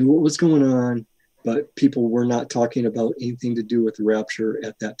I knew what was going on, but people were not talking about anything to do with the rapture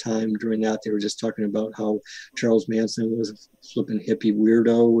at that time. During that, they were just talking about how Charles Manson was a flipping hippie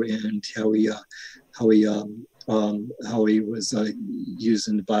weirdo, and how he was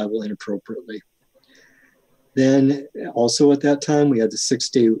using the Bible inappropriately. Then also at that time, we had the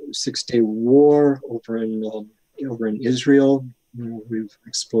six-day war over in Israel. We've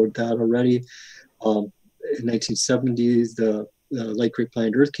explored that already. In 1970s, the Late Great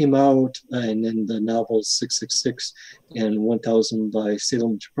Planet Earth came out, and then the novels 666 and 1000 by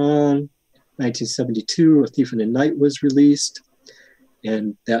Salem Gibran. 1972, A Thief in the Night was released,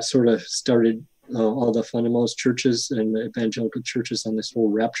 and that sort of started all the fundamentalist churches and the evangelical churches on this whole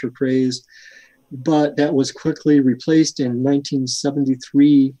rapture craze. But that was quickly replaced in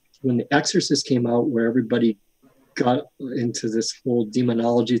 1973 when The Exorcist came out, where everybody got into this whole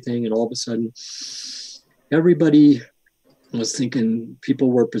demonology thing, and all of a sudden everybody was thinking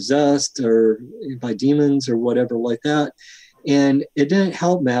people were possessed or by demons or whatever like that. And it didn't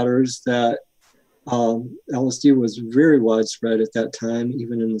help matters that LSD was very widespread at that time,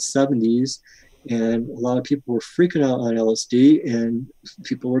 even in the 70s. And a lot of people were freaking out on LSD, and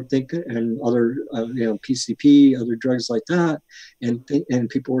people were thinking, and other, PCP, other drugs like that, and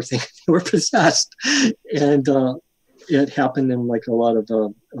people were thinking they were possessed. And it happened in like a lot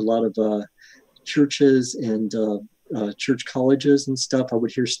of churches and church colleges and stuff. I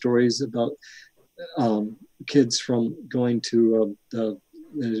would hear stories about kids from going to the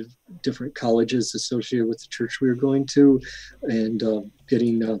different colleges associated with the church we were going to, and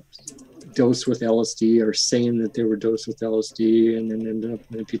getting dosed with LSD, or saying that they were dosed with LSD, and then ended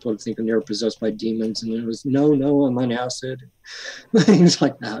up people thinking they were possessed by demons, and it was no, I'm on acid, things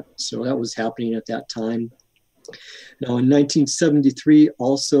like that. So that was happening at that time. Now in 1973,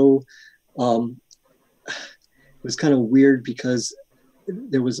 also, it was kind of weird because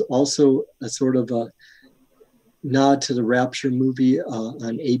there was also a sort of a nod to the Rapture movie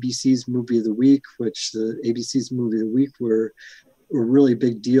on ABC's Movie of the Week, which the ABC's Movie of the Week were a really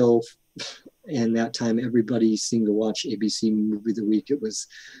big deal. And that time, everybody seemed to watch ABC Movie of the Week. It was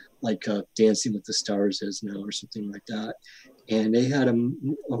like Dancing with the Stars is now, or something like that. And they had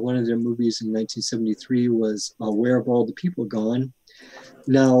one of their movies in 1973 was Where Have All the People Gone?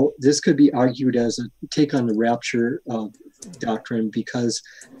 Now, this could be argued as a take on the Rapture doctrine, because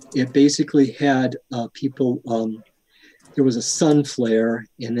it basically had people, there was a sun flare,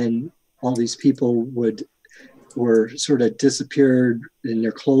 and then all these people were sort of disappeared, and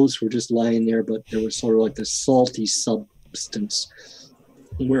their clothes were just lying there, but there was sort of like this salty substance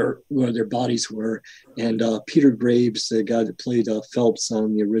where their bodies were. And Peter Graves, the guy that played Phelps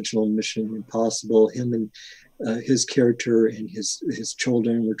on the original Mission Impossible, him and his character and his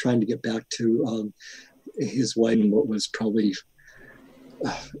children were trying to get back to his wife in what was probably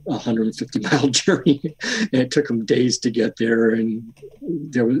 150-mile journey, and it took them days to get there. And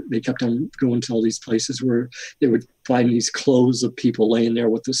they kept on going to all these places where they would find these clothes of people laying there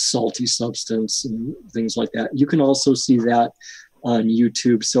with this salty substance and things like that. You can also see that on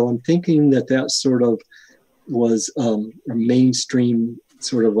YouTube. So I'm thinking that sort of was a mainstream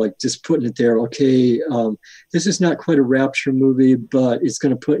sort of like just putting it there. Okay, this is not quite a Rapture movie, but it's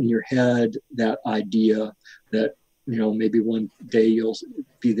going to put in your head that idea that, maybe one day you'll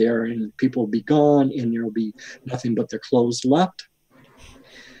be there and people will be gone and there'll be nothing but their clothes left.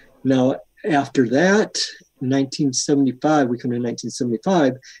 Now, after that, 1975, we come to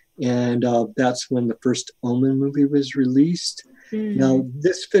 1975, and that's when the first Omen movie was released. Now,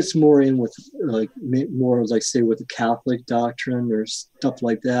 this fits more in with more like, say, with the Catholic doctrine or stuff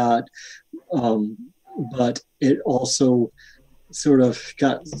like that. But it also sort of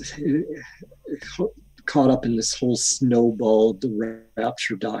got caught up in this whole snowball, the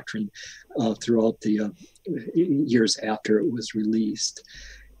rapture doctrine, throughout the years after it was released.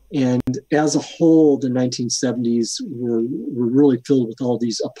 And as a whole, the 1970s were really filled with all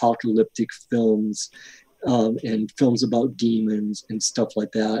these apocalyptic films, and films about demons and stuff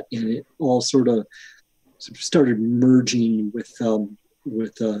like that. And it all sort of started merging with the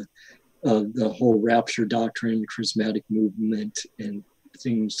whole rapture doctrine, charismatic movement, and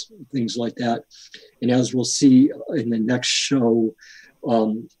things like that. And as we'll see in the next show,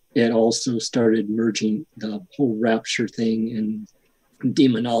 it also started merging the whole rapture thing and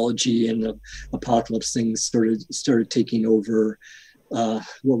demonology and the apocalypse things started taking over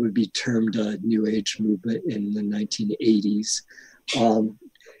what would be termed a New Age movement in the 1980s.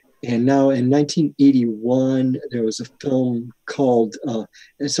 And now in 1981, there was a film called,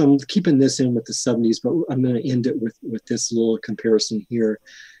 and so I'm keeping this in with the 70s, but I'm going to end it with this little comparison here.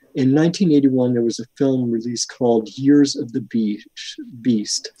 In 1981, there was a film released called Years of the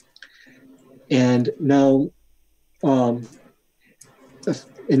Beast. And now, in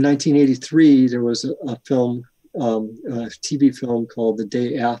 1983, there was a film, a TV film called The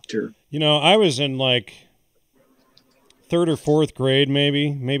Day After. You know, I was in like 3rd or 4th grade,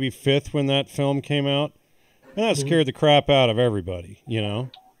 maybe 5th when that film came out, and that scared the crap out of everybody. You know.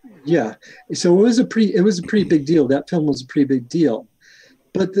 Yeah, so it was a pretty big deal. That film was a pretty big deal.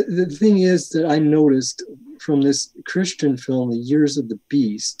 But the thing is that I noticed from this Christian film, The Years of the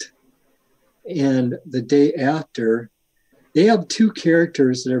Beast, and The Day After, they have two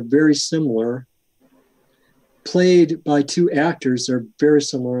characters that are very similar, played by two actors that are very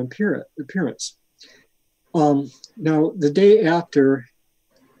similar in appearance. Now, The Day After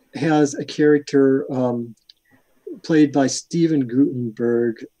has a character played by Steven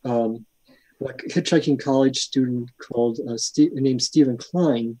Guttenberg, a hitchhiking college student named Stephen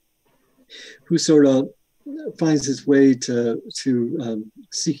Klein, who sort of finds his way to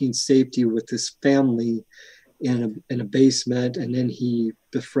seeking safety with this family in a basement, and then he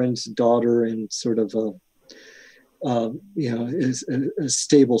befriends the daughter and sort of is a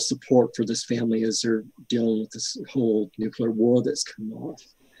stable support for this family as they're dealing with this whole nuclear war that's come off.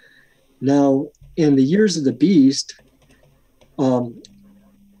 Now, in The Years of the Beast,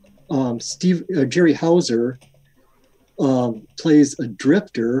 Jerry Hauser plays a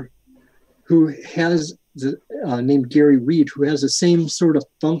drifter who has named Gary Reed, who has the same sort of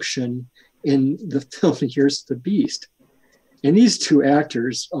function in the film Years of the Beast. And these two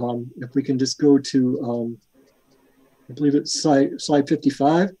actors, if we can just go to, I believe it's slide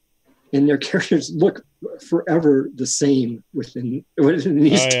 55, and their characters look forever the same within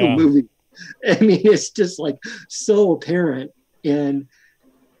these two movies. I mean, it's just like so apparent. And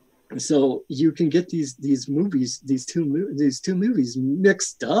so you can get these two movies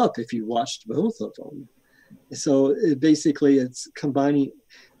mixed up if you watched both of them. So it's combining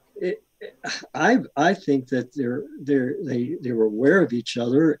it. I think that they were aware of each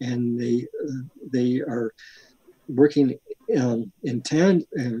other, and they are working in tangent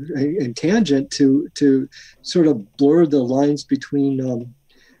to sort of blur the lines between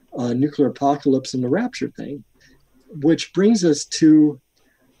nuclear apocalypse and the rapture thing, which brings us to,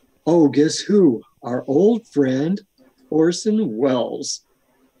 guess who? Our old friend Orson Welles.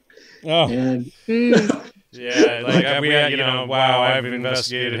 Oh, and yeah, I've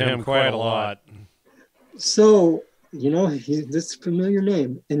investigated him quite a lot. So this familiar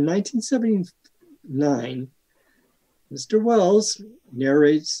name. In 1979, Mr. Welles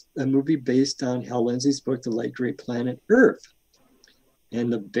narrates a movie based on Hal Lindsey's book, The Late Great Planet Earth.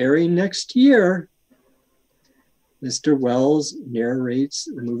 And the very next year, Mr. Welles narrates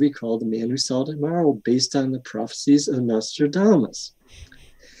a movie called The Man Who Saw Tomorrow, based on the prophecies of Nostradamus.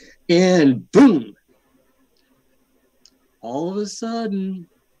 And boom, all of a sudden,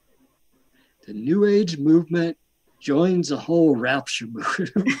 the New Age movement joins the whole rapture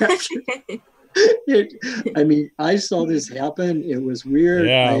movement. I saw this happen. It was weird.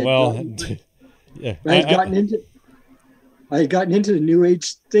 Yeah, I had gotten into the New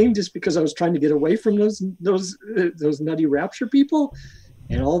Age thing just because I was trying to get away from those nutty rapture people,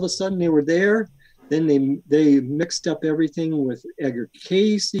 and all of a sudden they were there. Then they mixed up everything with Edgar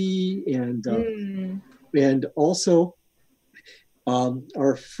Casey and also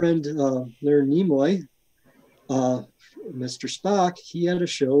our friend Leonard Nimoy Mr. Spock, he had a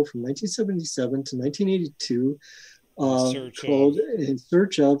show from 1977 to 1982 called In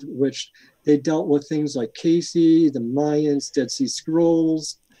Search of, which they dealt with things like Casey, the Mayans, Dead Sea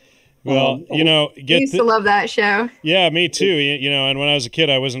Scrolls. Well, you know, I used to love that show. Yeah, me too. You know, and when I was a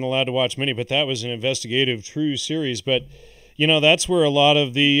kid, I wasn't allowed to watch many, but that was an investigative, true series. But, you know, that's where a lot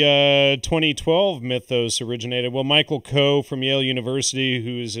of the 2012 mythos originated. Well, Michael Coe from Yale University,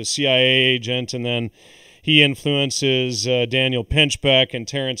 who is a CIA agent, and then he influences Daniel Pinchbeck and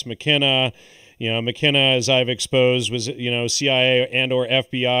Terrence McKenna. You know, McKenna, as I've exposed, was, you know, CIA and or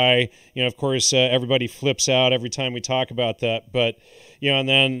FBI. You know, of course, everybody flips out every time we talk about that. But, you know, and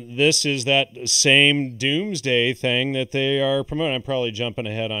then this is that same doomsday thing that they are promoting. I'm probably jumping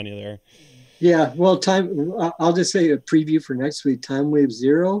ahead on you there. Yeah, well, I'll just say a preview for next week, Time Wave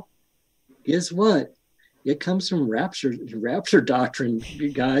Zero. Guess what? It comes from Rapture doctrine, you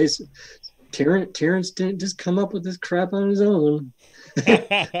guys. Terrence didn't just come up with this crap on his own.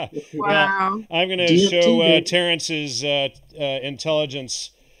 Wow. Well, I'm going to show Terrence's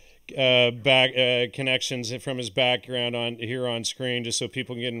intelligence connections from his background on screen, just so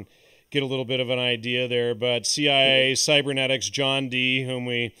people can get a little bit of an idea there. But CIA cybernetics John D., whom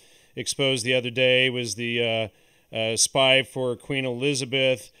we exposed the other day, was the spy for Queen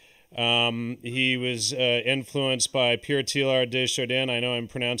Elizabeth. He was influenced by Pierre Teilhard de Chardin. I know I'm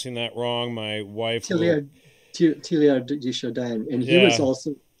pronouncing that wrong. My wife Teilhard de Chardin, and he was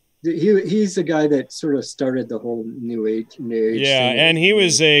also he's the guy that sort of started the whole New Age. Yeah, and he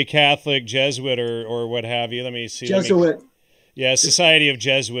was a Catholic Jesuit or what have you. Let me see. Jesuit. Yeah, Society of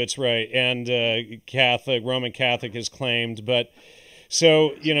Jesuits, right? And Roman Catholic is claimed, but.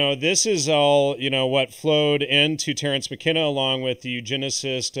 So, you know, this is all, you know, what flowed into Terrence McKenna along with the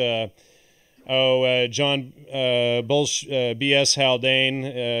eugenicist, John B.S.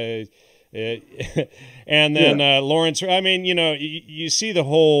 Haldane, and then Lawrence. I mean, you know, you see the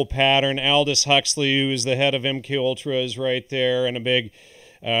whole pattern. Aldous Huxley, who is the head of MK Ultra, is right there, and a big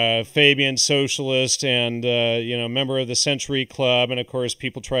Fabian socialist and, you know, member of the Century Club. And, of course,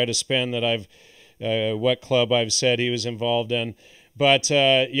 people try to spin that what club I've said he was involved in. But,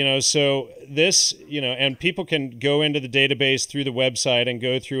 you know, so this, you know, and people can go into the database through the website and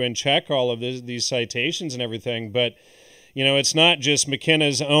go through and check all of these citations and everything. But, you know, it's not just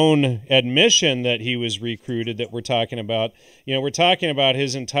McKenna's own admission that he was recruited that we're talking about. You know, we're talking about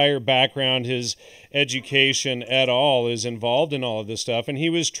his entire background, his education et al. Is involved in all of this stuff. And he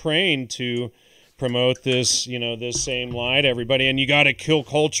was trained to promote this, you know, this same lie to everybody. And you got to kill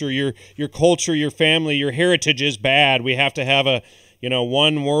culture, your culture, your family, your heritage is bad. We have to have a, you know,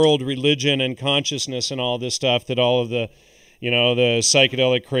 one world religion and consciousness and all this stuff that all of the, you know, the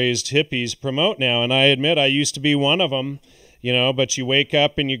psychedelic crazed hippies promote now. And I admit I used to be one of them, you know, but you wake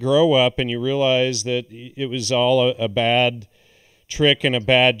up and you grow up and you realize that it was all a bad trick and a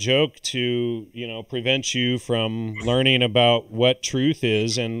bad joke to, you know, prevent you from learning about what truth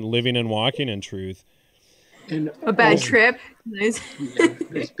is and living and walking in truth. And a bad trip. Nice. Yeah,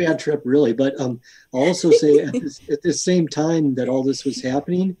 it's a bad trip, really. But I'll also say at the same time that all this was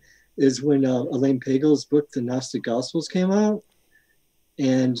happening is when Elaine Pagel's book, The Gnostic Gospels, came out.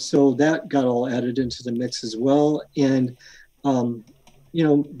 And so that got all added into the mix as well. And, you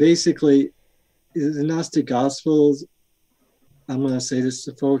know, basically, the Gnostic Gospels, I'm going to say this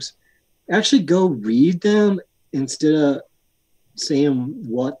to folks, actually go read them instead of saying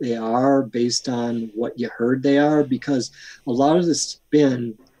what they are based on what you heard they are, because a lot of the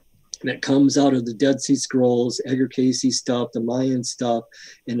spin that comes out of the Dead Sea Scrolls, Edgar Casey stuff, the Mayan stuff,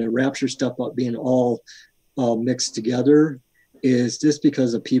 and the Rapture stuff being all mixed together is just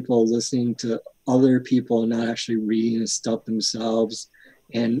because of people listening to other people and not actually reading the stuff themselves.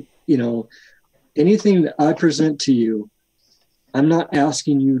 And, you know, anything that I present to you, I'm not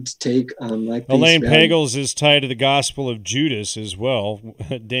asking you to take on my face Elaine value. Pagels is tied to the Gospel of Judas as well.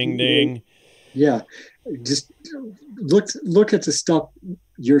 Ding, ding. Yeah. Just look at the stuff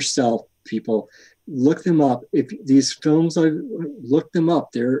yourself, people. Look them up. If these films, look them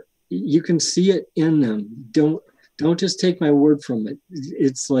up. You can see it in them. Don't just take my word from it.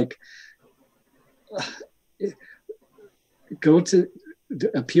 It's like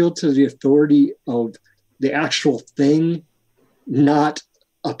appeal to the authority of the actual thing, not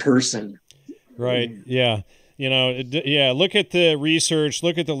a person. Right. Yeah. You know, yeah, look at the research,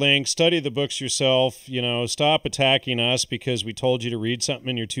 look at the links, study the books yourself, you know, stop attacking us because we told you to read something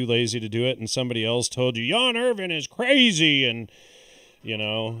and you're too lazy to do it and somebody else told you, Jan Irvin is crazy and, you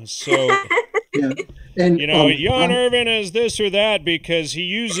know, so, yeah. And, you know, Jan Irvin is this or that because he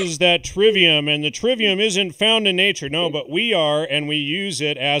uses that trivium and the trivium isn't found in nature. No, but we are, and we use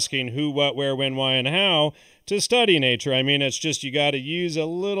it asking who, what, where, when, why, and how study nature. I mean, it's just you got to use a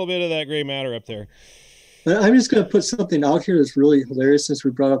little bit of that gray matter up there. But I'm just going to put something out here that's really hilarious since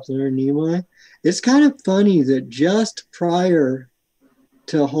we brought up Leonard Nimoy. It's kind of funny that just prior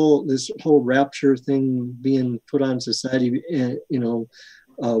to this whole rapture thing being put on society,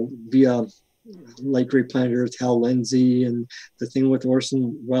 via like Great Planet Earth, Hal Lindsey, and the thing with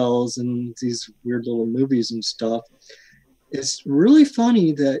Orson Welles and these weird little movies and stuff. It's really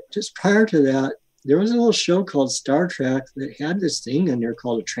funny that just prior to that, there was a little show called Star Trek that had this thing in there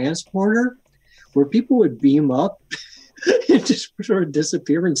called a transporter, where people would beam up and just sort of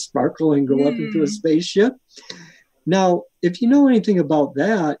disappear and sparkle and go up into a spaceship. Now, if you know anything about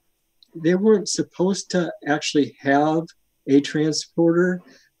that, they weren't supposed to actually have a transporter,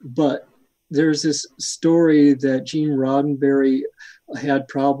 but there's this story that Gene Roddenberry had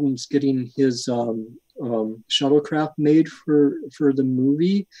problems getting his shuttlecraft made for the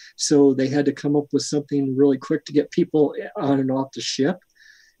movie. So they had to come up with something really quick to get people on and off the ship.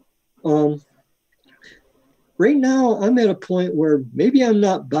 Right now, I'm at a point where maybe I'm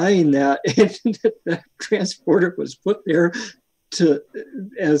not buying that, and that transporter was put there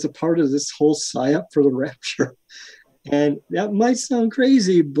as a part of this whole psyop for the rapture. And that might sound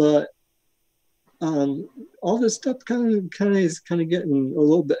crazy, but all this stuff kind of getting a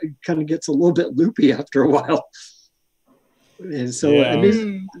little bit, gets a little bit loopy after a while. And so yeah.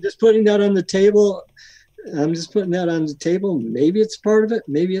 I'm just putting that on the table. Maybe it's part of it,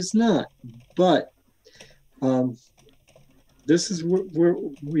 maybe it's not. But this is where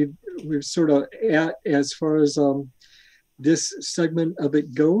we've sort of at as far as this segment of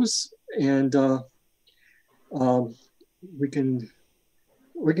it goes, and we can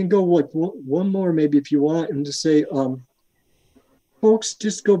go like one more maybe if you want, and just say, folks,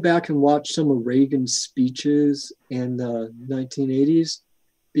 just go back and watch some of Reagan's speeches in the 1980s,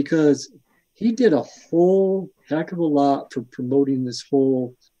 because he did a whole heck of a lot for promoting this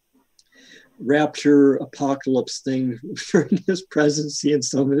whole rapture apocalypse thing during his presidency and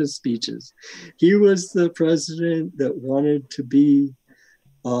some of his speeches. He was the president that wanted to be,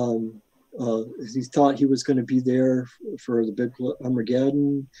 he thought he was going to be there for the big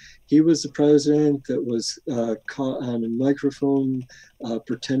Armageddon. He was the president that was caught on a microphone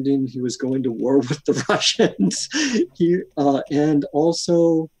pretending he was going to war with the Russians. And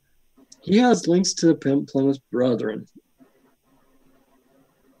also he has links to the Plymouth Brethren.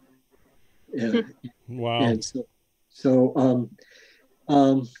 Yeah. Wow. And so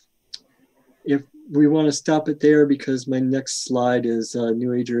if we want to stop it there, because my next slide is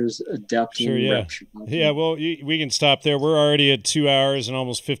New Agers adapting. Sure, yeah. Rapture. Yeah, well, we can stop there. We're already at 2 hours and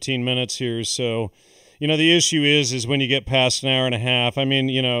almost 15 minutes here. So, the issue is when you get past an hour and a half, I mean,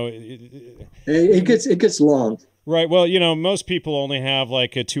 it gets long. Right. Well, most people only have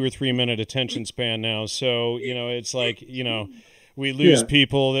like a 2 or 3 minute attention span now. So, it's like, we lose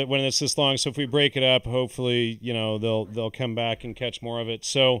people that when it's this long. So if we break it up, hopefully, they'll come back and catch more of it.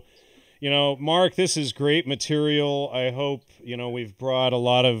 So, Mark, this is great material. I hope, we've brought a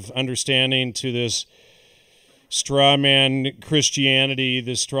lot of understanding to this straw man Christianity,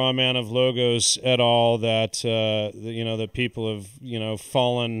 the straw man of logos et al. That, that people have,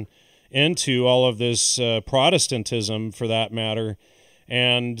 fallen into, all of this Protestantism for that matter.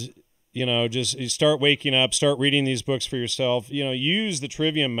 And, just you start waking up, start reading these books for yourself, use the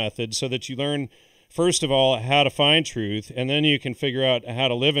trivium method so that you learn, first of all, how to find truth, and then you can figure out how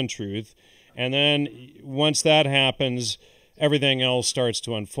to live in truth. And then once that happens, everything else starts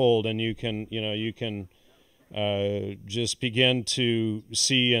to unfold, and you can just begin to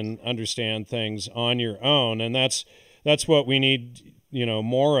see and understand things on your own. And that's what we need,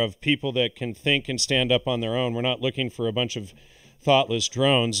 more of, people that can think and stand up on their own. We're not looking for a bunch of thoughtless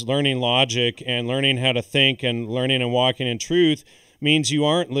drones. Learning logic and learning how to think and learning and walking in truth means you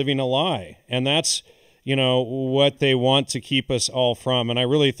aren't living a lie. And that's, what they want to keep us all from. And I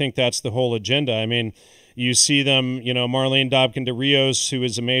really think that's the whole agenda. I mean, you see them, Marlene Dobkin de Rios, who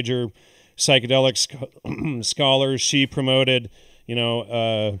is a major psychedelic scholar, she promoted,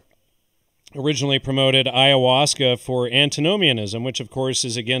 originally promoted ayahuasca for antinomianism, which of course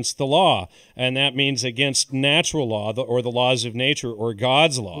is against the law, and that means against natural law, or the laws of nature, or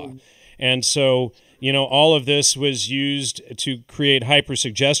God's law. And so, all of this was used to create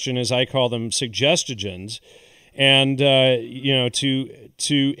hypersuggestion, as I call them, suggestogens, and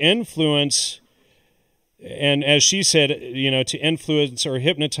to influence, and as she said, to influence or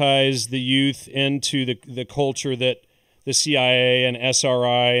hypnotize the youth into the culture that the CIA and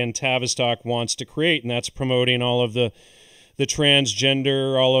SRI and Tavistock wants to create, and that's promoting all of the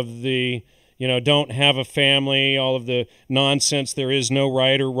transgender, all of the don't have a family, all of the nonsense, there is no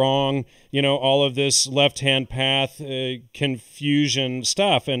right or wrong, all of this left-hand path confusion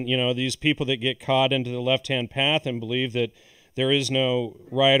stuff. And, these people that get caught into the left-hand path and believe that there is no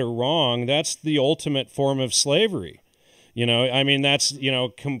right or wrong, that's the ultimate form of slavery. That's,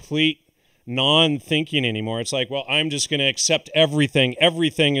 complete non-thinking anymore. It's like, well, I'm just going to accept everything.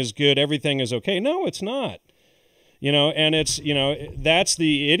 Everything is good. Everything is okay. No, it's not. And it's, that's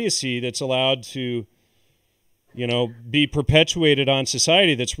the idiocy that's allowed to, be perpetuated on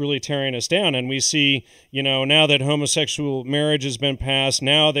society that's really tearing us down. And we see, now that homosexual marriage has been passed,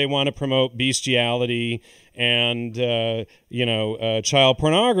 now they want to promote bestiality and, child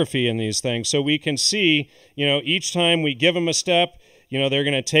pornography and these things. So we can see, each time we give them a step, they're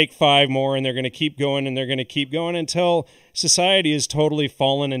going to take 5 more, and they're going to keep going, and they're going to keep going until society is totally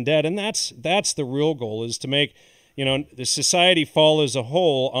fallen and dead. And that's the real goal, is to make, the society fall as a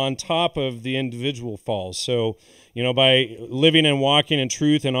whole on top of the individual falls. So, by living and walking in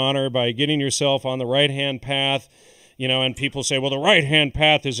truth and honor, by getting yourself on the right-hand path, and people say, well, the right-hand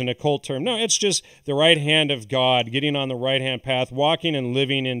path is an occult term. No, it's just the right hand of God, getting on the right-hand path, walking and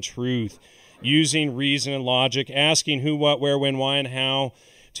living in truth, using reason and logic, asking who, what, where, when, why, and how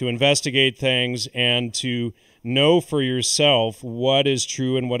to investigate things and to know for yourself what is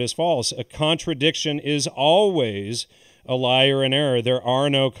true and what is false. A contradiction is always a lie or an error. There are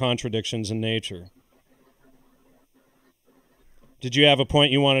no contradictions in nature. Did you have a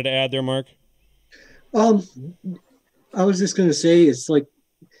point you wanted to add there, Mark? I was just going to say, it's like,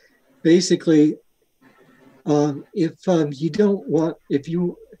 basically, if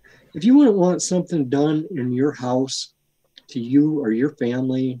you wouldn't want something done in your house to you or your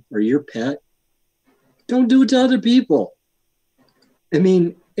family or your pet, don't do it to other people.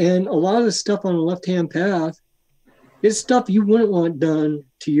 And a lot of the stuff on the left-hand path is stuff you wouldn't want done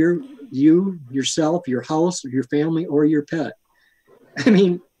to yourself, your house, or your family, or your pet.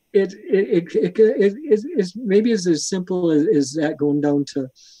 It's maybe it's as simple as that, going down to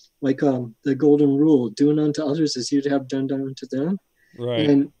like the golden rule: doing unto others as you'd have done unto them.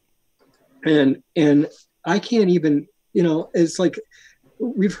 Right. And I can't even, it's like,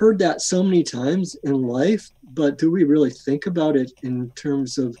 we've heard that so many times in life, but do we really think about it in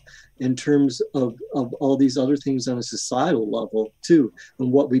terms of all these other things on a societal level too,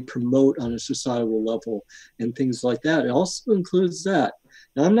 and what we promote on a societal level and things like that? It also includes that.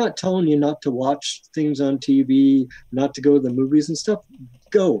 Now, I'm not telling you not to watch things on TV, not to go to the movies and stuff.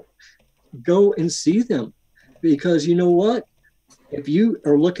 Go and see them, because you know what? If you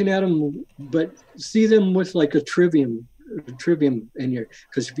are looking at them, but see them with like a trivium in your,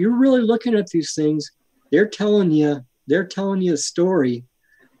 because if you're really looking at these things, they're telling you a story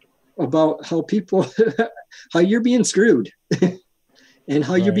about how people, how you're being screwed and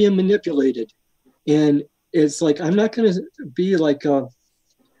how you're being manipulated. And it's like, I'm not going to be like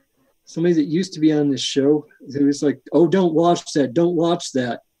somebody that used to be on this show who was like, oh, don't watch that.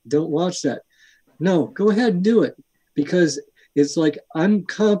 No, go ahead and do it, because it's like, I'm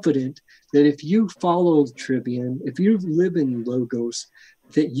confident that if you follow Trivium, if you live in Logos,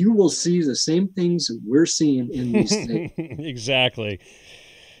 that you will see the same things we're seeing in these things. Exactly.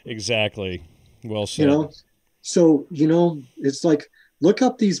 Well said. So, it's like, look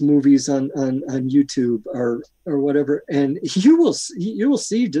up these movies on YouTube or whatever, and you will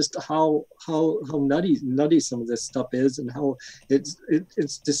see just how nutty some of this stuff is, and how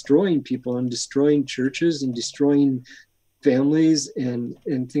it's destroying people and destroying churches and destroying families and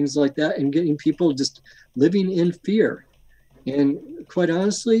things like that, and getting people just living in fear. And quite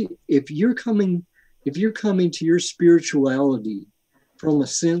honestly, if you're coming to your spirituality from a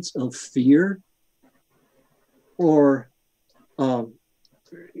sense of fear, or or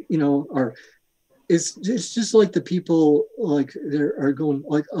it's just like the people like are going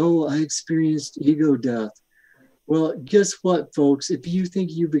like, oh, I experienced ego death. Well, guess what, folks? If you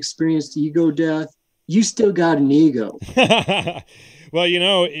think you've experienced ego death, you still got an ego. Well,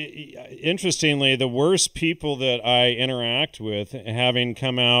 interestingly, the worst people that I interact with, having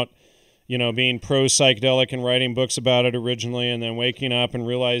come out, being pro-psychedelic and writing books about it originally, and then waking up and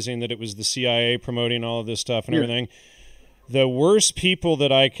realizing that it was the CIA promoting all of this stuff and everything, the worst people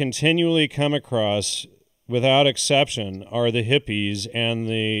that I continually come across, without exception, are the hippies and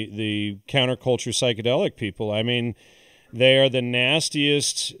the counterculture psychedelic people. They are the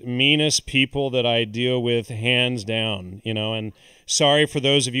nastiest, meanest people that I deal with, hands down, and sorry for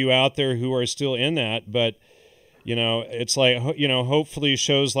those of you out there who are still in that, but, it's like, hopefully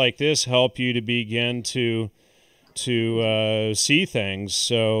shows like this help you to begin to see things.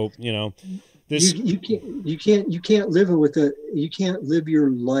 So, this... You can't live with you can't live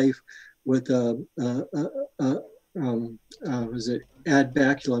your life with was it ad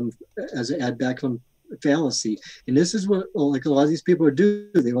baculum as an ad baculum fallacy. And this is what like a lot of these people do.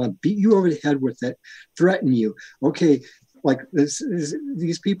 They want to beat you over the head with it, threaten you. Okay, like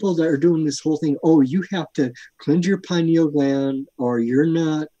these people that are doing this whole thing. Oh, you have to cleanse your pineal gland, or you're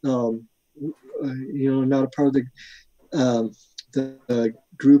not, not a part of the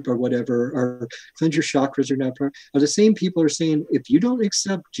group or whatever, or cleanse your chakras or not part. Are the same people are saying if you don't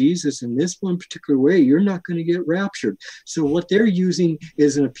accept Jesus in this one particular way, you're not going to get raptured. So what they're using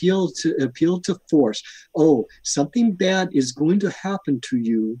is an appeal to force. Oh, something bad is going to happen to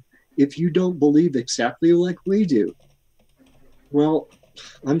you if you don't believe exactly like we do. Well,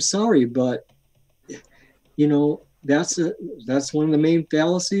 I'm sorry, but that's one of the main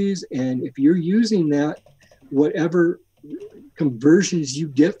fallacies. And if you're using that, whatever conversions you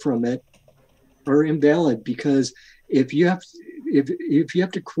get from it are invalid, because if you have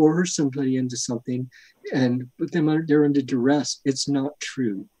to coerce somebody into something and put them they're under duress, it's not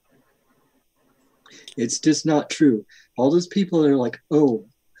true. It's just not true. All those people that are like, oh,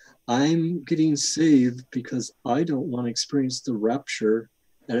 I'm getting saved because I don't want to experience the rapture,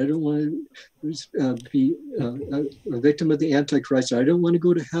 and I don't want to be a victim of the Antichrist. I don't want to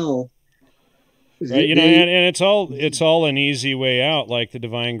go to hell. Right, and it's all an easy way out, like the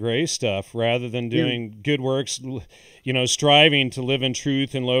divine grace stuff, rather than doing good works, striving to live in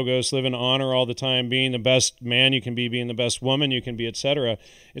truth and logos, live in honor all the time, being the best man you can be, being the best woman you can be, etc.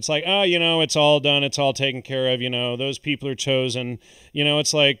 It's like, it's all done, it's all taken care of, those people are chosen.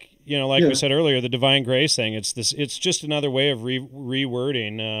 It's like, we said earlier, the divine grace thing. It's just another way of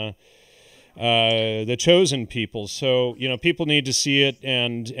rewording the chosen people. So people need to see it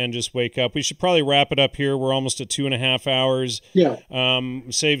and just wake up. We should probably wrap it up here. We're almost at 2.5 hours.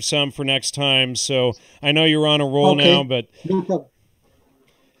 Save some for next time. So I know you're on a roll now, but no problem.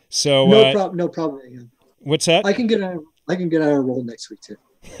 So no problem. Yeah. What's that? I can get on a roll next week too.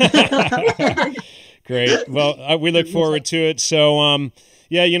 Great. Well, we look forward to it. So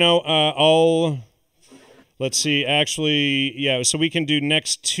let's see. Actually, so we can do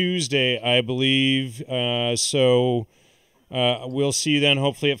next Tuesday, I believe. So we'll see you then,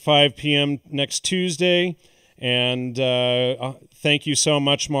 hopefully at 5 p.m. next Tuesday. And thank you so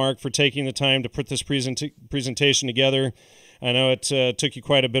much, Mark, for taking the time to put this presentation together. I know it took you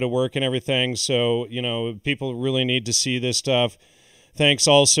quite a bit of work and everything. So, people really need to see this stuff. Thanks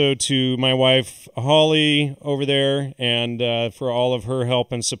also to my wife, Holly, over there, and for all of her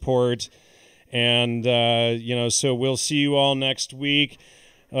help and support. And, so we'll see you all next week.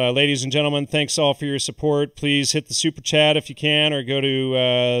 Ladies and gentlemen, thanks all for your support. Please hit the super chat if you can, or go to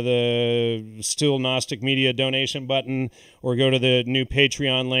the Still Gnostic Media donation button, or go to the new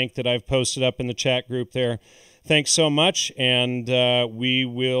Patreon link that I've posted up in the chat group there. Thanks so much, and we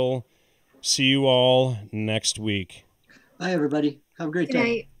will see you all next week. Bye, everybody. Have a great day. Good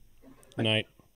night. Good night.